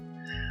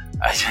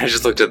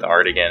just looked at the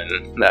art again,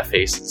 and that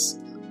face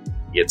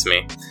gets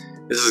me.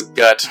 This is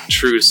Gut,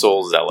 True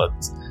Soul Zealot.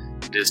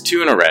 It is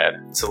 2 in a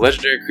red. It's a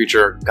legendary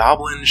creature,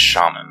 Goblin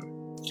Shaman.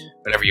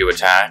 Whenever you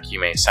attack, you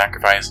may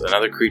sacrifice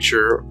another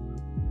creature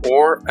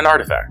or an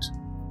artifact.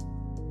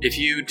 If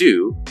you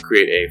do,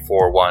 create a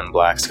 4/1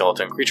 black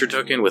skeleton creature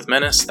token with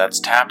menace that's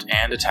tapped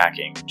and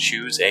attacking.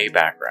 Choose a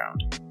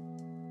background.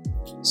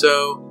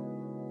 So,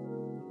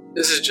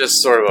 this is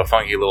just sort of a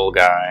funky little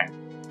guy.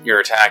 You're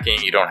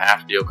attacking, you don't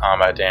have to deal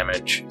combat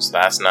damage, so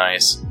that's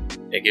nice.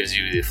 It gives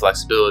you the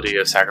flexibility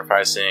of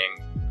sacrificing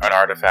an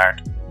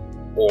artifact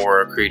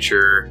or a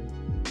creature.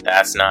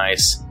 That's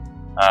nice.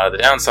 The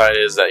downside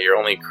is that you're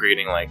only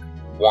creating, like,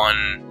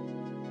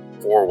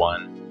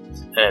 1/4/1,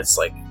 and it's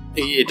like,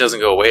 it doesn't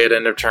go away at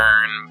end of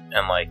turn,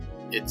 and, like,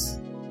 it's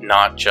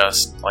not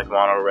just, like,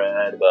 mono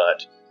red,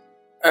 but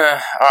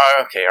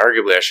okay,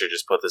 arguably I should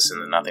just put this in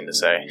the nothing to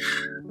say.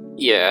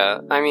 Yeah,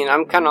 I mean,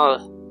 I'm kind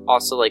of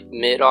also, like,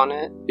 mid on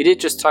it. We did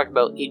just talk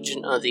about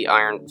Agent of the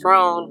Iron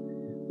Throne,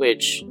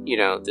 which, you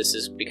know, this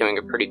is becoming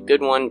a pretty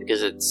good one,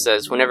 because it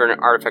says whenever an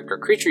artifact or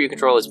creature you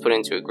control is put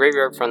into a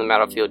graveyard from the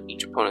battlefield,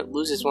 each opponent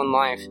loses 1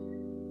 life.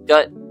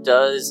 Gut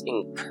does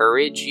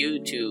encourage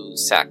you to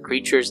sack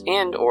creatures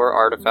and or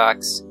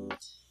artifacts,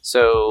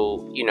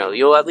 so, you know,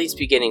 you'll at least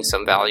be getting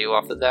some value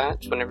off of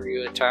that whenever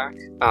you attack.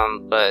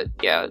 But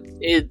yeah,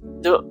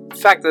 the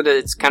fact that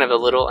it's kind of a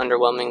little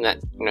underwhelming that,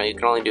 you know, you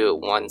can only do it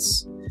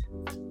once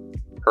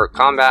per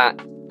combat.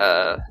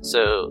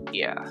 So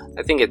yeah,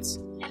 I think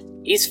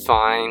he's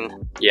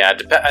fine. Yeah,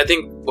 I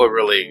think what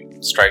really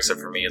strikes it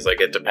for me is,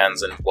 like, it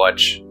depends on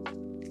which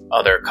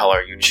other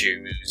color you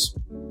choose,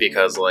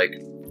 because, like,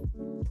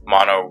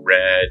 mono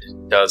red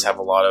does have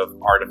a lot of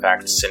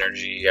artifact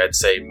synergy. I'd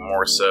say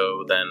more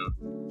so than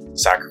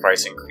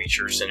sacrificing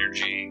creature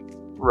synergy.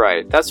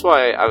 Right, that's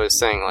why I was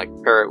saying, like,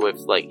 pair it with,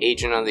 like,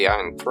 Agent of the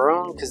Iron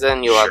Throne, because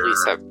then you'll at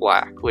least have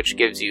black, which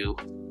gives you,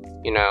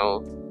 you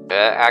know,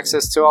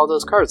 access to all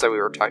those cards that we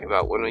were talking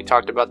about when we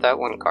talked about that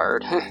one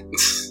card.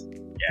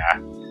 Yeah.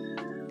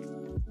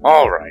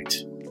 Alright,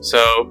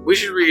 so we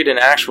should read an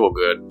actual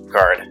good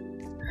card.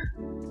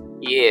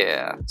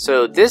 Yeah,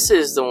 so this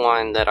is the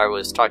one that I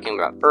was talking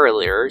about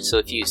earlier, so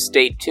if you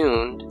stay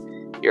tuned,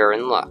 you're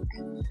in luck.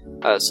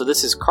 So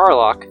this is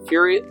Karlach,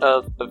 Fury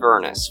of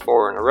Avernus,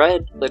 4 and a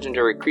red,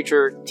 legendary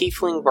creature,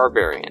 Tiefling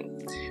Barbarian.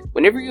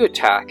 Whenever you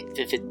attack,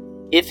 if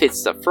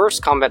it's the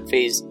first combat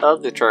phase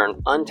of the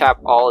turn, untap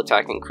all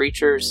attacking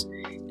creatures.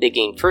 They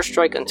gain first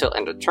strike until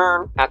end of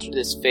turn. After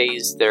this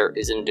phase, there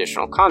is an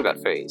additional combat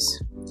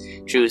phase.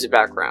 Choose a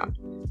background.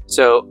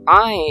 So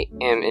I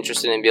am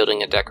interested in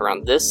building a deck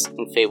around this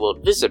and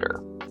Fabled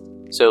Visitor.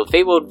 So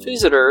Fabled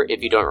Visitor,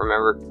 if you don't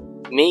remember,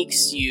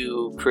 makes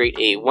you create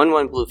a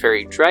 1/1 blue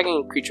fairy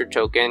dragon creature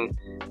token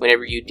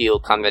whenever you deal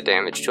combat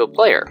damage to a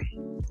player.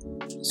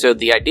 So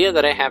the idea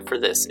that I have for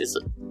this is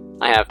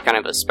I have kind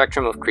of a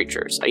spectrum of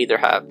creatures. I either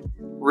have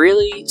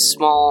really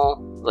small,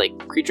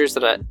 like, creatures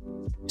that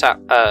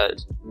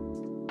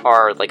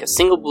are like a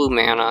single blue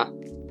mana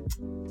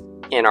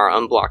and are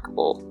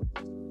unblockable.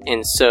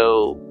 And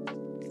so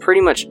pretty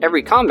much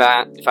every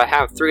combat, if I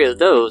have 3 of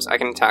those, I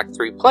can attack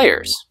 3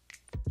 players.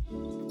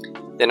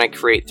 Then I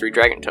create 3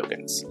 dragon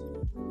tokens.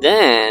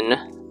 Then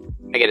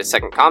I get a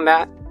second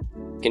combat,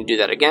 can do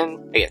that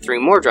again, I get 3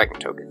 more dragon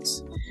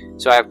tokens.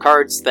 So I have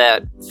cards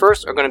that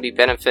first are going to be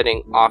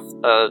benefiting off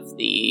of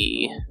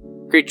the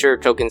creature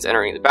tokens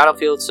entering the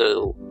battlefield,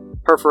 so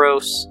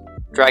Perforos,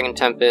 Dragon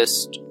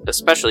Tempest,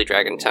 especially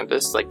Dragon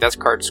Tempest, like that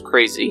card's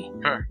crazy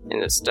in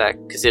this deck,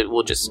 because it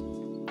will just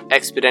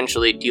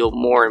exponentially deal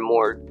more and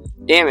more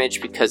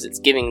damage because it's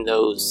giving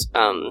those,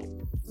 but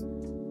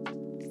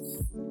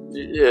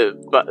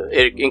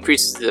it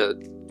increases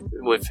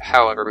with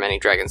however many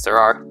dragons there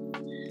are.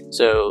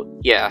 So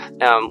yeah,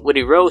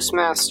 Witty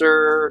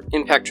Roastmaster,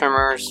 Impact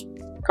Tremors,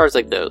 cards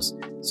like those.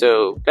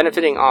 So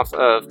benefiting off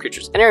of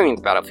creatures entering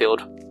the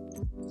battlefield.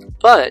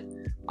 But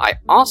I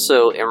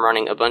also am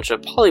running a bunch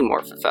of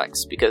polymorph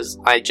effects because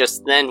I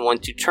just then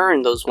want to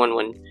turn those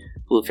 1/1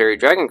 blue fairy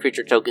dragon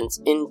creature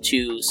tokens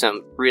into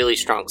some really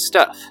strong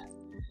stuff.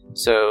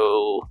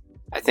 So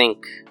I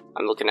think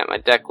I'm looking at my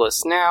deck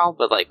list now,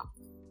 but like,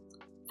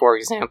 for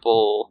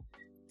example,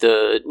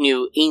 the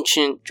new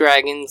ancient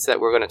dragons that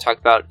we're going to talk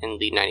about in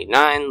the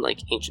 99, like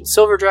Ancient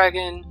Silver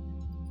Dragon,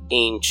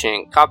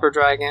 Ancient Copper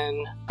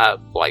Dragon,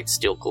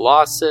 Blightsteel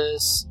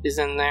Colossus is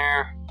in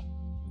there,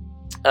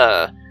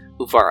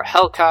 Ufara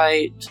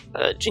Hellkite,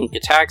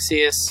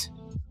 Jinkataxius,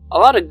 a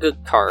lot of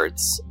good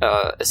cards,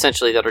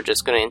 essentially that are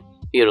just going to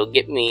be able to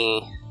get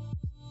me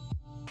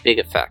big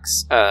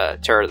effects.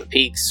 Terror of the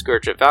Peaks,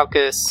 Scourge of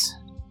Valkus,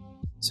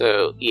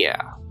 so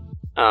yeah.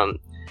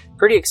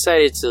 Pretty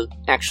excited to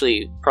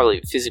actually probably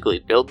physically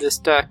build this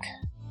deck,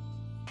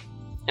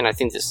 and I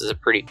think this is a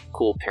pretty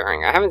cool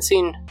pairing. I haven't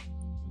seen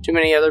too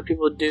many other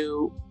people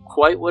do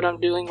quite what I'm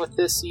doing with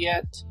this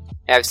yet.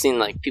 I've seen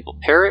like people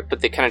pair it,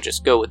 but they kind of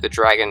just go with the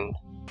dragon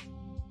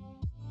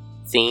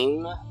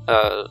theme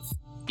of,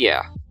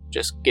 yeah,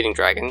 just getting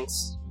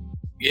dragons.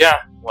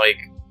 Yeah, like,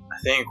 I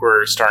think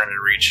we're starting to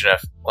reach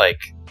enough,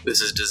 like,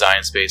 this is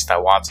design space that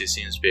WotC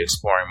seems to be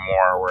exploring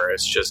more, where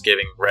it's just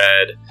giving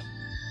red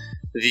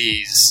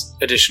these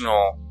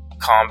additional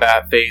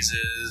combat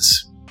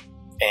phases,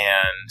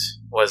 and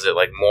was it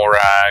like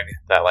Morag,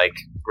 that like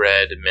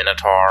red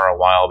Minotaur a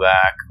while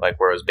back, like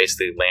where it was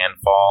basically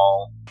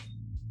landfall,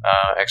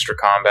 extra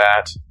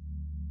combat.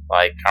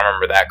 Like, I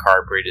remember that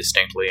card pretty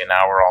distinctly, and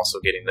now we're also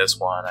getting this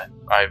one.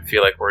 I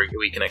feel like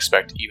we can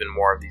expect even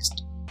more of these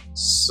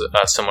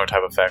similar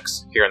type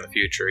effects here in the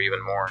future,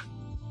 even more.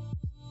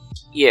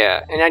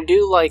 Yeah, and I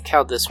do like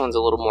how this one's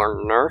a little more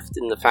nerfed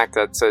in the fact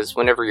that it says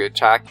whenever you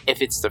attack,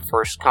 if it's the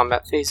first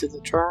combat phase of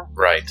the turn.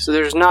 Right. So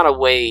there's not a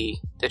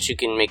way that you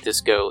can make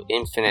this go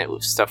infinite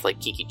with stuff like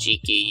Kiki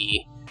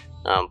Jiki,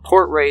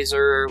 Port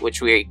Razor,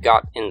 which we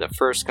got in the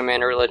first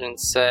Commander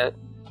Legends set.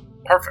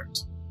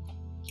 Perfect.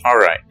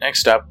 Alright,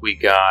 next up we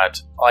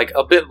got, like,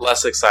 a bit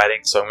less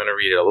exciting, so I'm going to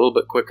read it a little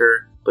bit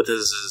quicker. But this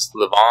is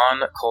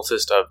Levon,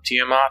 Cultist of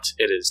Tiamat.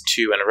 It is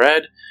 2 and a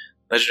red.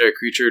 Legendary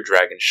creature,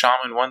 Dragon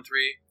Shaman,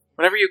 1/3.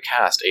 Whenever you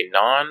cast a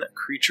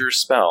non-creature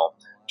spell,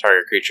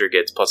 target creature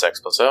gets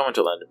 +X/+0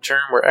 until end of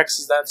turn, where X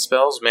is that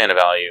spell's mana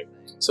value.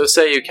 So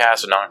say you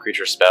cast a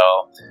non-creature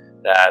spell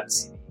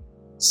that's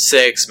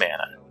 6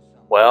 mana.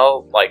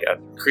 Well, like,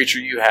 a creature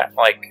you have,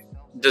 like,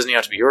 doesn't even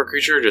have to be your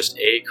creature, just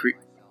a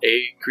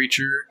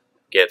creature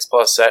gets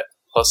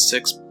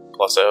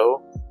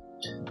 +6/+0.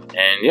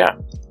 And yeah,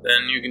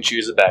 then you can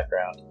choose a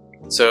background.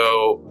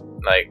 So,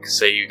 like,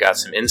 say you got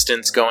some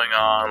instants going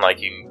on,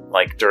 like,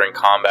 during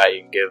combat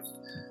you can give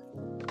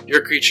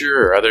your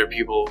creature or other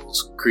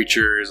people's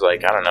creatures,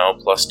 like, I don't know,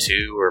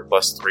 +2 or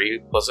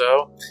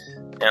 +3/+0.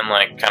 and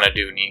like kind of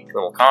do neat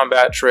little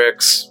combat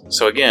tricks.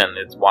 So again,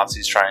 it's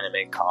WotC's trying to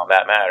make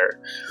combat matter.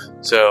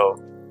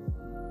 So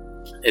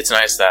it's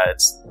nice that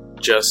it's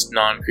just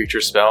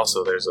non-creature spells,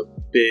 so there's a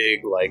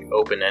big like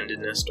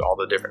open-endedness to all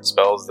the different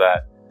spells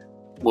that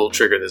will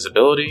trigger this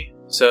ability.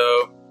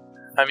 So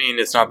I mean,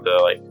 it's not the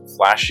like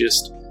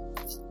flashiest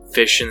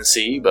fish in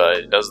sea, but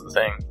it does the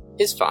thing.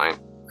 It's fine.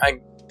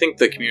 I think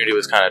the community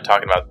was kind of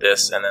talking about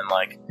this, and then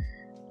like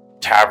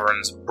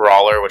Tavern's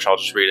Brawler, which I'll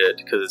just read it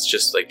because it's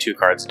just like 2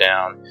 cards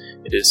down.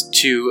 It is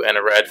 2 and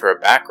a red for a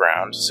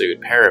background, so you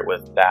would pair it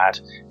with that.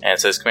 And it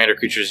says, commander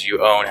creatures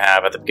you own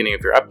have at the beginning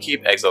of your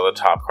upkeep, exile the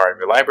top card of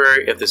your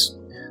library. If this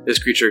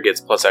creature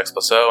gets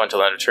 +X+0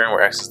 until end of turn,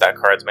 where X is that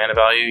card's mana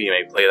value, you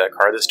may play that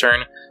card this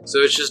turn. So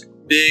it's just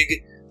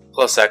big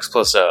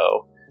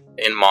 +X+0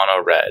 in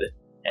mono red,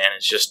 and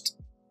it's just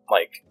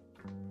like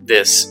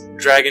this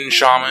dragon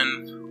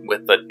shaman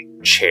with a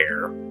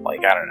chair.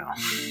 Like, I don't know.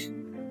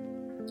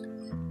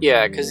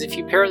 Yeah, because if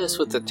you pair this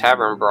with the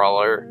Tavern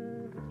Brawler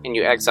and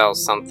you exile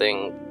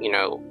something, you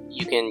know,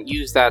 you can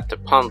use that to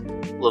pump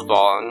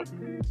Levon,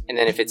 and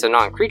then if it's a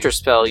non-creature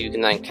spell, you can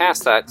then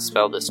cast that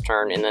spell this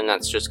turn, and then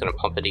that's just going to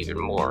pump it even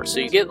more. So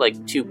you get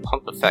like 2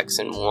 pump effects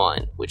in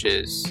one, which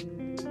is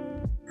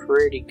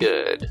pretty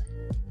good.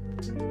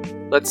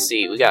 Let's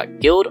see, we got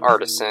Guild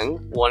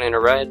Artisan, 1 in a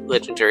red,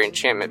 legendary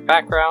enchantment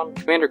background.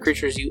 Commander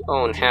creatures you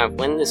own have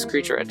when this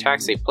creature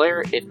attacks a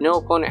player, if no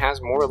opponent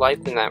has more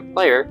life than that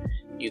player,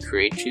 you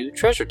create 2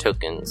 treasure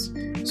tokens.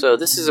 So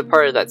this is a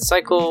part of that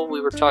cycle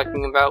we were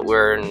talking about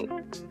where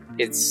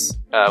it's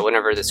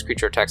whenever this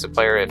creature attacks a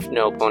player, if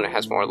no opponent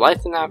has more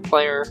life than that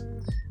player.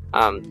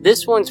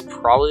 This one's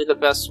probably the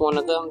best one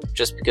of them,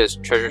 just because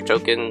treasure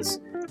tokens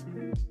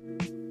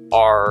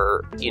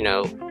are, you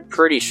know,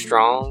 pretty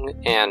strong.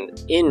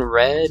 And in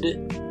red,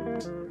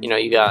 you know,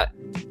 you got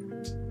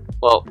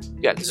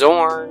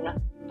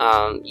Zorn,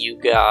 you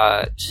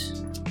got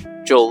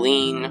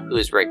Jolene, who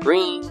is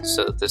red-green,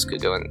 so this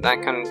could go in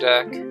that kind of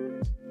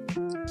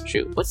deck.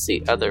 Shoot, what's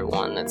the other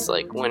one that's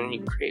like when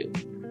you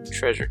create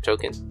treasure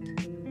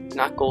token?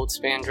 Not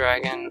Goldspan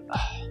Dragon.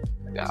 Oh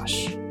my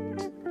gosh.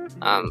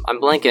 I'm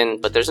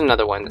blanking, but there's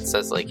another one that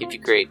says like if you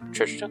create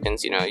treasure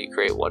tokens, you know, you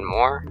create 1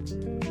 more.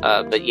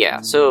 But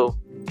yeah, so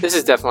this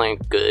is definitely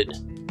good.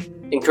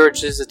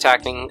 Encourages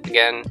attacking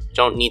again.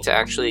 Don't need to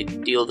actually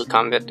deal the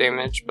combat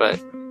damage,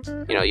 but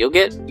you know, you'll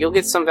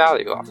get some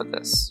value off of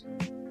this.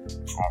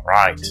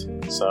 Alright,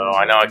 so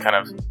I know I kind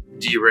of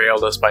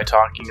derailed us by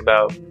talking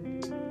about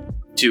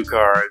 2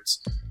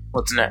 cards.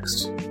 What's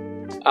next?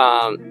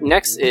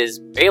 Next is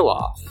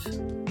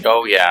Baloth.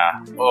 Oh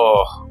yeah.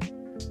 Oh.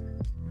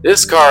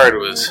 This card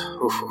was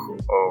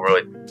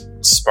really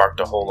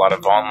sparked a whole lot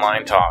of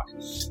online talk.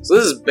 So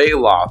this is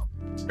Baloth,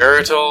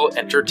 Baratul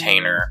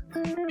Entertainer.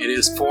 It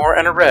is 4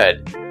 and a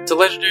red. It's a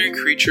legendary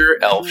creature,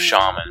 elf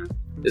shaman.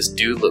 This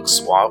dude looks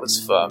suave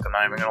as fuck, I'm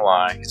not even gonna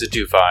lie. He's a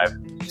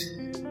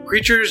 2/5.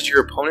 Creatures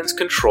your opponents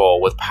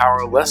control with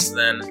power less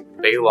than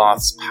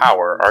Baloth's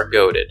power are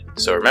goaded.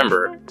 So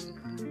remember,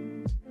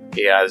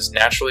 he has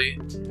naturally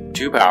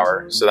 2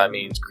 power, so that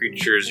means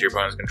creatures your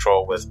opponents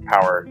control with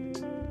power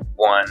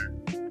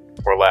 1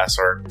 or less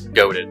are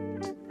goaded.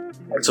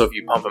 And so if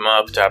you pump him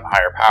up to have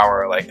higher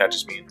power, like that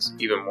just means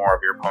even more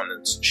of your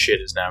opponent's shit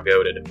is now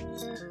goaded.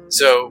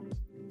 So,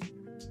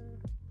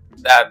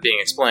 that being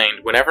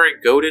explained, whenever a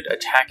goaded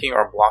attacking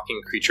or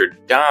blocking creature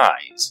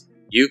dies,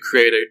 you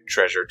create a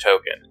treasure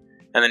token,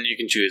 and then you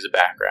can choose a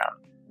background.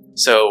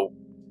 So,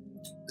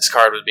 this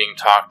card was being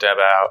talked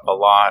about a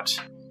lot,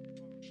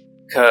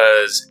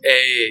 because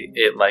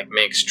it like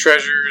makes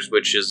treasures,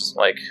 which is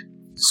like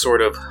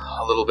sort of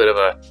a little bit of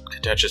a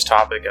contentious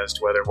topic as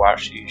to whether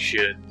Washi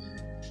should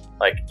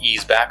like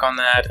ease back on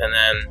that. And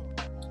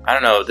then I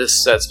don't know,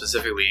 this set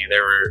specifically,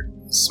 there were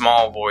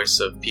small voice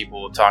of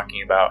people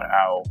talking about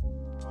how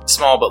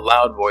small but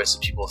loud voice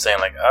of people saying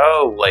like,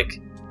 oh, like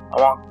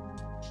I want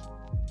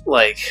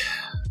like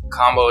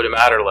combo to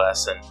matter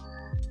less, and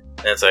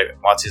it's like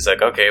WotC's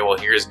like, okay, well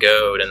here's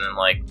goad, and then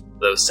like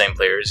those same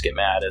players get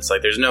mad. It's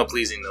like there's no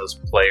pleasing those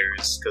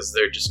players because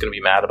they're just going to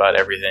be mad about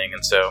everything.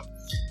 And so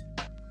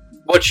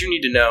what you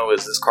need to know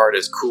is this card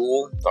is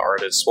cool, the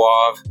art is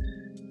suave.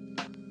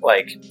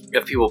 Like,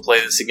 if people play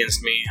this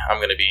against me, I'm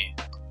going to be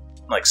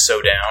like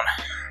so down.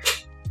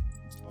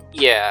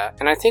 Yeah,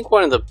 and I think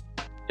one of the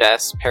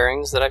best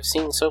pairings that I've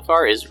seen so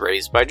far is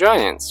Raised by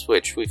Giants,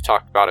 which we've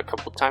talked about a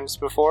couple times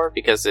before,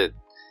 because it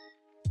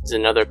is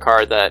another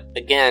card that,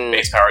 again,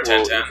 base power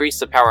will 10/10. increase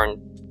the power.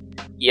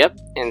 Yep,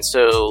 and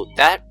so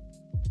that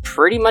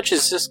pretty much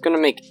is just going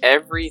to make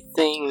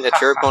everything that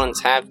your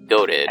opponents have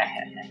goaded,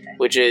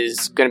 which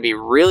is going to be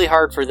really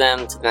hard for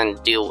them to then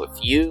deal with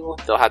you.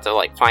 They'll have to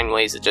like find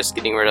ways of just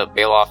getting rid of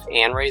Baloth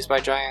and Raised by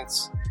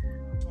Giants.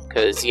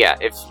 Because, yeah,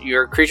 if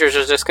your creatures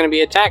are just going to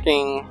be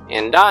attacking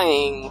and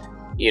dying,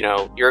 you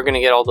know, you're going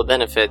to get all the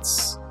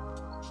benefits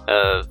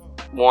of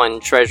 1,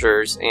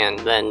 treasures, and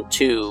then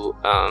 2,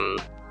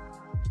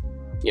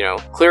 you know,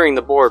 clearing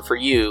the board for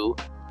you.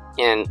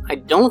 And I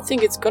don't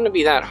think it's going to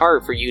be that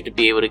hard for you to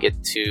be able to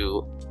get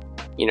to,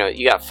 you know,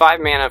 you got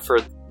 5 mana for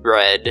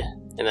red,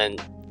 and then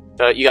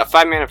you got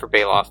 5 mana for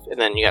Baloth, and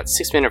then you got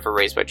 6 mana for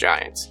Raised by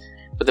Giants.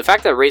 But the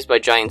fact that Raised by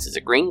Giants is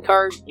a green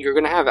card, you're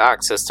going to have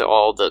access to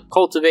all the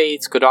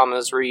Cultivates,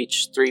 Kodama's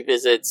Reach, 3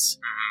 Visits,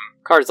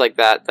 cards like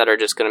that are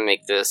just going to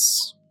make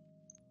this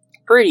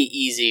pretty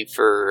easy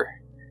for,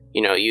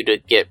 you to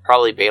get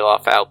probably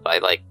Baloth out by,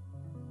 like,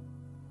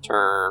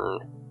 turn,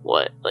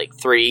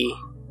 3?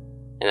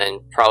 And then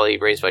probably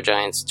Raised by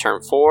Giants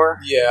turn 4?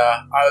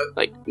 Yeah.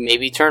 Like,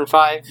 maybe turn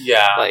 5?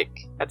 Yeah.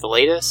 Like, at the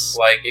latest?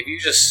 Like, if you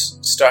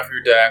just stuff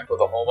your deck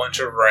with a whole bunch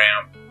of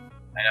ramp,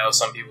 I know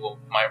some people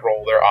might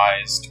roll their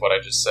eyes to what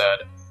I just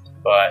said,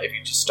 but if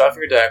you just stuff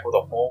your deck with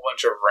a whole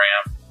bunch of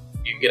ramp,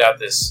 you can get out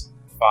this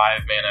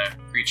 5 mana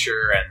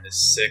creature and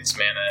this 6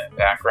 mana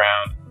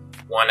background,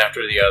 one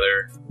after the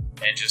other,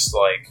 and just,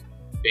 like,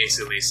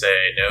 basically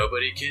say,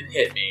 nobody can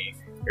hit me,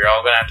 you're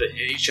all gonna have to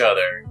hit each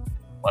other.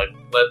 Like,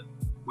 let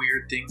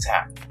weird things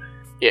happen.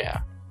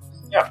 Yeah.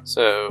 Yeah.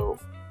 So,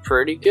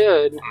 pretty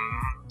good.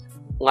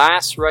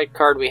 Last right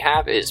card we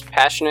have is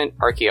Passionate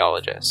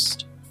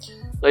Archaeologist.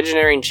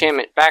 Legendary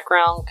enchantment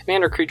background.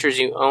 Commander creatures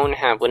you own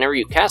have, whenever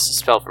you cast a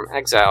spell from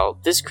exile,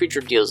 this creature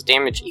deals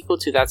damage equal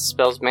to that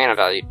spell's mana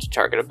value to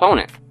target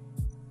opponent.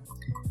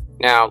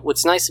 Now,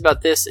 what's nice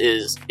about this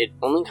is it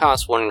only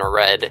costs 1 in a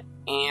red,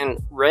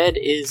 and red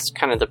is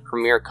kind of the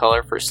premier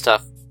color for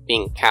stuff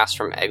being cast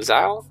from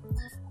exile.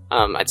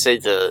 I'd say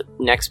the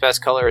next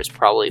best color is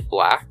probably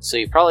black, so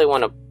you probably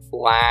want a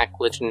black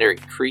legendary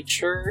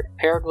creature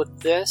paired with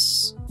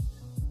this.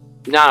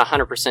 Not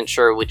 100%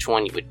 sure which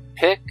one you would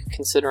pick,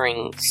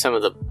 considering some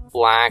of the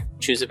black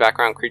choose a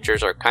background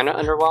creatures are kind of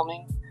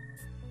underwhelming.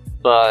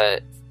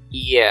 But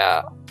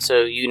yeah,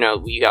 so you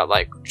got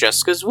like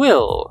Jessica's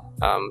Will,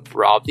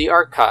 Rob the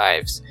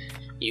Archives,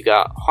 you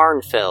got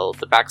Harnfell,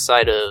 the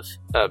backside of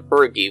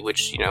Burgi,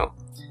 which,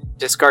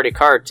 discard a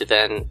card to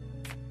then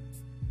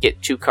get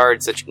 2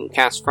 cards that you can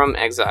cast from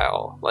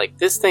exile. Like,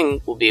 this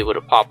thing will be able to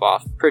pop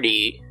off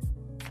pretty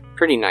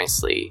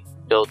nicely,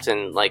 built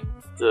in, like,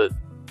 the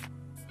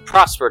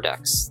Prosper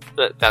decks.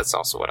 That's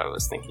also what I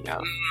was thinking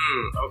of.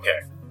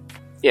 Okay.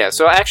 Yeah,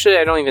 so actually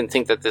I don't even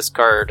think that this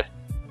card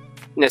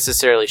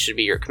necessarily should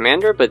be your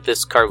commander, but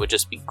this card would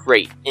just be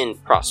great in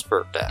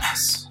Prosper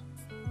decks.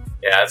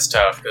 Yeah, it's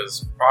tough,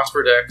 because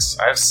Prosper decks,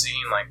 I've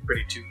seen, like,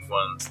 pretty tuned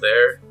ones.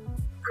 They're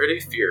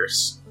pretty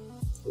fierce.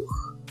 Oof.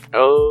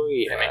 Oh,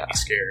 They yeah. make me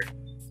scared.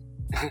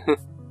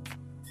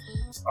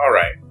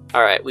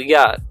 Alright, we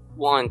got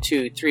 1,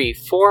 2, 3,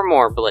 4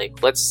 more,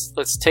 Blake. Let's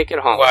take it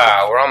home.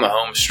 wow, we're on the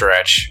home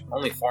stretch.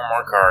 Only 4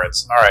 more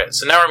cards. Alright,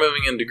 so now we're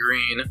moving into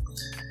green.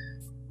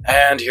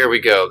 And here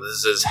we go.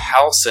 This is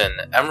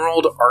Halcyon,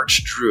 Emerald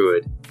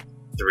Archdruid.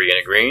 3 and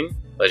a green.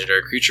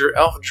 Legendary creature,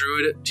 Elf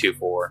Druid,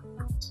 2/4.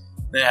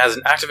 Then it has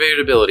an activated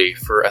ability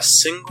for a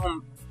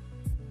single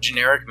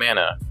generic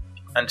mana.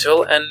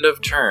 Until end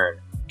of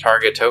turn,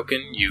 target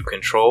token you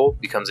control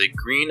becomes a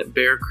green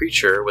bear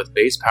creature with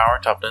base power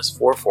and toughness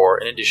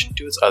 4/4 in addition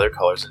to its other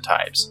colors and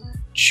types.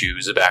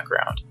 Choose a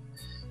background.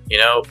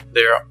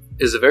 There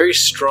is a very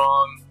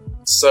strong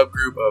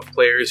subgroup of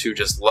players who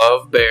just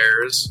love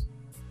bears,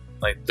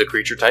 like the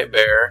creature type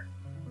bear,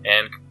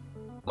 and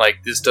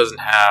like this doesn't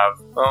have,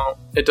 well,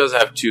 it does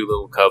have 2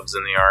 little cubs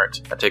in the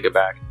art. I take it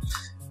back.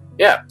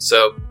 Yeah,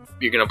 so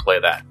you're gonna play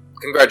that.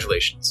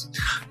 Congratulations.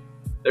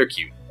 They're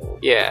cute.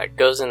 Yeah, it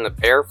goes in the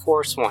Bear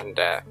Force 1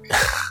 deck.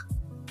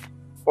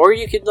 Or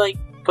you could, like,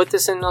 put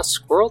this in a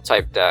Squirrel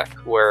type deck,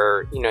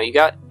 where,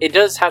 it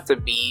does have to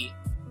be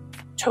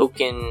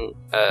token,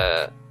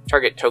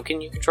 target token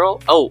you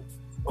control. Oh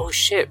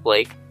shit,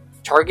 Blake.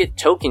 Target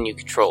token you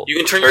control. You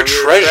can turn your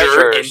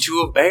treasure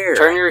into a bear.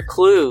 Turn your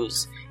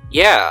clues.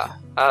 Yeah.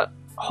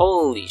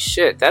 Holy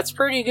shit, that's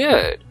pretty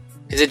good.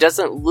 Because it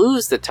doesn't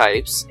lose the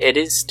types. It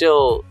is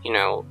still,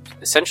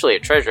 essentially a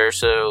treasure,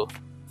 so...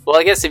 Well,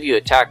 I guess if you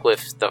attack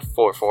with the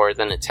 4/4,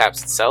 then it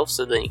taps itself,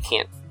 so then you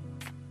can't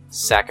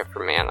sack it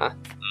for mana,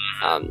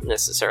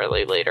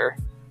 necessarily later.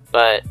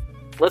 But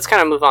let's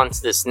kind of move on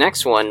to this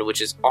next one,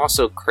 which is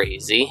also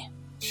crazy.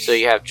 So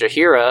you have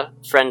Jaheira,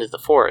 Friend of the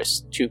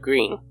Forest, 2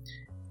 green.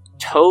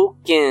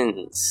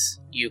 Tokens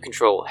you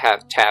control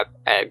have tap,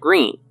 add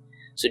green.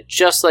 So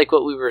just like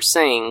what we were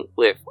saying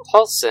with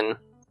Halcyon,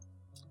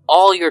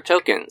 all your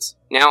tokens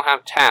now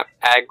have tap,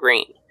 add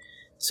green.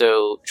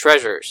 So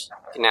treasures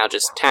can now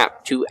just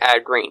tap to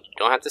add green. You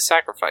don't have to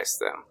sacrifice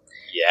them.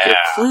 Yeah. Your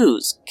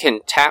clues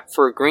can tap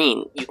for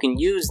green. You can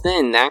use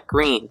then that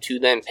green to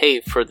then pay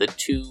for the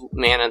 2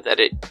 mana that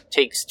it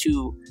takes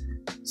to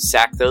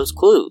sack those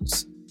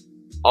clues.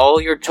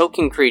 All your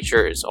token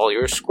creatures, all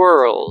your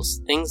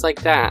squirrels, things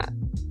like that.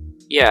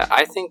 Yeah,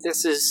 I think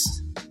this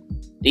is...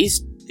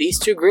 These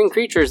 2 green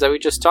creatures that we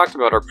just talked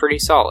about are pretty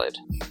solid.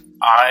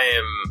 I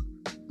am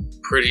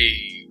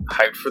pretty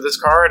hyped for this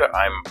card.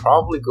 I'm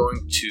probably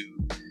going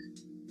to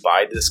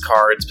buy this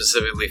card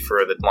specifically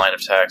for the line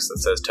of text that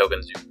says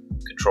tokens you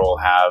control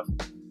have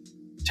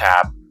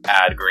tap,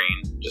 add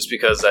green, just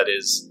because that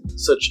is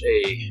such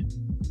a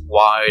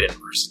wide and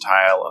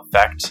versatile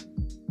effect.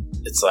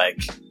 It's like,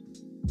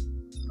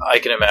 I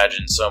can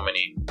imagine so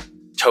many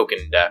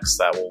token decks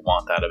that will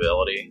want that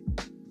ability.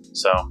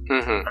 So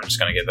I'm just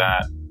gonna get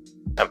that.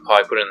 I'd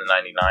probably put in the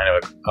 99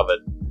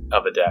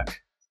 of a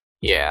deck.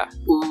 Yeah.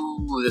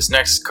 Ooh, this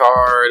next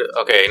card.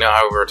 Okay, you know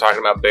how we were talking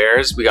about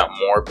bears? We got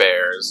more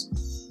bears.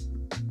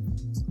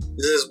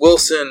 This is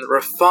Wilson,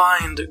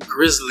 Refined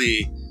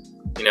Grizzly.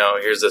 You know,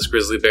 here's this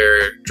grizzly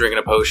bear drinking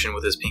a potion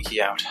with his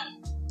pinky out.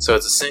 So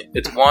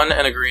it's 1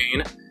 and a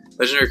green.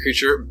 Legendary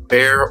creature,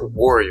 Bear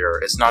Warrior.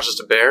 It's not just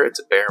a bear, it's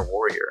a bear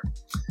warrior.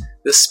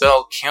 This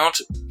spell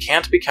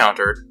can't be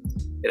countered.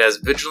 It has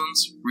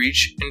Vigilance,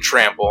 Reach, and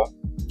Trample.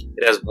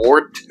 It has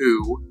Ward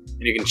 2,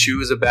 and you can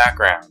choose a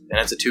background, and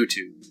it's a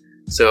 2/2.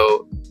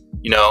 So,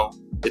 you know,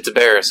 it's a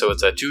bear, so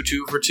it's a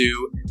 2/2 for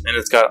 2, and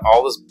it's got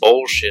all this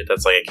bullshit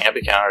that's like, it can't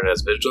be countered. It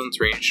has Vigilance,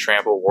 Reach,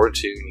 Trample, Ward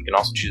 2, and you can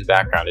also choose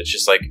background. It's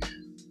just like,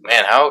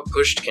 man, how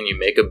pushed can you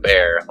make a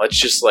bear? Let's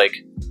just, like,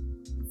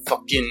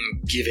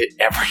 fucking give it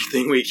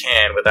everything we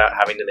can without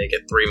having to make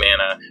it 3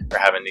 mana, or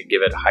having to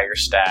give it higher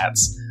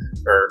stats,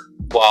 or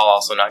while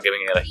also not giving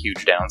it a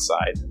huge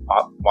downside.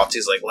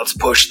 Watsy's like, let's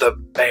push the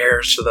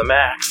bears to the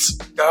max.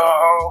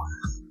 Go!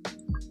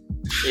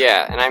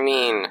 Yeah, and I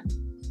mean,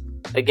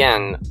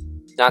 again,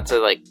 not to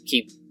like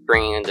keep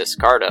bringing this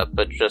card up,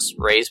 but just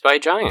Raised by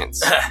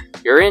Giants.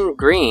 You're in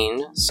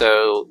green,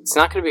 so it's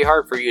not going to be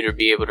hard for you to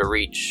be able to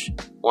reach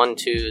 1,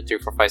 2, 3,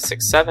 4, 5,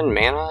 6, 7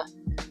 mana.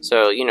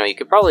 So, you know, you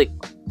could probably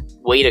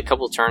wait a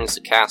couple turns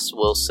to cast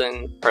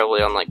Wilson,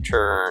 probably on like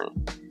turn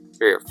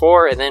 3 or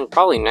 4, and then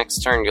probably next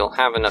turn you'll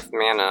have enough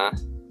mana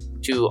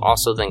to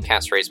also then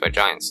cast Raised by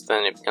Giants.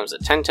 Then it becomes a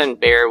 10/10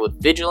 bear with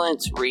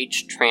Vigilance,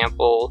 Reach,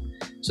 Trample.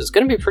 So it's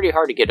going to be pretty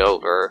hard to get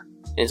over.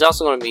 And it's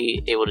also going to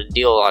be able to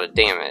deal a lot of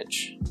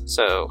damage.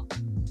 So,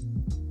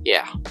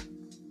 yeah.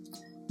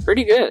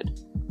 Pretty good.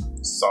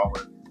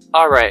 Solid.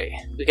 Alright,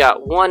 we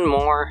got one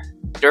more.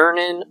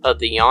 Durnan of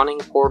the Yawning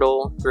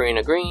Portal, 3 and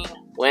a green.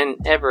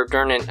 Whenever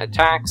Durnan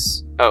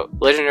attacks... Oh,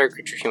 Legendary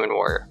Creature Human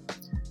Warrior.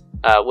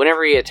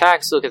 Whenever he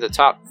attacks, look at the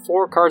top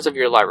 4 cards of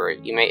your library.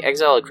 You may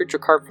exile a creature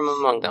card from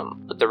among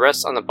them. Put the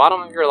rest on the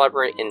bottom of your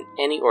library in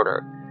any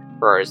order.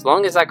 For as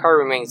long as that card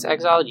remains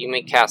exiled, you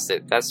may cast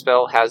it. That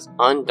spell has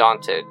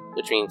Undaunted,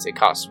 which means it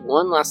costs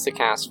 1 less to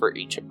cast for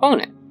each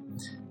opponent.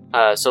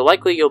 So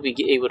likely you'll be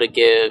able to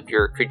give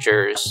your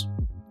creatures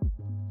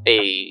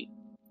a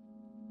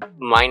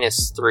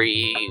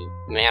 -3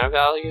 mana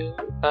value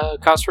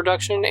cost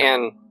reduction,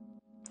 and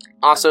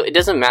also it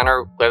doesn't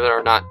matter whether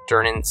or not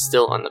Durnan's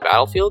still on the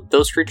battlefield.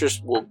 Those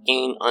creatures will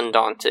gain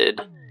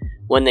Undaunted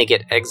when they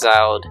get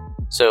exiled,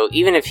 so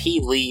even if he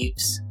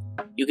leaves,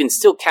 you can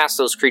still cast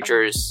those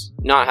creatures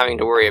not having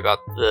to worry about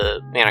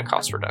the mana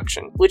cost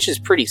reduction, which is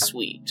pretty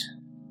sweet.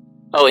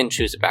 Oh, and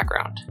choose a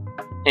background.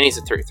 And he's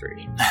a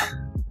 3/3.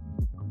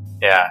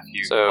 Yeah,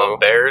 if you love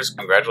bears,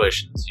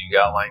 congratulations. You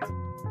got, like,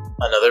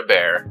 another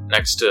bear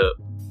next to,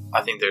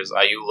 I think there's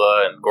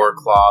Ayula and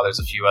Goreclaw. There's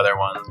a few other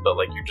ones, but,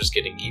 like, you're just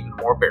getting even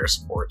more bear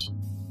support.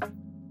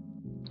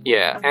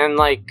 Yeah, and,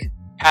 like,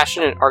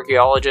 Passionate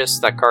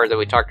Archaeologist, that card that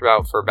we talked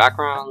about for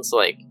backgrounds,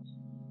 like,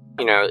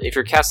 you know, if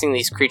you're casting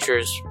these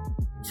creatures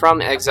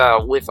from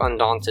exile with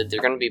Undaunted,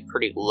 they're going to be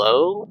pretty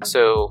low,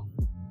 so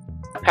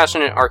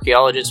Passionate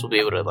Archaeologist will be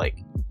able to, like,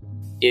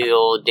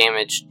 deal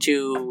damage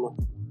to,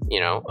 you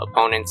know,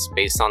 opponents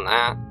based on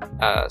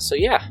that. So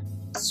yeah.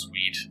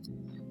 Sweet.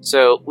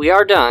 So we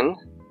are done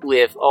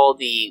with all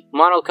the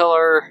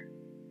monocolor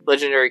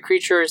legendary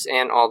creatures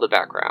and all the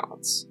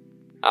backgrounds,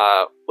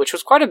 which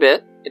was quite a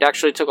bit. It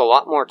actually took a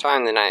lot more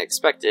time than I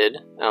expected.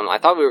 I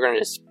thought we were going to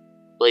just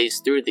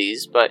blaze through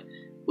these, but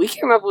we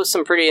came up with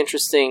some pretty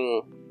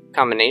interesting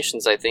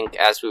combinations, I think,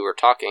 as we were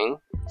talking.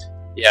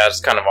 Yeah,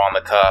 it's kind of on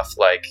the cuff.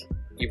 Like,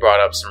 you brought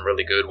up some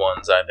really good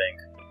ones, I think.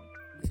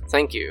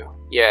 Thank you.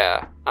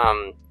 Yeah.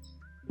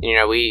 You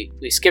know, we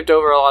skipped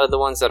over a lot of the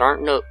ones that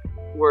aren't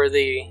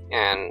noteworthy,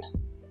 and,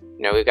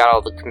 you know, we got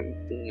all the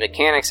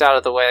mechanics out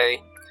of the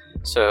way.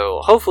 So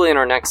hopefully in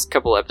our next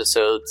couple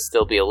episodes,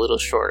 they'll be a little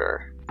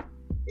shorter.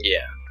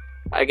 Yeah.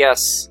 I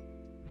guess,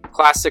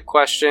 classic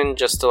question,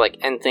 just to, like,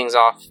 end things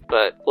off,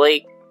 but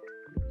Blake,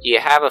 do you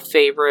have a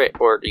favorite,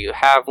 or do you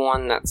have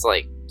one that's,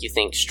 like, you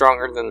think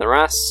stronger than the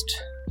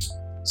rest?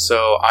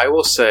 So I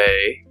will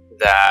say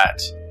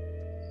that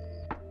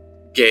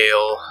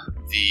Gale,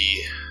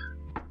 the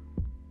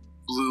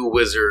blue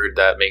wizard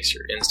that makes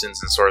your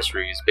instants and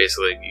sorceries,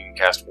 basically you can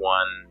cast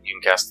one, you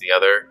can cast the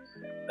other.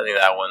 I think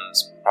that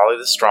one's probably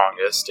the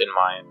strongest in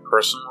my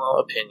personal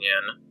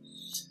opinion.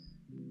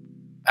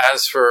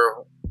 As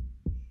for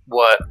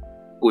what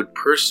would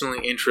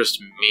personally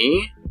interest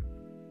me,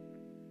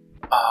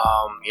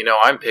 you know,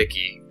 I'm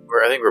picky.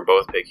 I think we're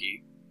both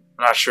picky.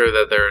 I'm not sure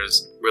that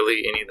there's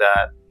really any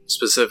that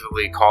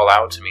specifically call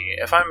out to me,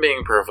 if I'm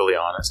being perfectly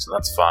honest, and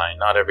that's fine.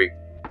 Not every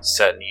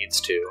set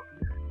needs to.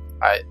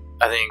 I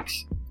think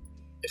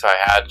if I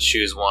had to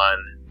choose one,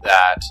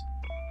 that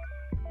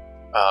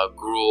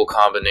Gruul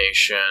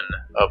combination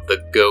of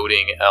the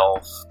goading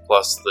elf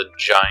plus the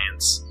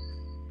giants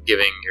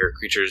giving your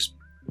creatures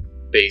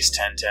base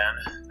 10/10,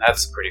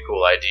 that's a pretty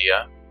cool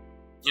idea.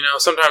 You know,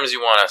 sometimes you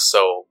want to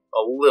sow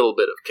a little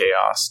bit of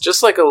chaos,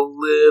 just like a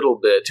little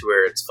bit, to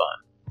where it's fun.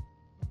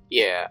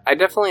 Yeah, I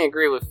definitely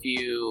agree with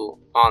you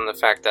on the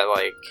fact that,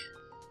 like,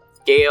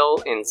 Gale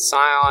and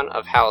Scion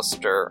of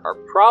Halster are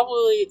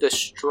probably the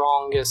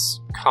strongest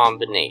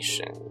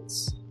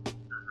combinations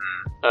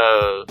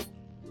of,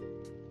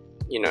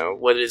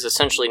 what is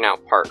essentially now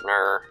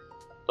partner,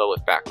 but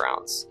with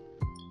backgrounds.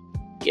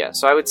 Yeah,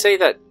 so I would say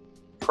that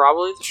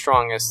probably the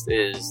strongest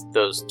is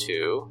those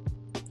two.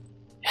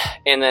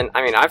 And then,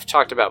 I've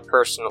talked about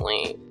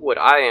personally what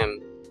I am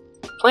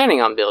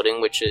planning on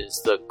building, which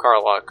is the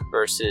Karlach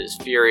versus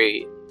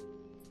Fury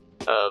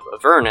of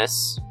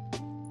Avernus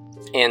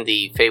and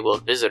the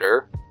Feywild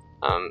Visitor.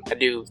 I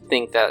do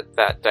think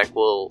that deck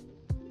will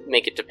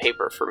make it to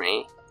paper for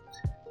me.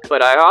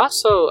 But I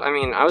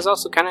was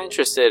also kind of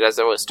interested as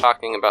I was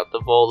talking about the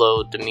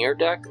Volo Dimir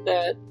deck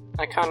that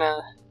I kind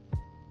of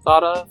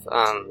thought of.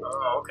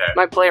 Okay.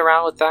 Might play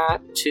around with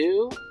that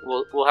too.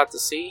 We'll have to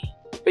see.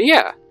 But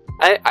yeah,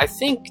 I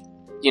think,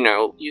 you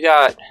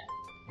got,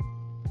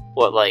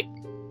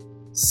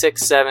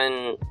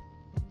 6-7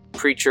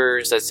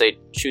 creatures that say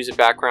choose a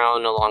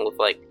background along with,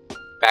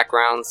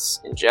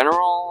 backgrounds in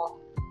general.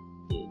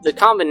 The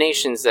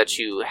combinations that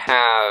you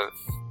have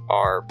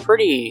are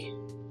pretty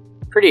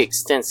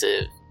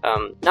extensive.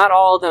 Not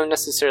all of them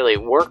necessarily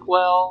work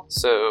well,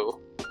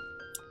 so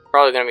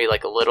probably going to be,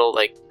 a little,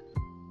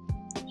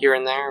 here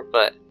and there,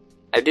 but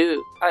I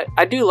do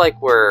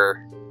like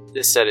where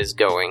this set is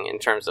going in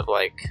terms of,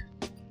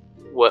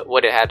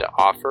 what it had to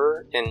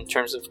offer in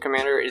terms of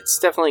Commander. It's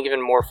definitely given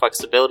more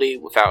flexibility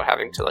without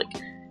having to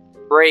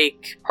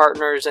break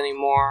partners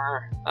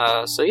anymore.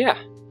 So yeah.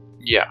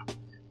 Yeah.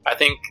 I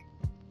think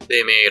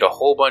they made a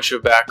whole bunch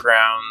of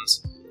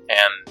backgrounds,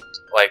 and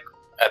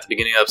at the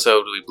beginning of the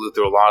episode we blew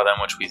through a lot of them,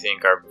 which we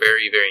think are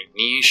very, very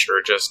niche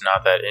or just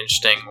not that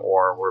interesting,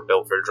 or were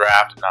built for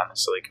draft and not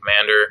necessarily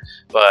Commander.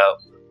 But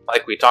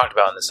like we talked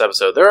about in this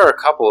episode, there are a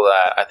couple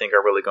that I think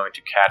are really going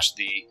to catch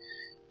the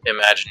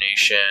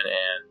imagination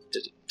and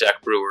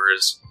deck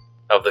brewers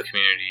of the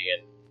community,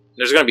 and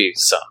there's going to be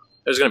some.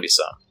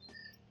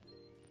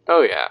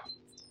 Oh yeah.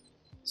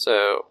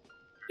 So,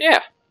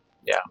 yeah.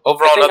 Yeah.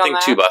 Overall, nothing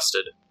too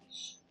busted.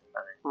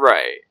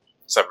 Right.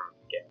 Except for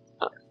the game.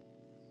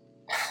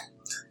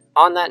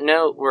 On that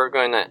note, we're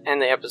going to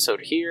end the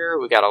episode here.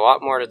 We got a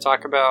lot more to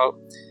talk about.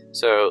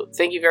 So,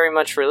 thank you very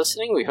much for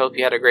listening. We hope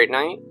you had a great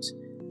night.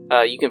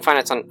 You can find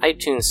us on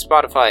iTunes,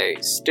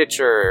 Spotify,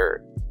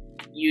 Stitcher,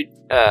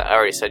 I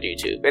already said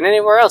YouTube, and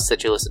anywhere else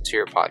that you listen to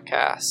your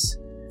podcasts.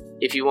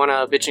 If you want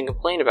to bitch and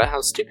complain about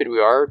how stupid we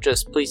are,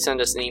 just please send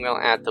us an email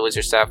at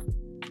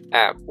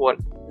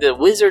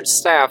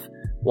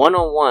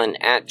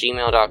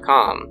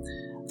thewizardstaff101@gmail.com.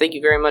 Thank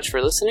you very much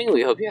for listening.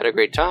 We hope you had a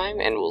great time,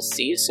 and we'll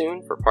see you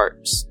soon for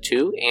parts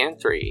 2 and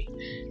 3.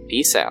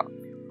 Peace out.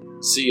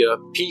 See ya.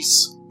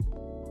 Peace.